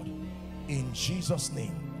the Lord, in Jesus'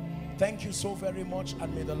 name. Thank you so very much,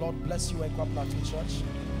 and may the Lord bless you, Equa Plateau Church.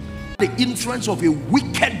 The influence of a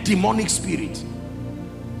wicked demonic spirit.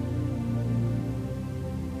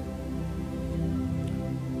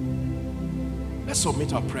 Let's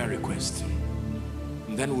submit our prayer request,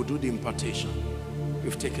 and then we'll do the impartation.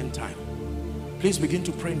 We've taken time. Please begin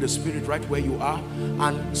to pray in the spirit right where you are,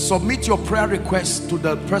 and submit your prayer request to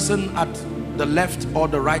the person at the left or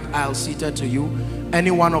the right aisle seated to you.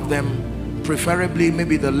 Any one of them, preferably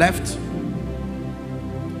maybe the left.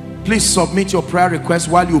 Please submit your prayer request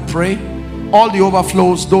while you pray. All the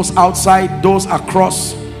overflows, those outside, those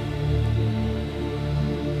across.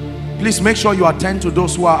 Please make sure you attend to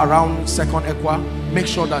those who are around Second Equa. Make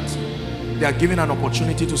sure that they are given an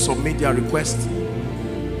opportunity to submit their request.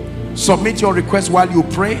 Submit your request while you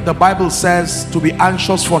pray. The Bible says to be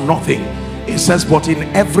anxious for nothing. It says, but in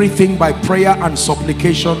everything by prayer and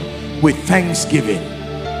supplication with thanksgiving.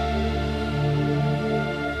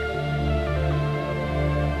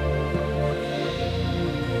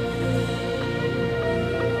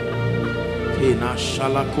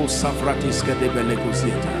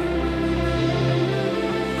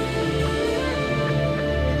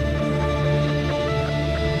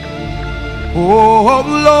 Oh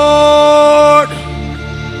Lord,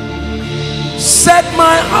 set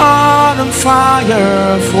my heart on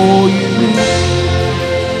fire for you,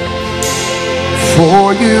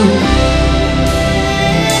 for you.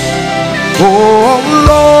 Oh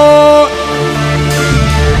Lord,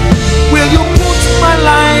 will you put my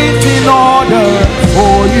life in order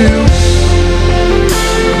for you,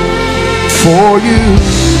 for you.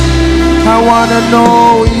 I want to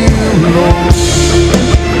know you, Lord.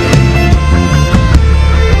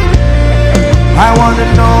 I want to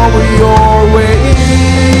know your ways.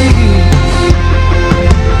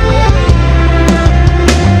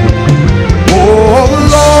 Oh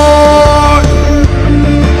Lord,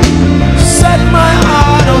 set my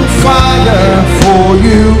heart on fire for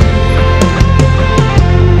you,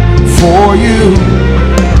 for you.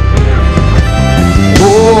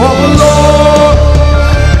 Oh Lord,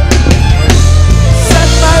 set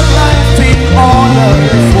my life in order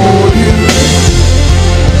for you.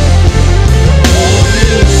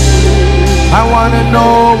 I want to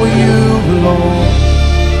know you, Lord.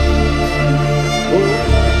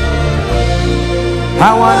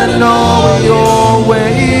 I want to know your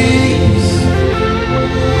ways.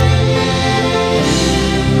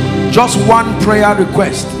 Just one prayer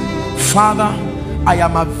request. Father, I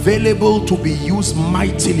am available to be used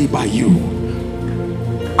mightily by you.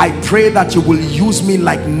 I pray that you will use me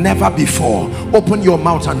like never before. Open your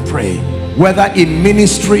mouth and pray. Whether in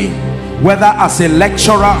ministry, whether as a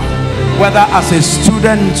lecturer, whether as a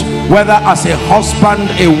student, whether as a husband,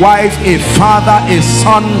 a wife, a father, a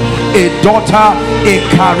son, a daughter, a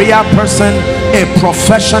career person, a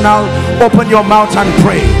professional. Open your mouth and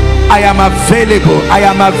pray. I am available. I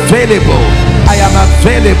am available. I am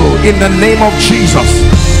available in the name of Jesus.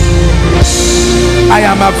 I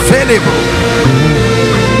am available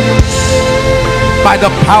by the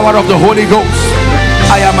power of the Holy Ghost.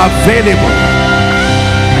 I am available.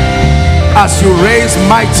 As you raise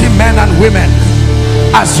mighty men and women,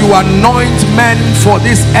 as you anoint men for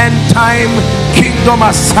this end time kingdom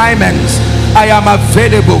assignments, I am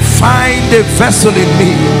available. Find a vessel in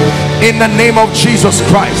me in the name of Jesus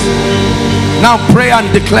Christ. Now pray and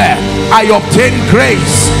declare, I obtain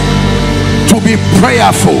grace to be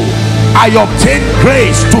prayerful. I obtain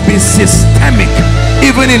grace to be systemic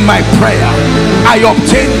even in my prayer. I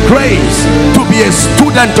obtain grace to be a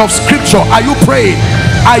student of scripture. Are you praying?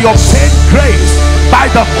 I obtain grace by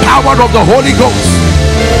the power of the Holy Ghost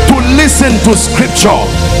to listen to scripture,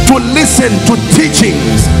 to listen to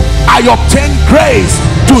teachings. I obtain grace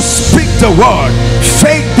to speak the word,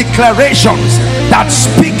 faith declarations that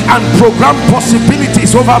speak and program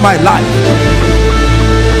possibilities over my life.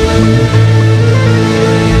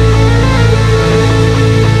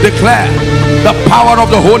 Declare the power of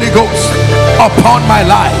the Holy Ghost upon my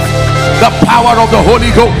life, the power of the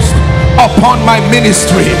Holy Ghost upon my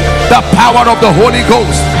ministry, the power of the Holy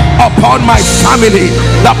Ghost upon my family,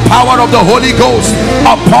 the power of the Holy Ghost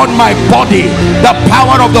upon my body, the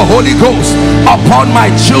power of the Holy Ghost upon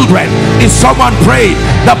my children. Is someone praying?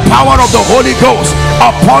 The power of the Holy Ghost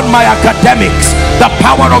upon my academics, the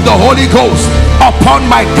power of the Holy Ghost upon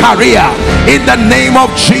my career. In the name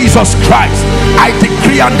of Jesus Christ, I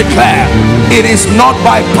decree and declare, it is not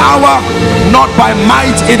by power, not by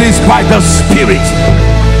might, it is by the Spirit.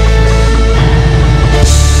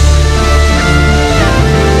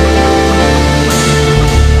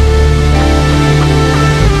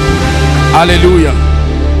 Hallelujah.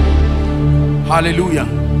 Hallelujah.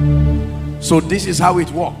 So this is how it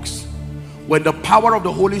works. When the power of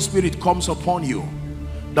the Holy Spirit comes upon you,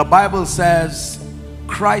 the Bible says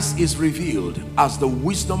Christ is revealed as the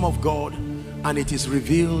wisdom of God, and it is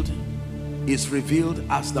revealed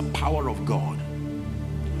as the power of God.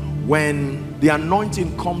 When the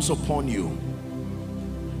anointing comes upon you,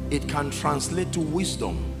 it can translate to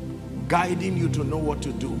wisdom, guiding you to know what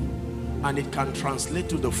to do, and it can translate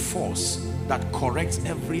to the force that corrects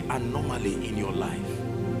every anomaly in your life.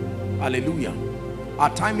 Hallelujah.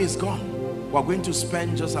 Our time is gone. We're going to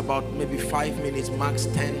spend just about maybe 5 minutes, max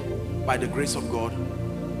 10, by the grace of God.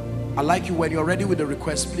 I'd like you, when you're ready with the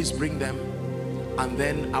request, please bring them, and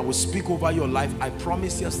then I will speak over your life. I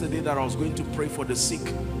promised yesterday that I was going to pray for the sick.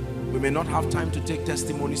 We may not have time to take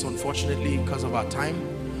testimonies, unfortunately, because of our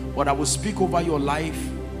time, but I will speak over your life.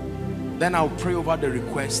 Then I'll pray over the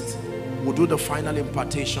request. We'll do the final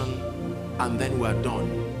impartation, and then we're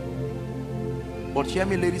done. But hear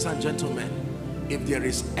me, ladies and gentlemen, if there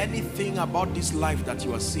is anything about this life that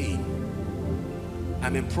you are seeing,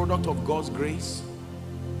 I'm a product of God's grace,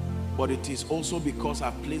 but it is also because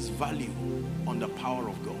I've placed value on the power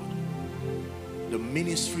of God. The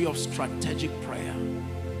ministry of strategic prayer,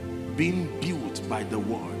 being built by the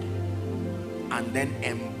word, and then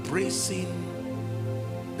embracing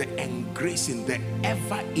the engracing, the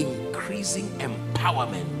ever-increasing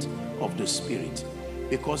empowerment of the Spirit.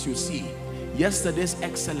 Because you see, yesterday's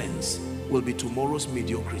excellence will be tomorrow's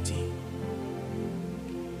mediocrity.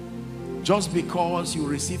 Just because you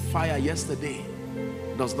received fire yesterday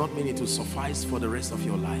does not mean it will suffice for the rest of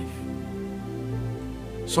your life.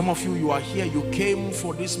 Some of you, you are here, you came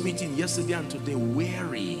for this meeting yesterday and today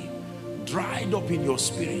weary, dried up in your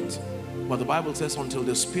spirit. But the Bible says, until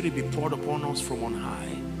the Spirit be poured upon us from on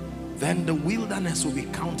high, then the wilderness will be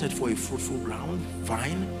counted for a fruitful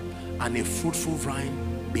vine, and a fruitful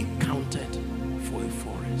vine be counted for a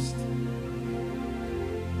forest.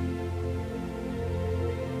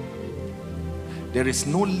 There is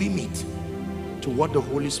no limit to what the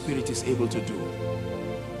Holy Spirit is able to do.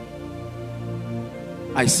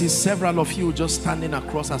 I see several of you just standing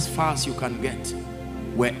across as far as you can get.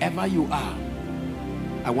 Wherever you are,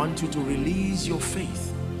 I want you to release your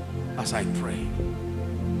faith as I pray.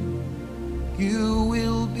 You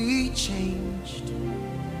will be changed.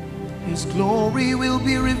 His glory will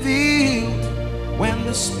be revealed when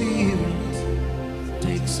the Spirit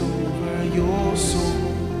takes over your soul.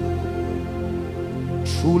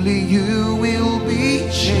 Truly you will be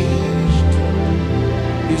changed.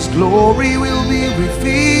 His glory will be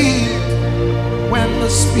revealed when the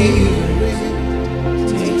Spirit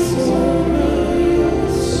takes over your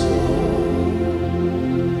soul.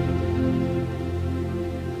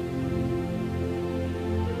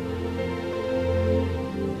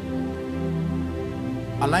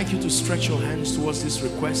 I'd like you to stretch your hands towards this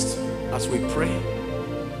request as we pray.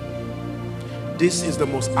 This is the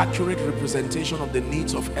most accurate representation of the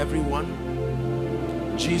needs of everyone.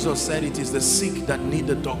 Jesus said it is the sick that need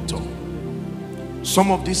the doctor. Some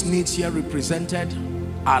of these needs here represented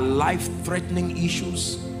are life-threatening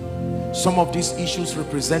issues. Some of these issues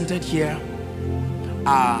represented here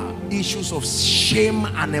are issues of shame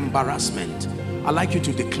and embarrassment. I'd like you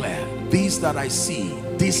to declare, these that I see,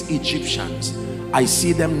 these Egyptians, I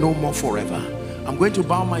see them no more forever. I'm going to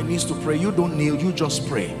bow my knees to pray. You don't kneel, you just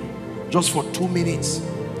pray. Just for 2 minutes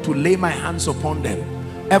to lay my hands upon them.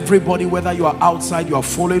 Everybody, whether you are outside, you are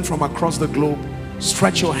following from across the globe,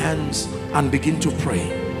 stretch your hands and begin to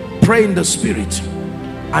pray. Pray in the Spirit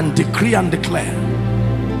and decree and declare.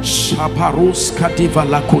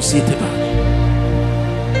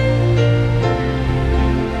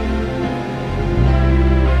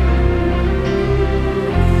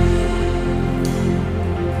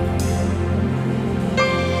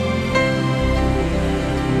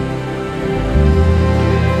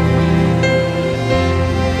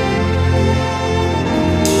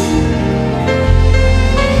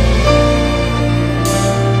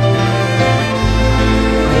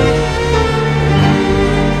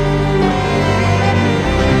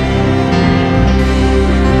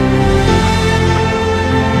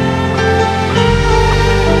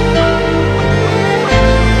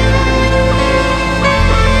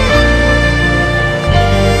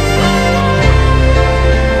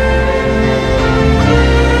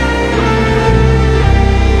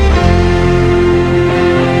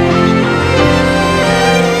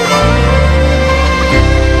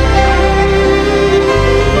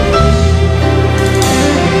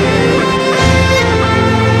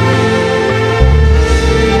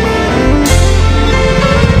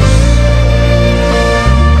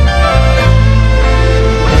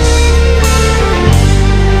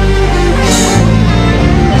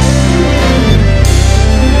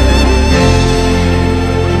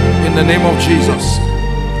 Jesus.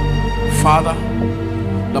 Father,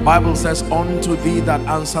 the Bible says, unto thee that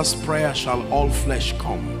answers prayer shall all flesh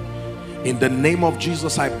come. In the name of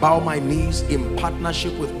Jesus, I bow my knees in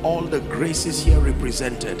partnership with all the graces here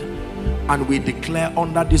represented, and we declare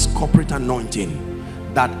under this corporate anointing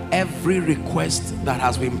that every request that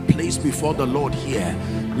has been placed before the Lord here,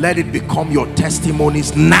 let it become your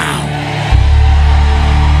testimonies now.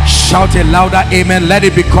 Shout a louder amen. Let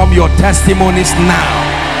it become your testimonies now.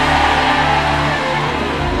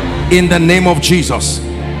 In the name of Jesus.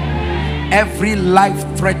 Every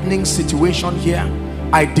life-threatening situation here,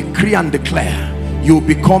 I decree and declare, you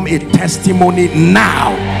become a testimony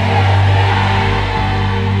now.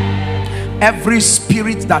 Every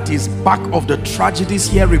spirit that is back of the tragedies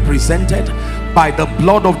here represented by the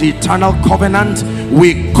blood of the eternal covenant,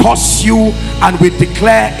 we curse you and we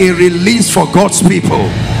declare a release for God's people.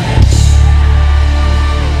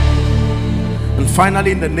 And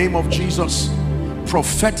finally, in the name of Jesus,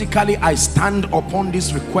 prophetically I stand upon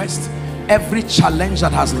this request. Every challenge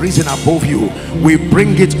that has risen above you, we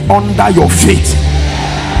bring it under your feet.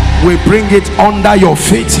 We bring it under your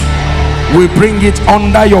feet. We bring it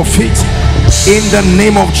under your feet in the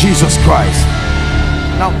name of Jesus Christ.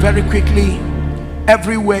 Now very quickly,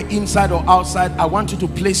 everywhere inside or outside, I want you to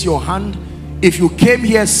place your hand. If you came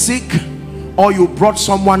here sick or you brought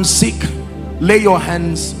someone sick, lay your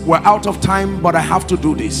hands. We're out of time, but I have to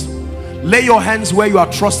do this. Lay your hands where you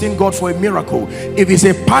are trusting God for a miracle. If it's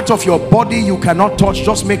a part of your body you cannot touch,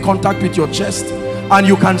 just make contact with your chest and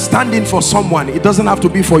you can stand in for someone. It doesn't have to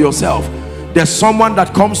be for yourself. There's someone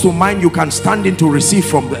that comes to mind, you can stand in to receive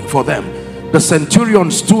for them. The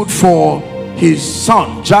centurion stood for his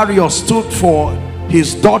son. Jairus stood for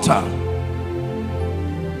his daughter.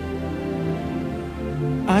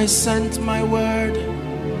 I sent my word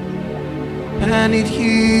and it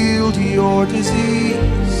healed your disease.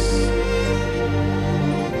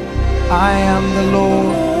 I am the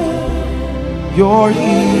Lord, your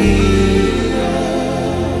healer.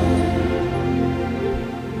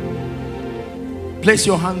 Place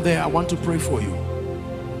your hand there. I want to pray for you.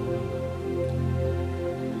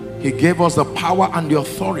 He gave us the power and the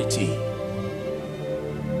authority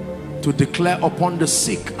to declare upon the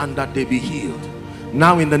sick and that they be healed.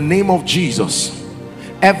 Now in the name of Jesus,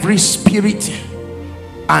 every spirit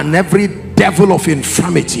and every devil of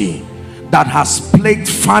infirmity that has plagued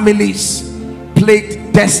families,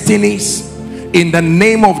 plagued destinies, in the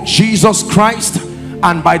name of Jesus Christ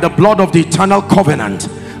and by the blood of the eternal covenant,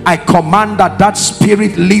 I command that that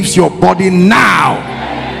spirit leaves your body now.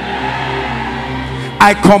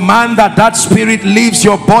 I command that that spirit leaves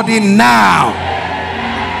your body now.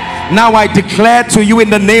 Now I declare to you in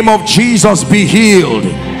the name of Jesus, be healed.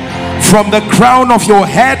 From the crown of your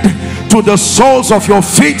head to the soles of your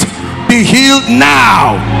feet, be healed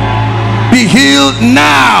now. Be healed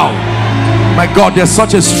now. My God, there's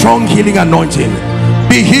such a strong healing anointing.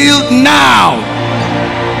 Be healed now.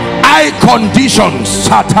 Eye conditions,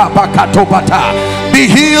 be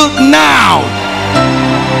healed now.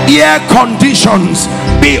 Ear conditions,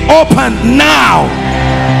 be opened now.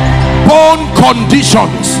 Bone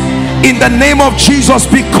conditions, in the name of Jesus,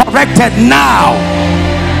 be corrected now.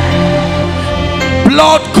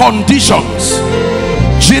 Blood conditions,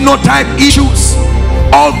 genotype issues,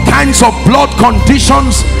 all kinds of blood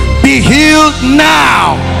conditions, be healed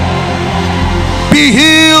now. Be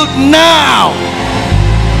healed now.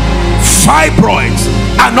 Fibroids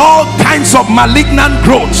and all kinds of malignant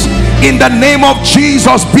growths, in the name of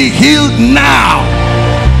Jesus, be healed now.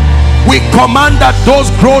 We command that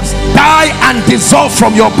those growths die and dissolve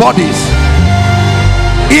from your bodies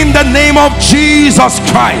in the name of Jesus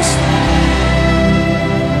Christ.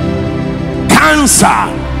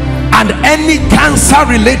 Cancer and any cancer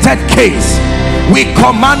related case, we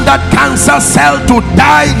command that cancer cell to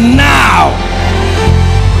die now.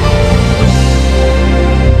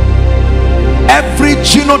 Every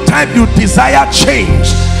genotype you desire change,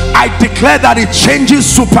 I declare that it changes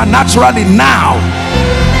supernaturally now.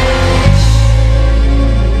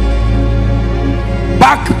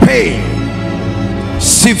 Back pain,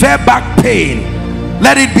 severe back pain,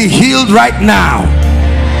 let it be healed right now.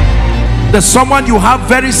 There's someone, you have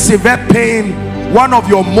very severe pain, one of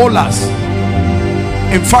your molars.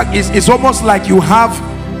 In fact, it's almost like you have,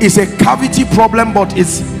 it's a cavity problem, but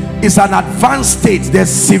it's an advanced state. There's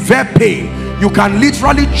severe pain. You can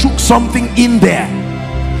literally choke something in there.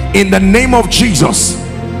 In the name of Jesus,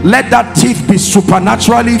 let that teeth be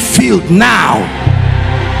supernaturally filled now.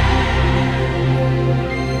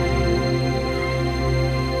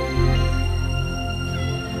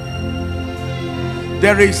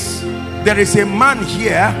 There is a man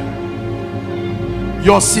here,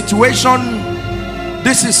 your situation,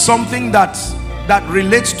 this is something that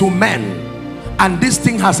relates to men, and this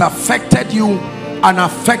thing has affected you and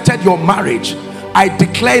affected your marriage. I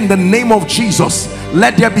declare in the name of Jesus,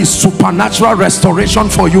 let there be supernatural restoration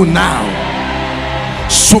for you now.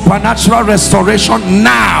 Supernatural restoration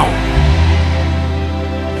now,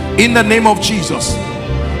 in the name of Jesus.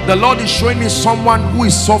 The Lord is showing me someone who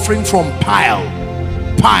is suffering from pile,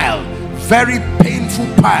 very painful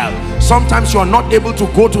painful pile. Sometimes you are not able to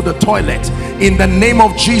go to the toilet. In the name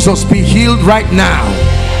of Jesus, be healed right now.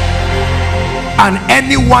 And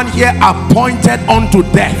anyone here appointed unto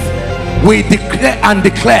death, we declare and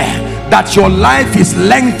declare that your life is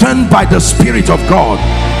lengthened by the Spirit of God.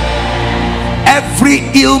 Every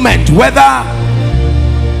ailment, whether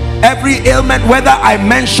I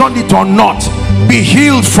mentioned it or not, be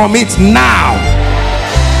healed from it now.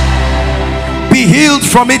 Be healed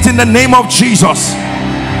from it in the name of Jesus.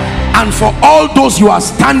 And for all those you are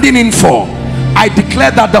standing in for, I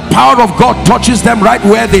declare that the power of God touches them right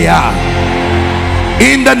where they are,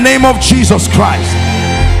 in the name of Jesus Christ.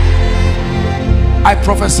 I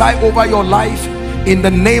prophesy over your life in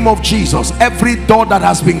the name of Jesus. Every door that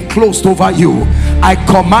has been closed over you, I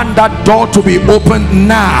command that door to be opened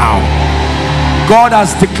now. God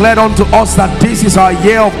has declared unto us that this is our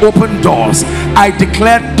year of open doors. I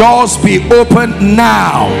declare doors be opened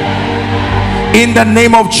now in the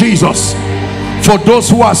name of Jesus. For those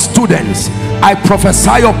who are students, I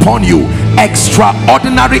prophesy upon you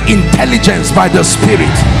extraordinary intelligence by the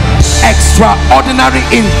Spirit. Extraordinary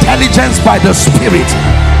intelligence by the Spirit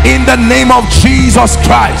in the name of Jesus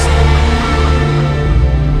Christ.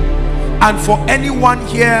 And for anyone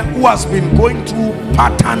here who has been going through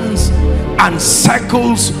patterns and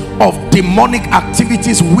cycles of demonic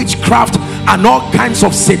activities, witchcraft and all kinds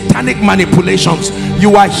of satanic manipulations,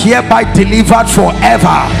 you are hereby delivered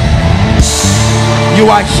forever. You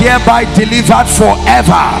are hereby delivered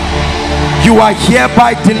forever. You are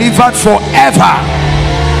hereby delivered forever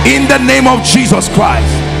in the name of Jesus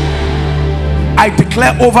Christ. I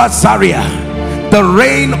declare over Zaria the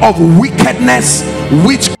reign of wickedness,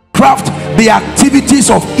 witchcraft, the activities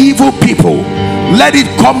of evil people. Let it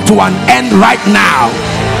come to an end right now.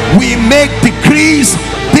 We make decrees.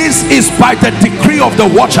 This is by the decree of the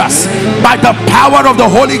watchers, by the power of the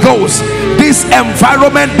Holy Ghost. This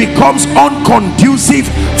environment becomes unconducive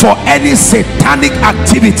for any satanic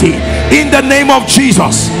activity in the name of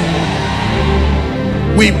Jesus.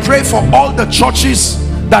 We pray for all the churches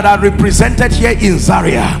that are represented here in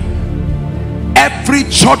Zaria. Every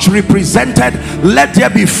church represented, let there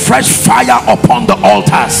be fresh fire upon the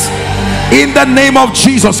altars in the name of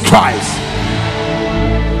Jesus Christ.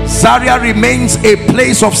 Zaria remains a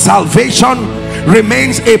place of salvation,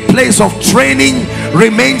 remains a place of training,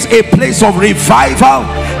 remains a place of revival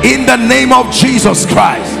in the name of Jesus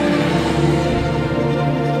Christ.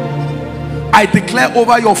 I declare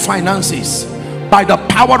over your finances, by the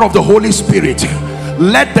power of the Holy Spirit,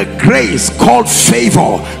 let the grace called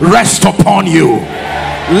favor rest upon you.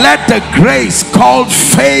 Let the grace called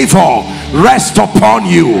favor rest upon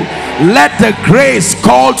you. Let the grace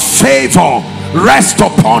called favor rest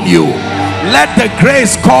upon you. Let the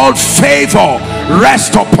grace called favor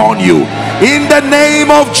rest upon you in the name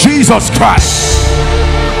of Jesus Christ.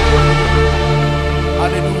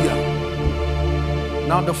 Hallelujah.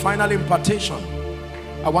 Now the final impartation,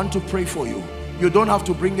 I want to pray for you. You don't have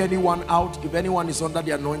to bring anyone out. If anyone is under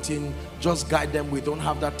the anointing, just guide them. We don't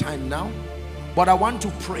have that time now. But I want to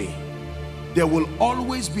pray. There will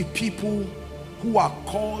always be people who are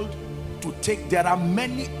called to take. There are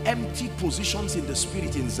many empty positions in the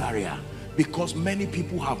spirit in Zaria because many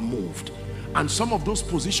people have moved. And some of those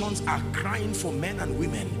positions are crying for men and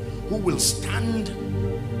women who will stand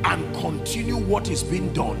and continue what is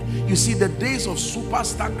being done. You see, the days of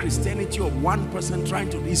superstar Christianity of one person trying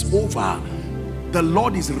to is over. The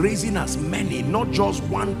Lord is raising us many, not just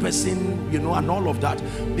one person, you know, and all of that.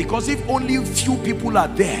 Because if only few people are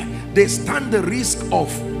there, they stand the risk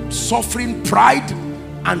of suffering pride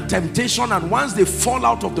and temptation, and once they fall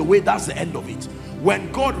out of the way, that's the end of it.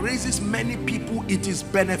 When God raises many people, it is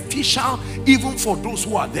beneficial even for those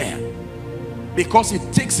who are there, because it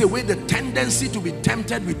takes away the tendency to be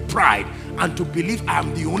tempted with pride and to believe I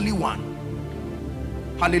am the only one.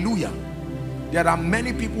 Hallelujah. There are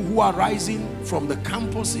many people who are rising from the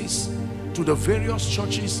campuses to the various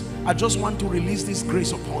churches. I just want to release this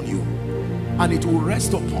grace upon you, and it will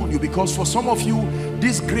rest upon you, because for some of you,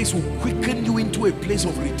 this grace will quicken you into a place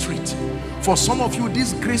of retreat. For some of you,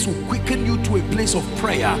 this grace will quicken you to a place of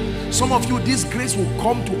prayer. Some of you, this grace will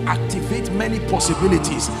come to activate many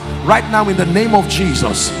possibilities. Right now, in the name of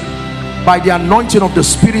Jesus, by the anointing of the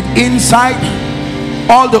Spirit inside,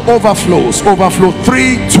 all the overflows, overflow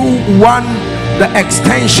 3, 2, 1, the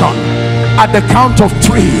extension. At the count of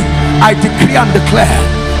 3, I decree and declare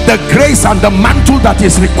the grace and the mantle that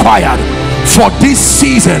is required for this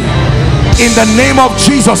season in the name of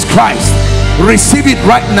Jesus Christ. Receive it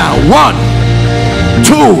right now. 1,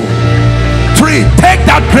 2, 3. Take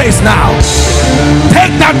that grace now.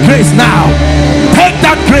 Take that grace now. Take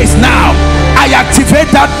that grace now. I I activate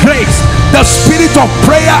that grace, the spirit of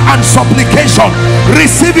prayer and supplication.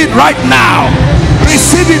 Receive it right now.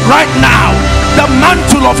 Receive it right now. The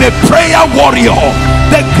mantle of a prayer warrior,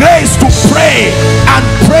 the grace to pray and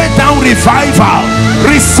pray down revival.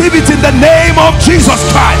 Receive it in the name of Jesus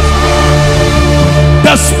Christ.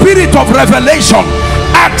 The spirit of revelation,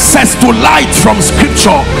 access to light from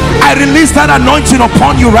scripture. I release that anointing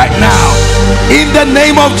upon you right now in the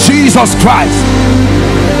name of Jesus Christ.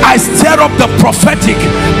 I stir up the prophetic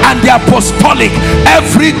and the apostolic,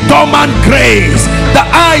 every dormant grace, the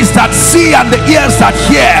eyes that see and the ears that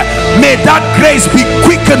hear. May that grace be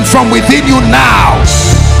quickened from within you now.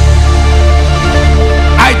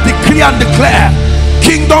 I decree and declare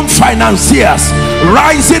kingdom financiers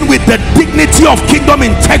rising with the dignity of kingdom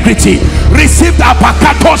integrity. Receive the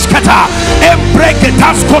apakatoskata,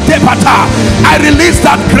 embreketaskotepata. I release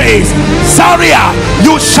that grace. Zaria,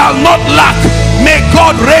 you shall not lack. May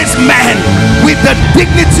God raise men with the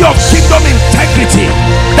dignity of kingdom integrity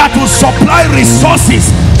that will supply resources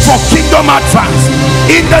for kingdom advance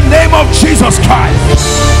in the name of Jesus Christ.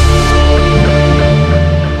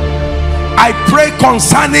 I pray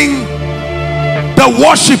concerning the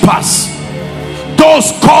worshippers, those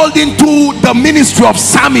called into the ministry of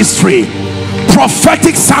psalmistry,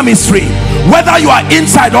 prophetic psalmistry, whether you are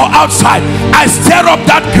inside or outside. I stir up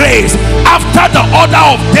that grace after the order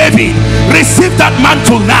of David. Receive that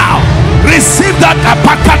mantle now. Receive that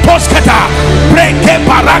apakatosketa, breke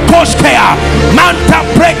parakoskea, manta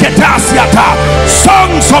breketasiata.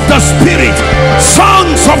 Songs of the spirit,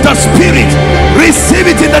 songs of the spirit. Receive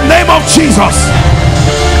it in the name of Jesus.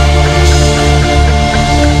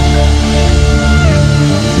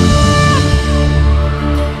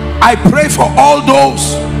 I pray for all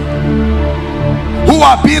those who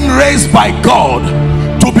are being raised by God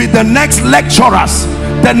to be the next lecturers,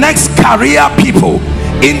 the next career people.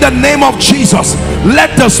 In the name of Jesus,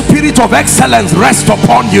 let the spirit of excellence rest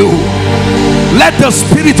upon you. Let the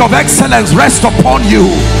spirit of excellence rest upon you.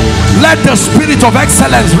 Let the spirit of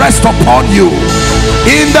excellence rest upon you.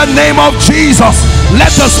 In the name of Jesus,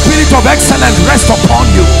 let the spirit of excellence rest upon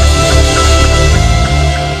you.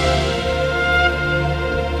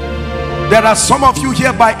 There are some of you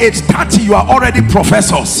here by age 30, you are already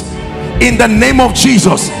professors. In the name of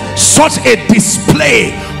Jesus, such a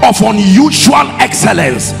display of unusual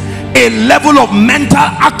excellence, a level of mental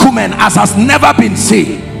acumen as has never been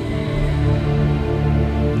seen.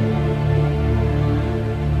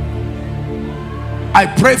 I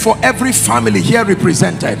pray for every family here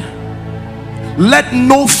represented. Let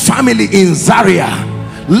no family in Zaria,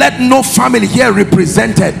 let no family here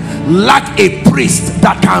represented lack a priest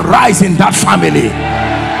that can rise in that family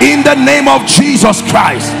in the name of Jesus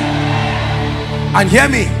Christ. And hear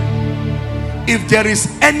me, if there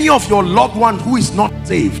is any of your loved one who is not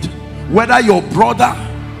saved, whether your brother,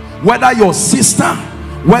 whether your sister,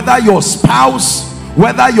 whether your spouse,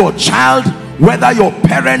 whether your child, whether your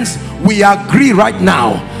parents, we agree right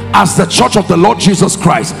now as the church of the Lord Jesus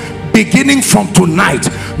Christ, beginning from tonight,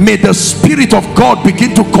 may the Spirit of God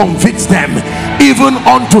begin to convict them even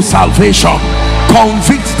unto salvation,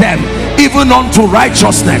 convict them even unto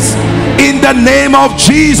righteousness in the name of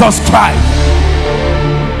Jesus Christ.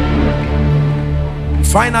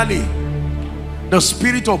 Finally, the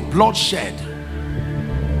spirit of bloodshed,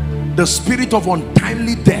 the spirit of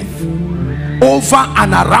untimely death over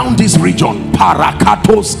and around this region,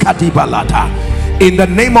 parakatos katibalata, in the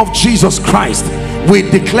name of Jesus Christ, we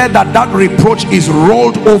declare that that reproach is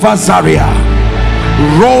rolled over Zaria,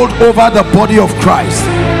 rolled over the body of Christ.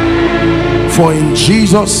 For in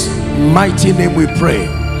Jesus' mighty name we pray.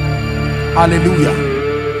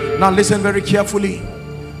 Hallelujah. Now listen very carefully.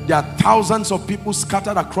 There are thousands of people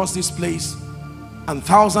scattered across this place and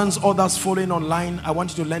thousands others following online. I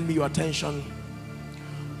want you to lend me your attention.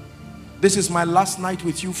 This is my last night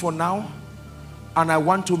with you for now, and I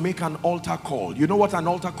want to make an altar call. You know what an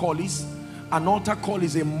altar call is? An altar call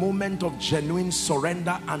is a moment of genuine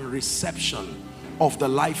surrender and reception of the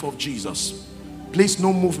life of Jesus. Please,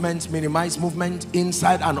 no movement, minimize movement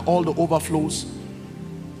inside and all the overflows.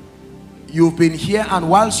 You've been here, and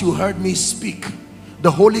whilst you heard me speak,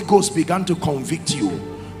 the Holy Ghost began to convict you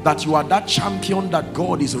that you are that champion that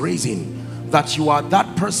God is raising, that you are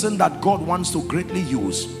that person that God wants to greatly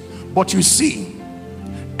use. But you see,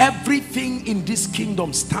 everything in this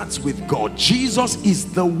kingdom starts with God. Jesus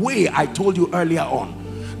is the way. I told you earlier on,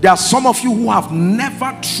 there are some of you who have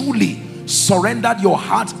never truly surrendered your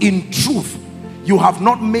heart in truth. You have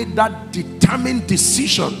not made that determined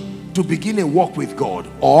decision to begin a walk with God.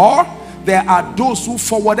 Or there are those who,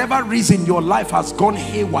 for whatever reason, your life has gone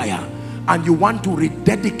haywire and you want to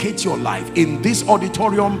rededicate your life. In this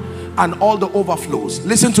auditorium, and all the overflows.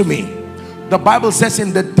 Listen to me. The Bible says,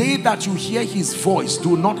 in the day that you hear his voice,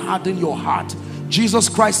 do not harden your heart. Jesus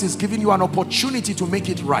Christ is giving you an opportunity to make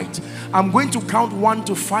it right. I'm going to count 1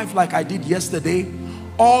 to 5 like I did yesterday.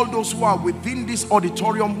 All those who are within this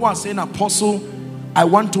auditorium who are saying, Apostle, I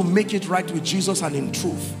want to make it right with Jesus and in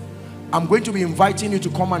truth. I'm going to be inviting you to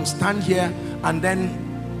come and stand here, and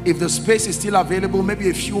then if the space is still available, maybe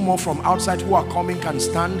a few more from outside who are coming can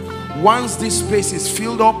stand. Once this space is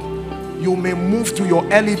filled up, you may move to your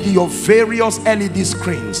LED, your various LED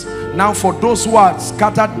screens. Now for those who are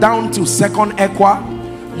scattered down to second Equa,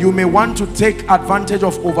 you may want to take advantage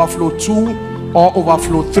of overflow 2 or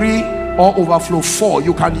overflow 3 or overflow 4.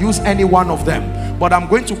 You can use any one of them, but I'm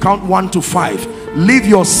going to count 1 to 5. Leave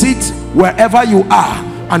your seat wherever you are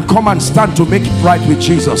and come and stand to make it right with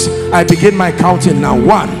Jesus. I begin my counting now.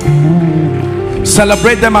 1.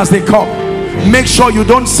 Celebrate them as they come. Make sure you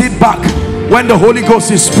don't sit back when the Holy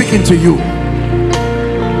Ghost is speaking to you.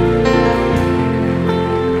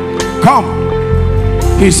 Come.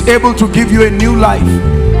 He's able to give you a new life.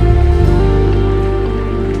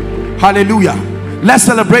 Hallelujah. Let's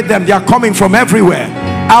celebrate them. They are coming from everywhere,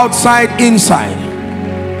 outside, inside.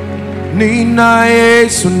 Nina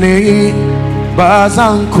Esune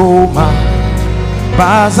Bazankoma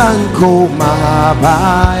Bazankoma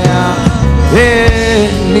Baya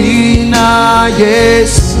Nina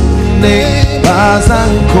Esune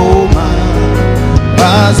Bazankoma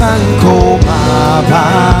Bazankoma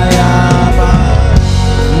Baya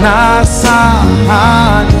Nasa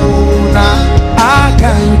Hanuna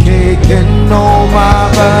Akanke Kenoma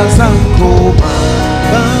Bazankoma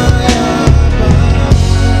Baya.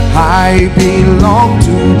 I belong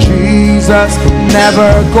to Jesus,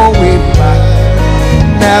 never going back,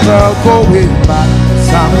 never going back.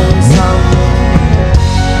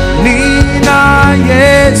 Nina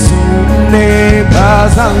Yesu ne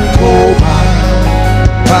bazankoma,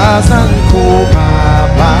 bazankoma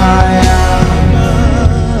baya.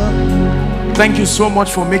 Thank you so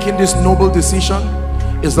much for making this noble decision.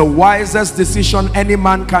 It's the wisest decision any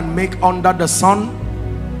man can make under the sun.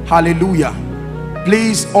 Hallelujah.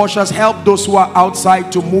 Please, ushers, help those who are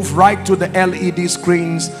outside to move right to the LED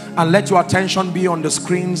screens, and let your attention be on the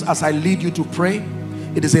screens as I lead you to pray.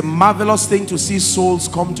 It is a marvelous thing to see souls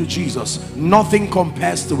come to Jesus. Nothing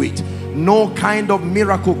compares to it. No kind of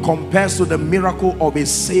miracle compares to the miracle of a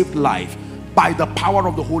saved life by the power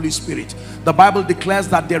of the Holy Spirit. The Bible declares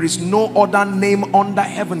that there is no other name under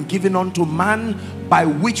heaven given unto man by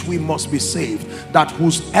which we must be saved, that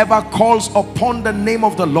whosoever calls upon the name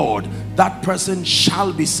of the Lord, that person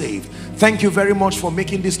shall be saved. Thank you very much for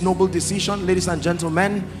making this noble decision, ladies and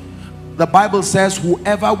gentlemen. The Bible says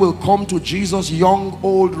whoever will come to Jesus, young,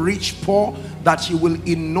 old, rich, poor, that he will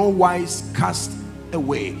in no wise cast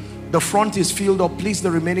away. The front is filled up. Please,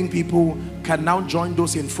 the remaining people can now join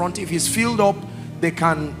those in front. If it's filled up, they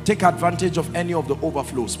can take advantage of any of the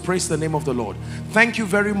overflows. Praise the name of the Lord. Thank you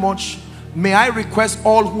very much. May I request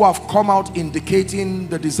all who have come out indicating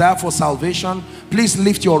the desire for salvation, please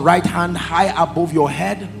lift your right hand high above your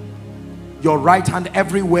head. Your right hand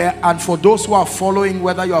everywhere. And for those who are following,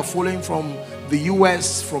 whether you are following from the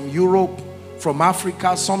US, from Europe, from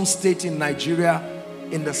Africa, some state in Nigeria,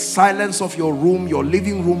 in the silence of your room, your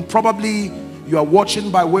living room, probably you are watching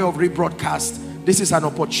by way of rebroadcast, this is an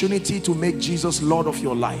opportunity to make Jesus Lord of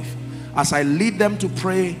your life. As I lead them to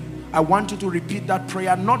pray, I want you to repeat that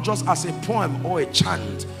prayer, not just as a poem or a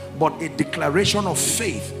chant, but a declaration of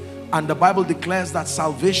faith. And the Bible declares that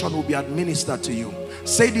salvation will be administered to you.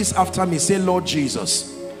 Say this after me. Say, Lord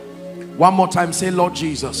Jesus. One more time. Say, Lord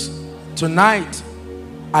Jesus, tonight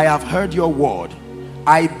I have heard your word.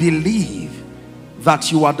 I believe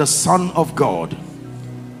that you are the Son of God.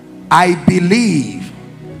 I believe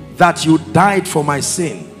that you died for my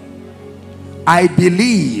sin. I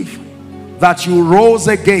believe that you rose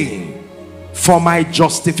again for my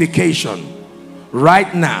justification.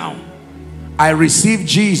 Right now, I receive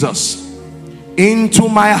Jesus into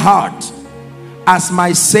my heart as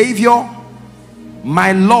my Savior,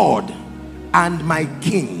 my Lord, and my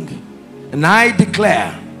King. And I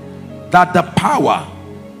declare that the power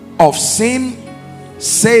of sin,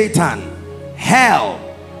 Satan, hell,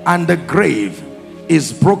 and the grave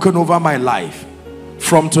is broken over my life.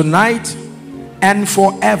 From tonight and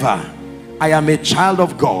forever, I am a child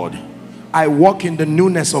of God. I walk in the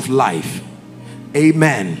newness of life.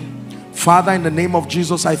 Amen. Father, in the name of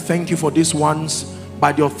Jesus, I thank you for these ones.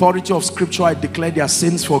 By the authority of scripture, I declare their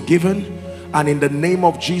sins forgiven. And in the name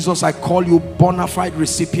of Jesus, I call you bona fide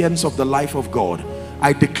recipients of the life of God.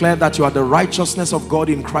 I declare that you are the righteousness of God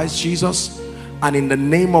in Christ Jesus. And in the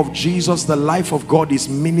name of Jesus, the life of God is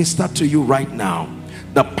ministered to you right now.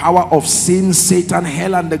 The power of sin, Satan,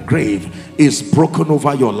 hell, and the grave is broken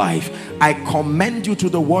over your life. I commend you to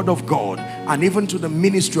the word of God and even to the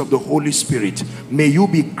ministry of the Holy Spirit. May you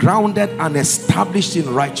be grounded and established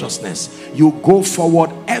in righteousness. You go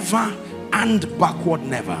forward ever and backward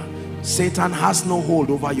never. Satan has no hold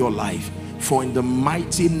over your life. For in the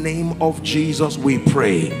mighty name of Jesus we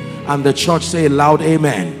pray. And the church say loud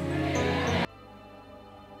amen.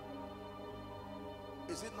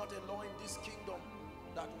 Is it not a law in this kingdom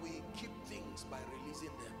that we keep things by releasing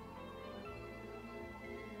them?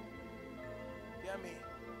 Hear me.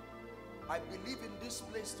 I believe in this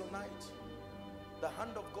place tonight. The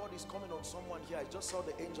hand of God is coming on someone here. I just saw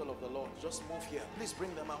the angel of the Lord. Just move here. Please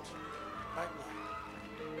bring them out right now.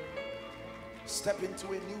 Step into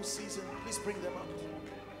a new season. Please bring them out.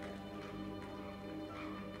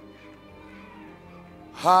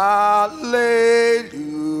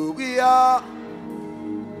 Hallelujah.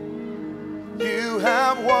 You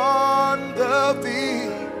have won the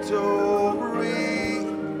victory.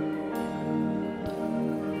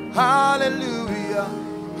 Hallelujah.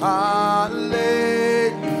 Hallelujah.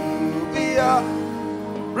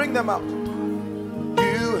 Bring them out.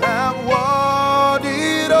 You have won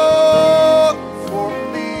it all for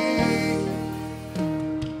me.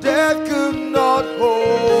 Death could not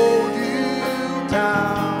hold you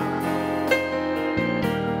down.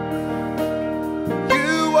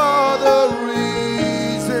 You are the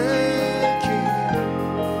risen King,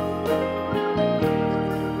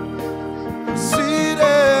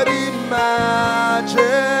 seated in majesty.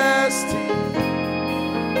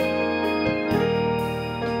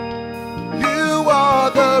 You are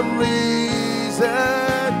the reason.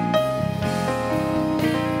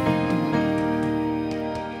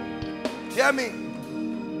 Hear me.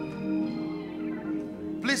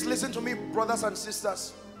 Please listen to me, brothers and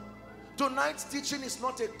sisters. Tonight's teaching is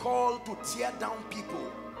not a call to tear down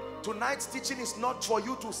people. Tonight's teaching is not for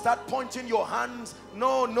you to start pointing your hands.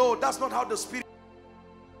 No, no, that's not how the spirit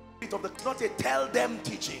of the, not a tell them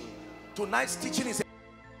teaching. Tonight's teaching is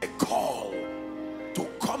a call to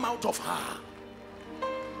come out of her.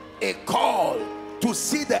 A call to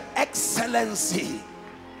see the excellency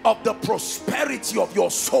of the prosperity of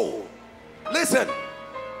your soul. Listen,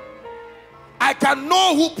 I can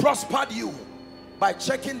know who prospered you by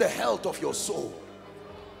checking the health of your soul.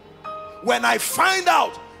 When I find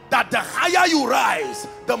out that the higher you rise,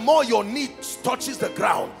 the more your knee touches the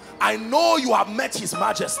ground, I know you have met His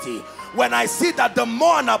Majesty. When I see that the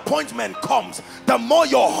more an appointment comes, the more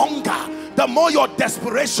your hunger, the more your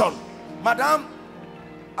desperation. Madam,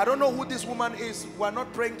 I don't know who this woman is. We're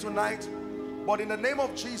not praying tonight, but in the name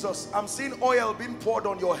of Jesus, I'm seeing oil being poured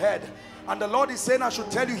on your head, and the Lord is saying I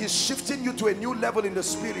should tell you He's shifting you to a new level in the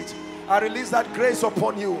spirit. I release that grace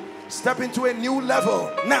upon you. Step into a new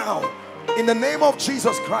level now in the name of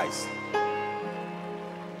Jesus Christ.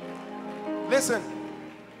 Listen,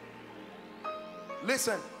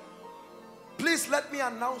 listen, please let me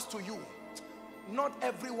announce to you, not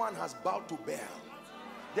everyone has bowed to Baal.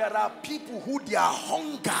 There are people who their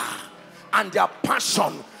hunger and their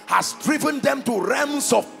passion has driven them to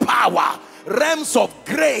realms of power, realms of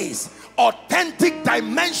grace, authentic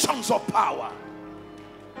dimensions of power.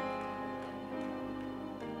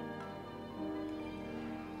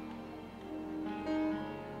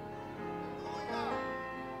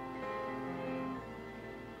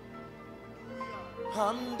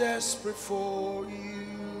 I'm desperate for you.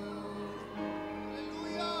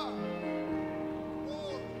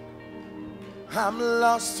 I'm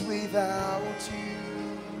lost without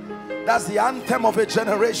you. That's the anthem of a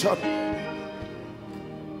generation.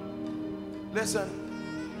 Listen,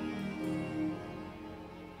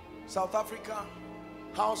 South Africa,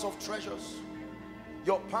 House of Treasures,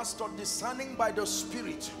 your pastor, discerning by the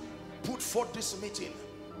Spirit, put forth this meeting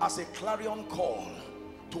as a clarion call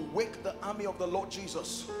to wake the army of the Lord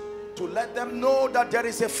Jesus, to let them know that there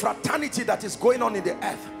is a fraternity that is going on in the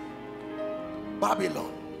earth.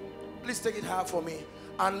 Babylon. Please take it high for me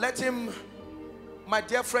and let him, my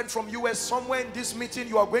dear friend from US, somewhere in this meeting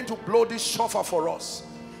you are going to blow this shofar for us.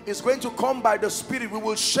 It's going to come by the Spirit. We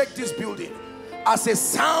will shake this building as a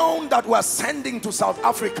sound that we are sending to South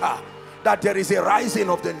Africa, that there is a rising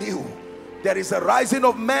of the new. There is a rising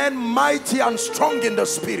of men mighty and strong in the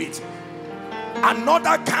Spirit.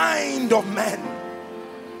 Another kind of men.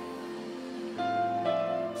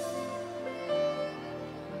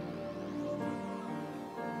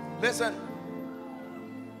 Listen,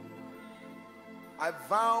 I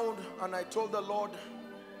vowed and I told the Lord,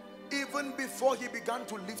 even before He began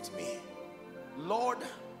to lift me, Lord,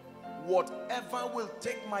 whatever will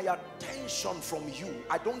take my attention from you,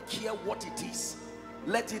 I don't care what it is,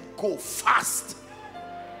 let it go fast.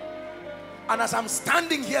 And as I'm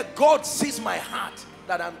standing here, God sees my heart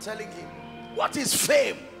that I'm telling him, what is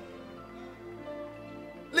fame?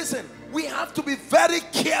 Listen, we have to be very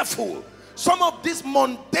careful. Some of these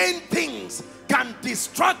mundane things can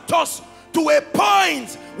distract us to a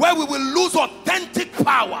point where we will lose authentic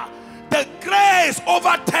power. The grace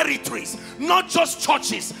over territories, not just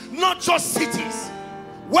churches, not just cities.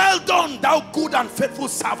 Well done, thou good and faithful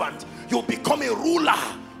servant. You'll become a ruler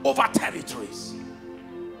over territories.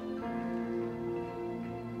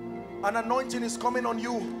 An anointing is coming on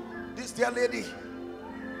you, this dear lady.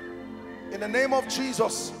 In the name of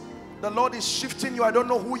Jesus, the Lord is shifting you. I don't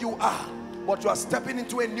know who you are, but you are stepping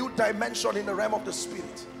into a new dimension in the realm of the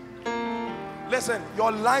spirit. Listen,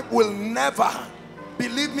 your life will never,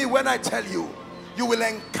 believe me when I tell you, you will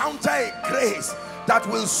encounter a grace that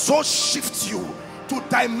will so shift you to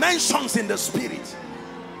dimensions in the spirit.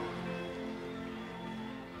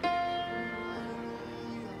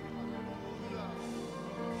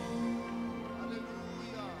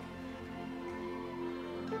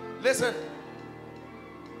 Listen,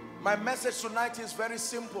 my message tonight is very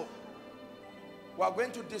simple. We are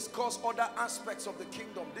going to discuss other aspects of the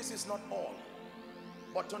kingdom. This is not all.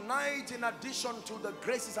 But tonight, in addition to the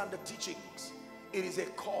graces and the teachings, it is a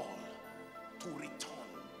call to return.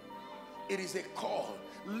 It is a call.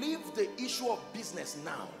 Leave the issue of business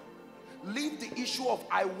now. Leave the issue of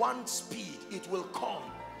I want speed. It will come.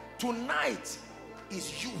 Tonight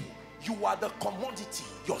is you. You are the commodity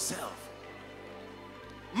yourself.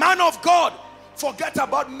 Man of God, forget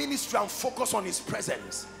about ministry and focus on his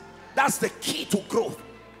presence. That's the key to growth.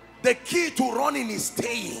 The key to running is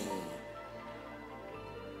staying.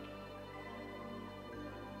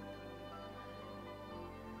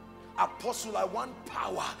 Apostle, I want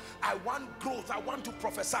power, I want growth, I want to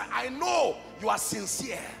prophesy. I know you are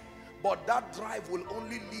sincere, but that drive will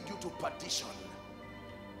only lead you to perdition.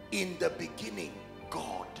 In the beginning,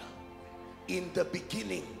 God. In the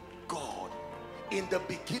beginning, God. In the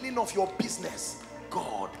beginning of your business,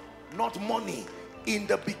 God. Not money. In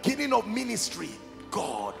the beginning of ministry,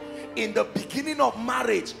 God. In the beginning of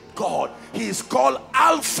marriage, God. He is called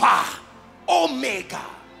Alpha, Omega.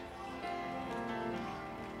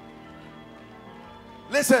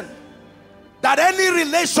 Listen, that any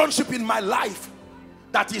relationship in my life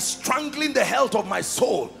that is strangling the health of my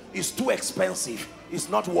soul is too expensive. It's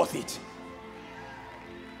not worth it.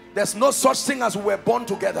 There's no such thing as we were born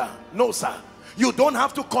together. No, sir. You don't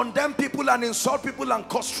have to condemn people and insult people and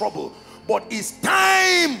cause trouble. But it's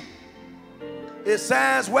time. It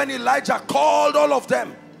says when Elijah called all of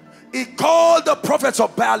them, he called the prophets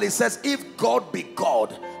of Baal. He says, if God be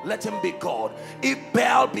God, let him be God. If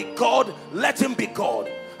Baal be God, let him be God.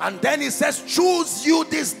 And then he says, choose you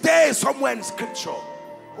this day, somewhere in scripture,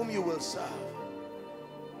 whom you will serve.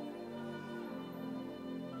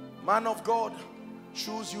 Man of God,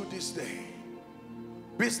 choose you this day.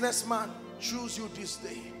 Businessman, choose you this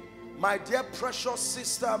day. My dear precious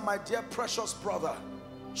sister, my dear precious brother,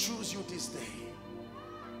 choose you this day.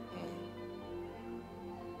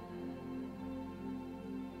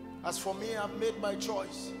 As for me, I've made my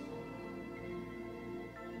choice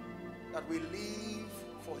that we live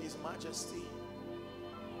for His Majesty.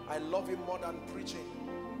 I love Him more than preaching.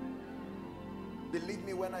 Believe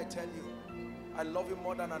me when I tell you, I love Him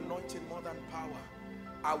more than anointing, more than power.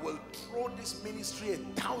 I will throw this ministry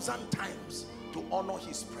 1,000 times to honor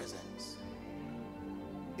His presence.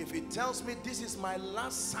 If He tells me this is my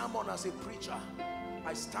last sermon as a preacher,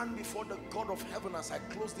 I stand before the God of heaven as I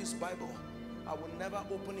close this Bible, I will never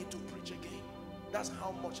open it to preach again. That's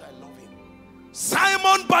how much I love Him.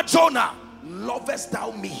 Simon Barjona, lovest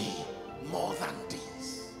thou me more than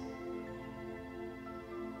these?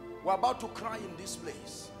 We're about to cry in this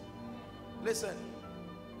place. Listen.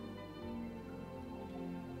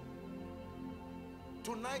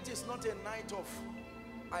 Tonight is not a night of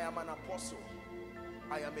I am an apostle,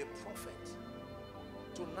 I am a prophet.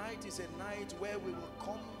 Tonight is a night where we will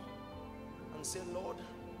come and say, Lord,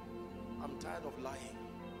 I'm tired of lying.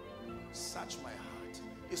 Search my heart.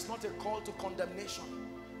 It's not a call to condemnation.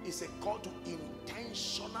 It's a call to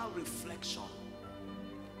intentional reflection.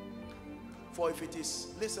 For if it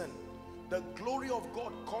is, listen, the glory of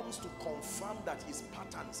God comes to confirm that His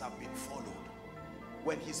patterns have been followed.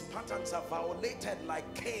 When His patterns are violated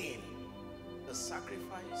like Cain, the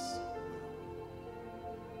sacrifice.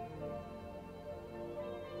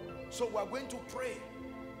 So we're going to pray.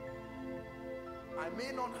 I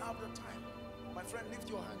may not have the time. My friend, lift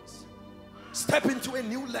your hands. Step into a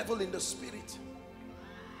new level in the spirit.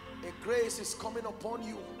 A grace is coming upon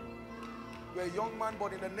you. You're a young man,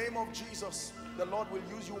 but in the name of Jesus, the Lord will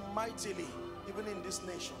use you mightily, even in this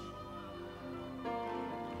nation.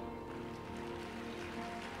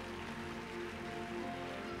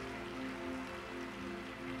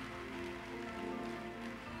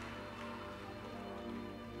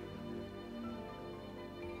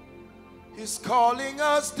 is calling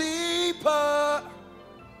us deeper,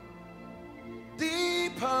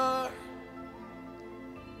 deeper,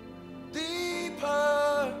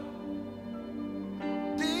 deeper,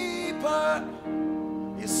 deeper.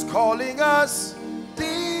 He's calling us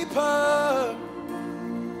deeper,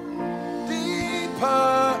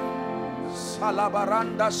 deeper.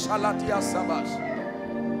 Salabaranda shalatia sabas.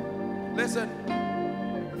 Listen,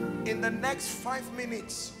 in the next 5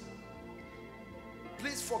 minutes,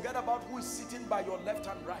 please forget about who is sitting by your left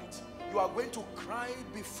and right. You are going to cry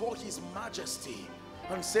before His Majesty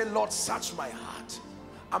and say, Lord, search my heart.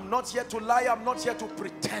 I'm not here to lie. I'm not here to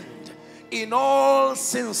pretend. In all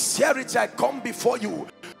sincerity, I come before you,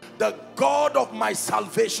 the God of my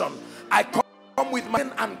salvation. I come with my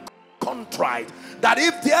and contrite, that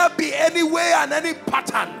if there be any way and any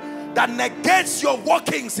pattern that negates your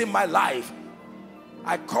workings in my life,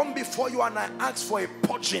 I come before you and I ask for a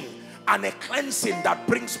purging and a cleansing that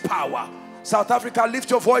brings power. South Africa, lift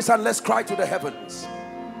your voice and let's cry to the heavens.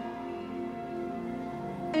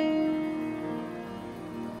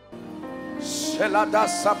 Shelada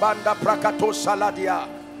sabanda prakato saladia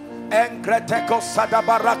enkreteko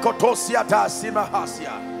sadabarakoto siata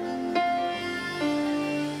simahasia.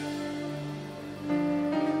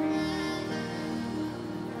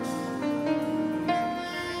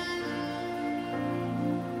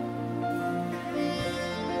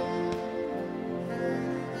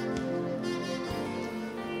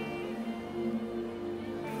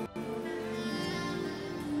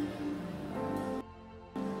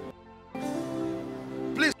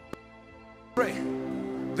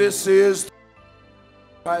 This is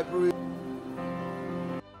I breathe.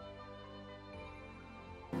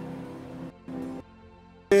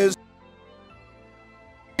 Is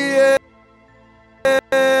here.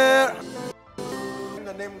 In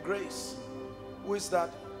the name Grace. Who is that?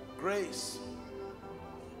 Grace.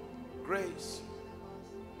 Grace.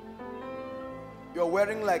 You're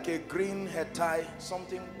wearing like a green head tie,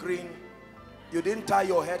 something green. You didn't tie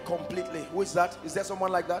your head completely. Who is that? Is there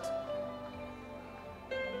someone like that?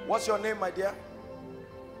 What's your name, my dear?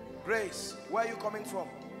 Grace. Where are you coming from?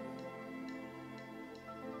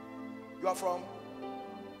 You are from?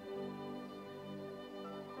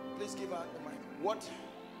 Please give her the mic.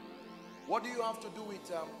 What do you have to do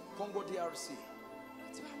with Congo DRC?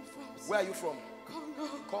 That's where I'm from. Where are you from? Congo.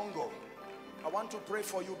 Congo. I want to pray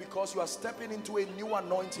for you because you are stepping into a new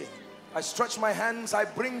anointing. I stretch my hands. I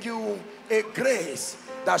bring you a grace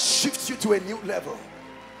that shifts you to a new level.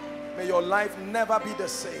 May your life never be the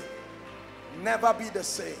same. Never be the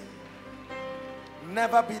same.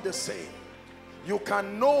 Never be the same. You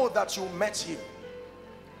can know that you met Him.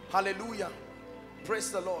 Hallelujah. Praise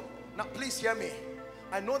the Lord. Now please hear me.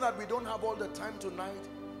 I know that we don't have all the time tonight,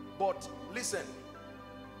 but listen.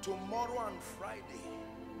 Tomorrow and Friday,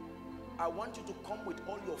 I want you to come with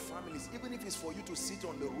all your families, even if it's for you to sit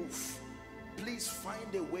on the roof. Please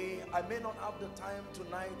find a way. I may not have the time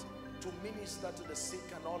tonight to minister to the sick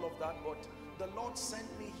and all of that, but the Lord sent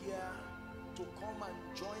me here to come and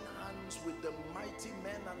join hands with the mighty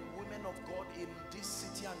men and women of God in this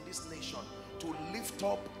city and this nation to lift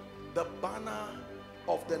up the banner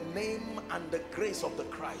of the name and the grace of the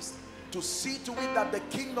Christ, to see to it that the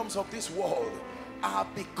kingdoms of this world are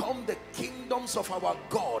become the kingdoms of our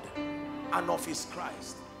God and of His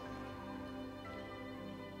Christ.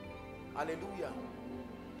 Hallelujah.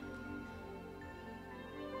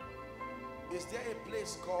 Is there a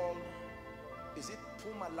place called, is it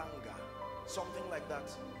Pumalanga? Something like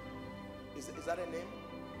that. Is that a name?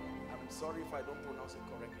 I'm sorry if I don't pronounce it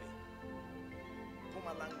correctly.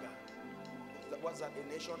 Pumalanga. What's that,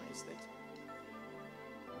 a nation, a state?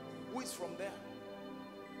 Who is from there?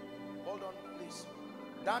 Hold on, please.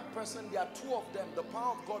 That person, there are two of them. The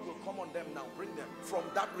power of God will come on them now. Bring them from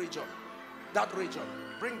that region. That region.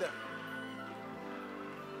 Bring them.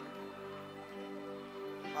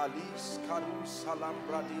 Alis Karu Salam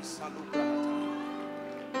Bradi Salubrata.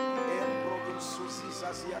 Embrodu Susi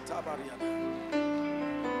Zaziata Bariana.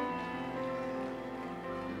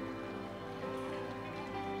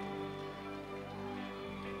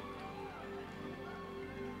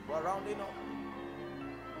 We're rounding up.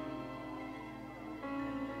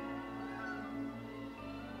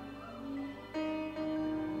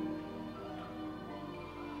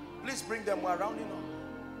 Please bring them. We're rounding up.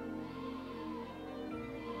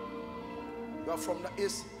 You are from the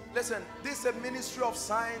east. Listen, this is a ministry of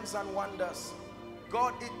signs and wonders.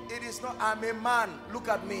 God, it is not, I'm a man. Look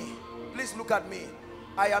at me. Please look at me.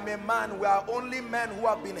 I am a man. We are only men who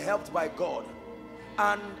have been helped by God.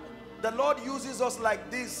 And the Lord uses us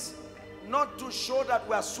like this not to show that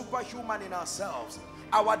we are superhuman in ourselves.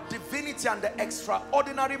 Our divinity and the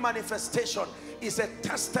extraordinary manifestation is a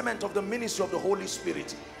testament of the ministry of the Holy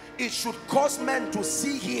Spirit. It should cause men to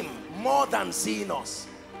see him more than seeing us.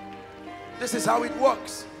 This is how it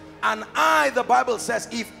works. And I, the Bible says,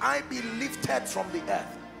 if I be lifted from the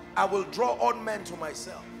earth, I will draw all men to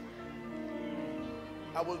myself.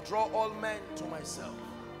 I will draw all men to myself.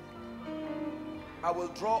 I will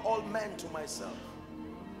draw all men to myself.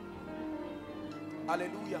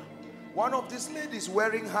 Hallelujah. One of these ladies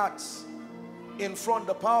wearing hats in front,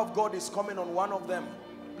 the power of God is coming on one of them.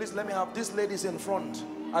 Please let me have these ladies in front.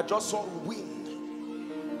 I just saw wind.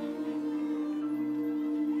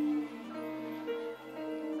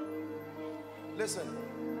 Listen,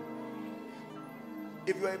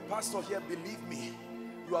 if you are a pastor here, believe me,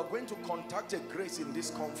 you are going to contact a grace in this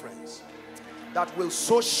conference that will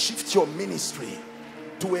so shift your ministry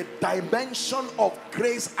to a dimension of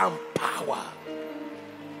grace and power.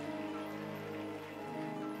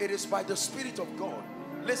 It is by the Spirit of God.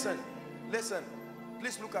 Listen, listen,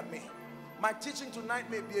 please look at me. My teaching tonight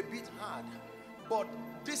may be a bit hard, but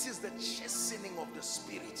this is the chastening of the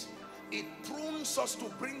Spirit. It prunes us to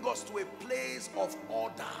bring us to a place of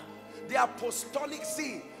order. The apostolic,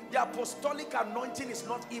 see, the apostolic anointing is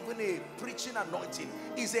not even a preaching anointing.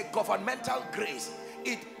 It's a governmental grace.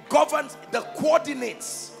 It governs the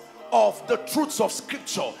coordinates of the truths of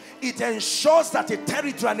Scripture. It ensures that a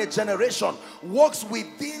territory and a generation works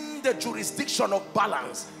within the jurisdiction of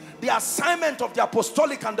balance. The assignment of the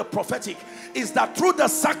apostolic and the prophetic is that through the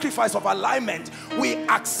sacrifice of alignment, we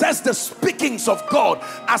access the speakings of God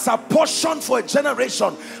as a portion for a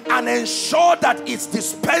generation and ensure that its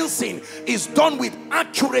dispensing is done with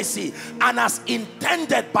accuracy and as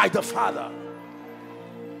intended by the Father.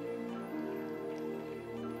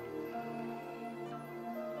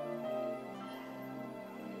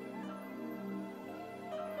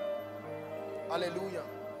 Hallelujah.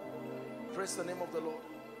 Praise the name of the Lord.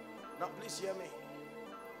 Now please hear me.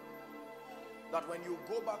 That when you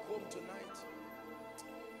go back home tonight,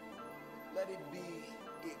 let it be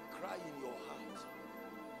a cry in your heart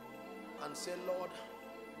and say, Lord,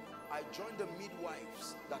 I join the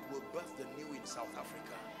midwives that will birth the new in South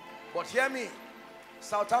Africa. But hear me,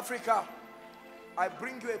 South Africa, I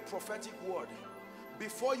bring you a prophetic word.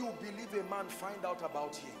 Before you believe a man, find out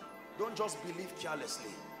about him. Don't just believe carelessly.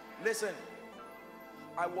 Listen,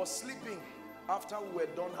 I was sleeping after we were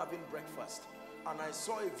done having breakfast, and I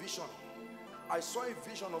saw a vision. I saw a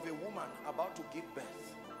vision of a woman about to give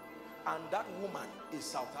birth, and that woman is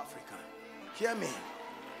South Africa. Hear me.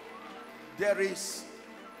 There is,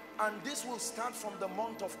 and this will start from the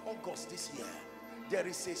month of August this year, there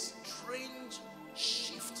is a strange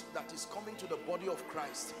shift that is coming to the body of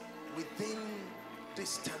Christ within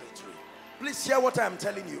this territory. Please hear what I am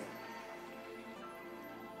telling you.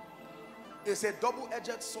 It's a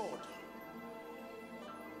double-edged sword.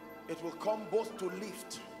 It will come both to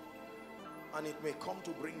lift and it may come to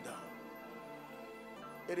bring down.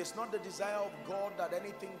 It is not the desire of God that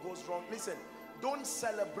anything goes wrong. Listen, don't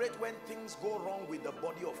celebrate when things go wrong with the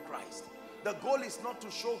body of Christ. The goal is not to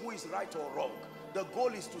show who is right or wrong. The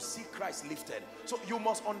goal is to see Christ lifted. So you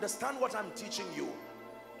must understand what I'm teaching you.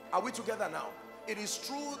 Are we together now? It is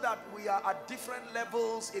true that we are at different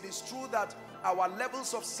levels. It is true that our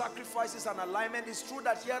levels of sacrifices and alignment, is true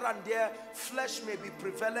that here and there flesh may be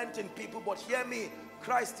prevalent in people, but hear me,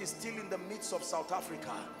 Christ is still in the midst of South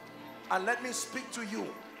Africa. And let me speak to you.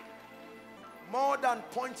 More than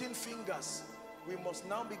pointing fingers, we must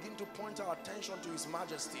now begin to point our attention to His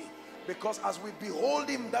Majesty, because as we behold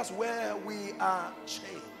Him, that's where we are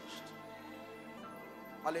changed.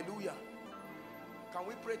 Hallelujah. Can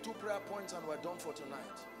we pray 2 prayer points and we're done for tonight?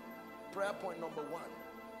 Prayer point number 1.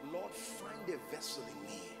 Lord, find a vessel in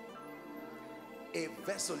me. A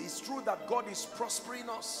vessel. It's true that God is prospering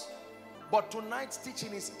us, but tonight's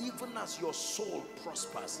teaching is even as your soul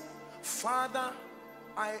prospers. Father,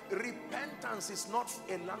 repentance is not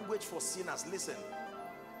a language for sinners. Listen,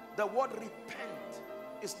 the word repent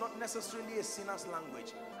is not necessarily a sinner's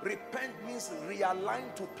language. Repent means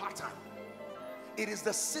realign to pattern. It is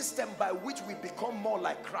the system by which we become more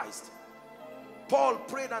like Christ. Paul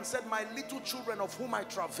prayed and said, my little children of whom I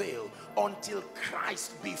travail until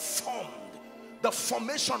Christ be formed. The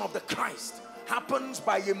formation of the Christ happens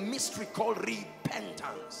by a mystery called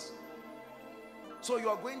repentance. So you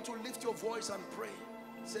are going to lift your voice and pray.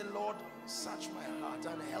 Say, Lord, search my heart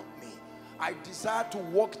and help me. I desire to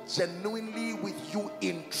walk genuinely with you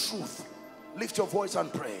in truth. Lift your voice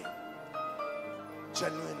and pray.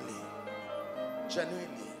 Genuinely.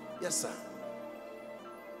 Genuinely. Yes, sir.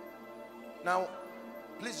 Now,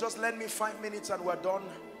 please just lend me 5 minutes and we're done.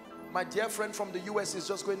 My dear friend from the US is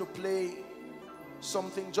just going to play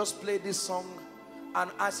something. Just play this song. And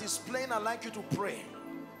as he's playing, I'd like you to pray.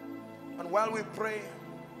 And while we pray,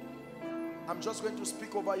 I'm just going to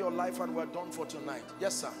speak over your life and we're done for tonight.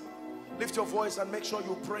 Yes, sir. Lift your voice and make sure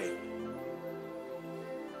you pray.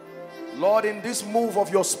 Lord, in this move of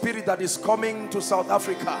your spirit that is coming to South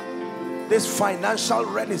Africa, this financial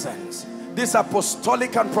renaissance, this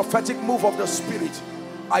apostolic and prophetic move of the spirit,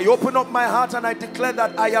 I open up my heart and I declare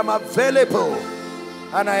that I am available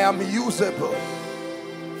and I am usable.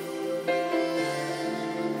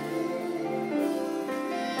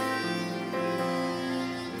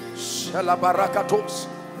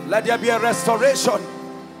 Let there be a restoration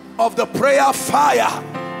of the prayer fire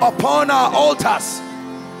upon our altars.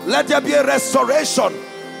 Let there be a restoration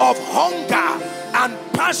of hunger and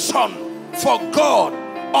passion for God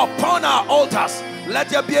upon our altars. Let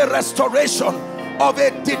there be a restoration of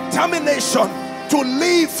a determination to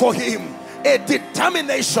live for Him, a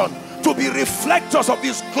determination to be reflectors of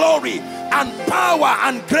His glory and power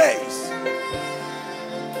and grace.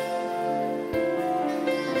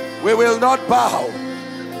 We will not bow.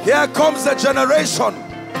 Here comes a generation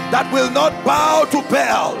that will not bow to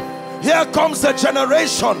Baal. Here comes a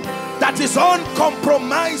generation that is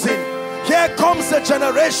uncompromising. Here comes a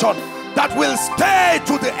generation that will stay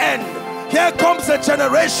to the end. Here comes a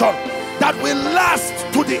generation that will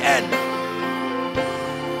last to the end.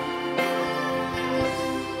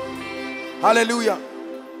 Hallelujah.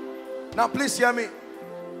 Now please hear me.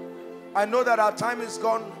 I know that our time is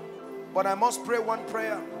gone, but I must pray one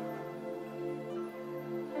prayer.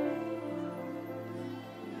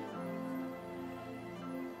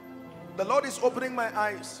 The Lord is opening my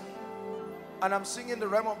eyes and I'm seeing in the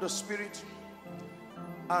realm of the spirit,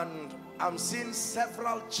 and I'm seeing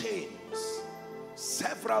several chains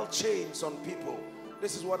on people.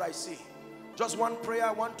 This is what I see. Just one prayer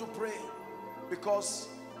I want to pray, because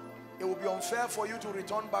it will be unfair for you to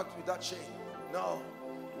return back with that chain. No.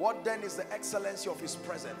 What then is the excellency of His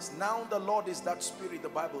presence? Now the Lord is that spirit, the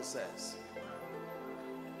Bible says.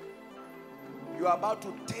 You are about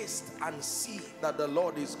to taste and see that the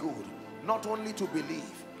Lord is good, not only to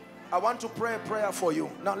believe. I want to pray a prayer for you.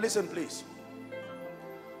 Now listen please.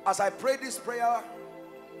 As I pray this prayer,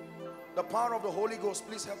 the power of the Holy Ghost,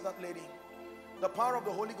 please help that lady. The power of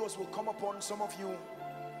the Holy Ghost will come upon some of you,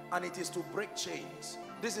 and it is to break chains.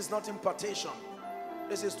 This is not impartation.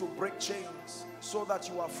 This is to break chains so that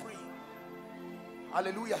you are free.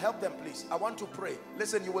 Hallelujah. Help them please. I want to pray.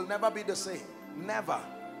 Listen, you will never be the same. Never.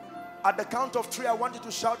 At the count of 3, I want you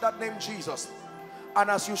to shout that name, Jesus. And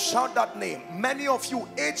as you shout that name, many of you,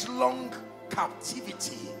 age-long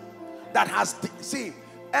captivity that has, see,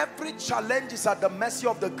 every challenge is at the mercy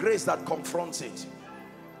of the grace that confronts it.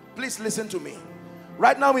 Please listen to me.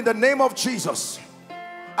 Right now, in the name of Jesus,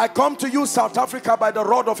 I come to you, South Africa, by the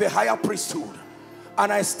rod of a higher priesthood.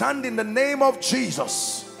 And I stand in the name of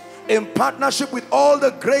Jesus, in partnership with all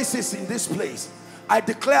the graces in this place. I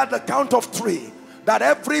declare at the count of 3 that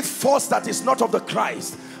every force that is not of the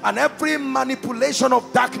Christ and every manipulation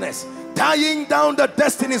of darkness tying down the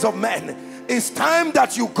destinies of men, it's time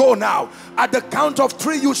that you go now. At the count of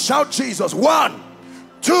 3, you shout Jesus. 1,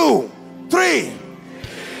 2, 3.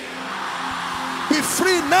 Be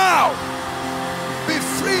free now. Be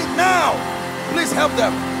free now. Please help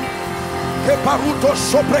them. Help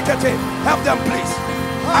them please.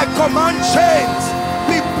 I command chains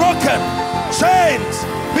be broken. Chains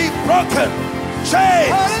be broken.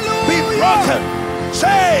 Chains be broken.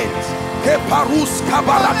 Chains.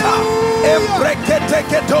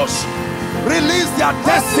 Release their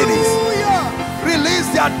destinies. Release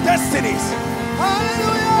their destinies.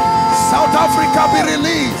 South Africa be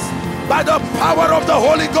released by the power of the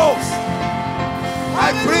Holy Ghost. I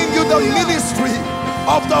bring you the ministry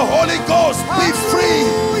of the Holy Ghost. Be free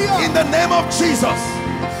in the name of Jesus.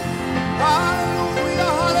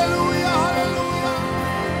 Hallelujah, hallelujah, hallelujah.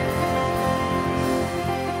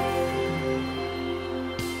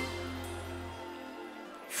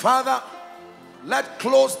 Father, let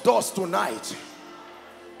closed doors tonight.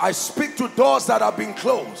 I speak to doors that have been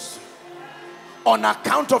closed on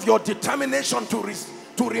account of your determination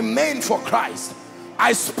to remain for Christ.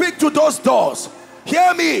 I speak to those doors.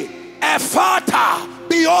 Hear me. Ephata,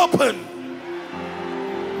 be open.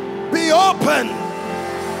 Be open.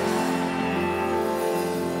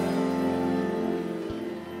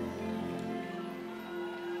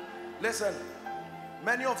 Listen,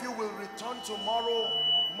 many of you will return tomorrow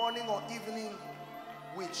morning or evening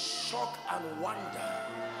with shock and wonder.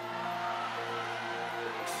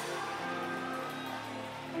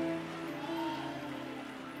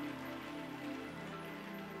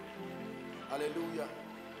 Hallelujah.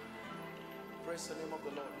 Praise the name of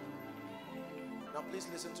the Lord. Now please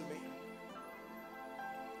listen to me.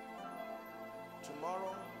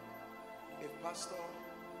 Tomorrow, if Pastor,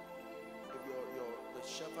 if you're the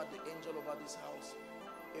shepherd, the angel over this house,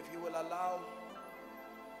 if you will allow,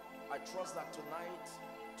 I trust that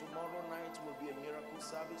tomorrow night will be a miracle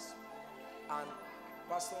service. And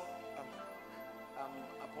Pastor,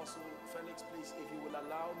 Apostle Felix, please, if you will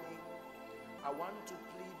allow me, I want to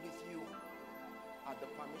plead with you at the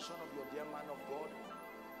permission of your dear man of God.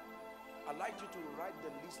 I'd like you to write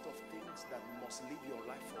the list of things that must live your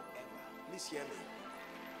life forever. Please hear me.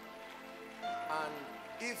 And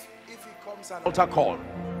if it comes an altar call,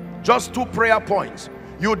 just 2 prayer points.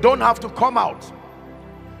 You don't have to come out.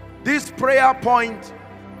 This prayer point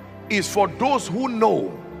is for those who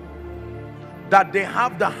know that they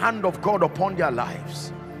have the hand of God upon their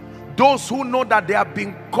lives. Those who know that they have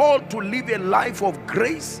been called to live a life of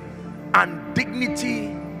grace and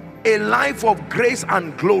dignity, a life of grace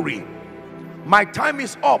and glory. My time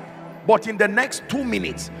is up, but in the next 2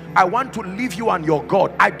 minutes, I want to leave you and your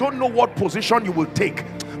God. I don't know what position you will take,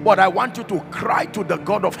 but I want you to cry to the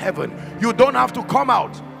God of heaven. You don't have to come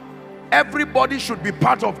out. Everybody should be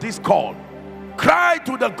part of this call. Cry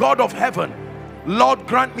to the God of heaven. Lord,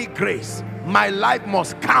 grant me grace. My life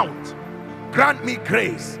must count. Grant me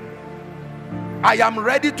grace. I am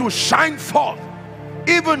ready to shine forth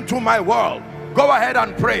even to my world. Go ahead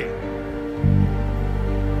and pray.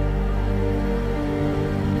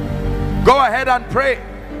 Go ahead and pray.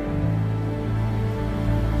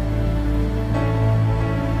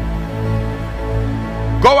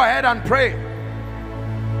 Go ahead and pray.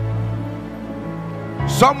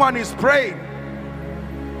 Someone is praying.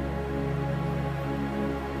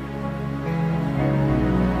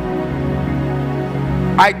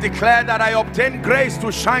 I declare that I obtain grace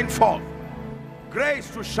to shine forth. Grace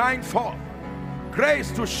to shine forth.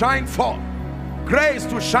 Grace to shine forth. Grace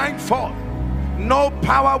to shine forth. No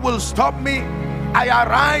power will stop me. I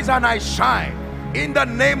arise and I shine in the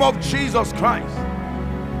name of Jesus Christ.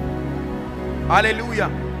 Hallelujah.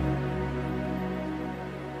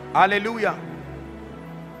 Hallelujah.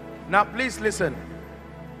 Now please listen.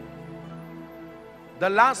 The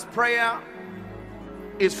last prayer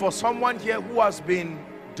is for someone here who has been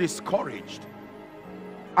discouraged.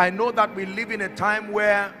 I know that we live in a time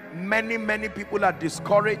where many people are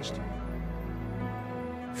discouraged,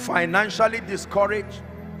 financially discouraged.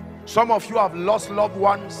 Some of you have lost loved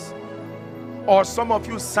ones, or some of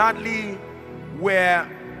you sadly were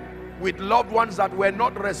with loved ones that were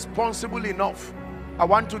not responsible enough. I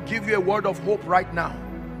want to give you a word of hope right now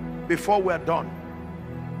before we're done.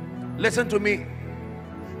 Listen to me.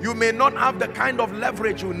 You may not have the kind of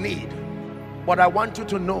leverage you need, but I want you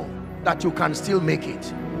to know that you can still make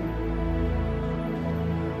it.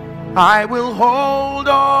 I will hold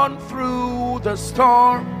on through the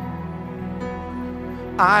storm.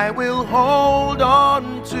 I will hold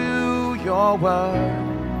on to your word.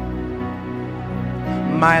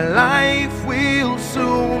 My life will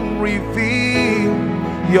soon reveal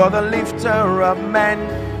you're the lifter of men,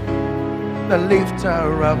 the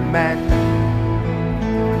lifter of men.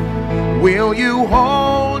 Will you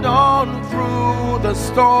hold on through the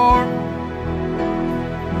storm?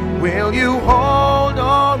 Will you hold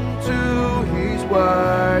on to his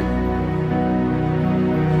word?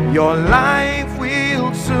 Your life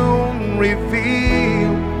will soon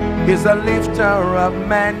reveal he's the lifter of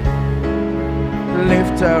men,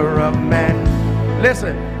 lifter of men.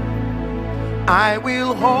 Listen. I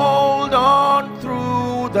will hold on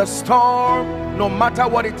through the storm, no matter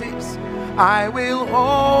what it is. I will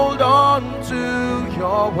hold on to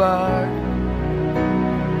your word.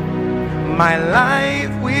 My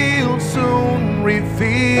life will soon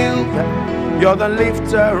reveal that you're the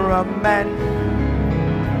lifter of men,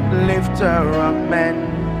 lifter of men.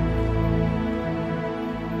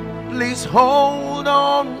 Please hold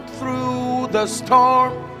on through the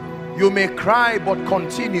storm. You may cry, but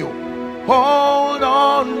continue. Hold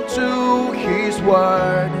on to his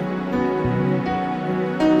word.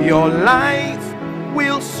 Your life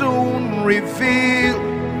will soon reveal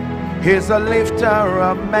he's a lifter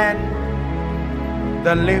of men,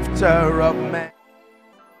 the lifter of men.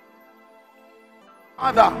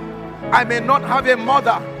 Father, I may not have a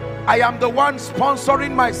mother. I am the one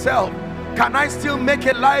sponsoring myself. Can I still make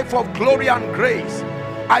a life of glory and grace?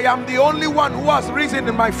 I am the only one who has risen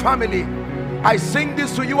in my family. I sing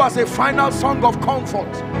this to you as a final song of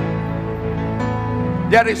comfort.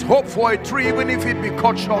 There is hope for a tree, even if it be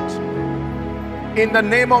cut short. In the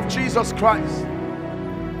name of Jesus Christ.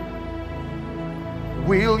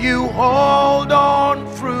 Will you hold on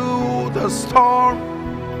through the storm?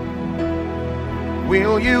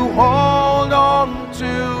 Will you hold on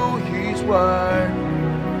to His word?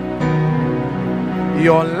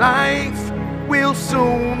 Your life will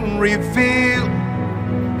soon reveal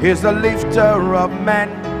He's the lifter of men,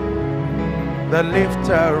 the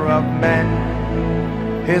lifter of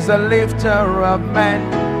men. He's the lifter of men,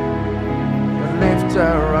 the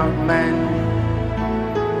lifter of men.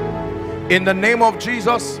 In the name of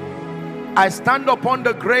Jesus, I stand upon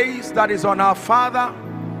the grace that is on our father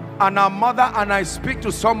and our mother, and I speak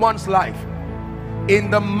to someone's life.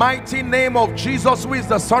 In the mighty name of Jesus, who is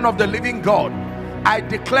the Son of the living God, I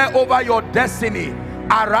declare over your destiny,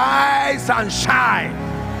 arise and shine.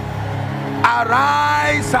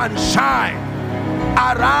 Arise and shine.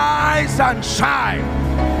 Arise and shine.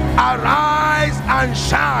 Arise and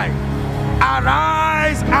shine.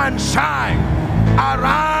 Arise and shine.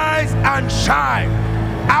 Arise and shine.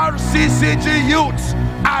 RCCG youths,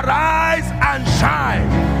 arise and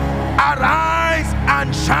shine. Arise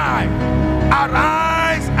and shine.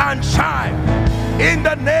 Arise and shine. In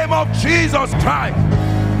the name of Jesus Christ,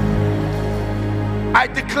 I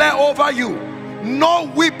declare over you,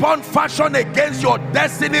 no weapon fashioned against your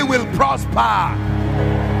destiny will prosper.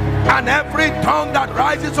 And every tongue that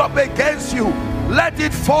rises up against you, let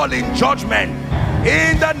it fall in judgment.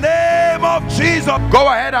 In the name of Jesus. Go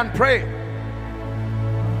ahead and pray.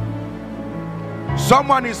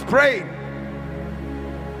 Someone is praying.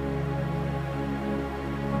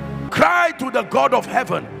 Cry to the God of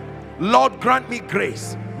heaven, Lord, grant me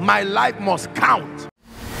grace. My life must count.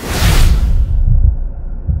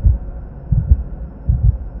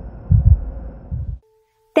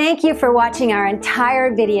 Thank you for watching our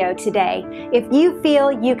entire video today. If you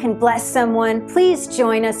feel you can bless someone, please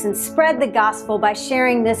join us and spread the gospel by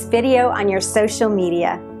sharing this video on your social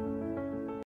media.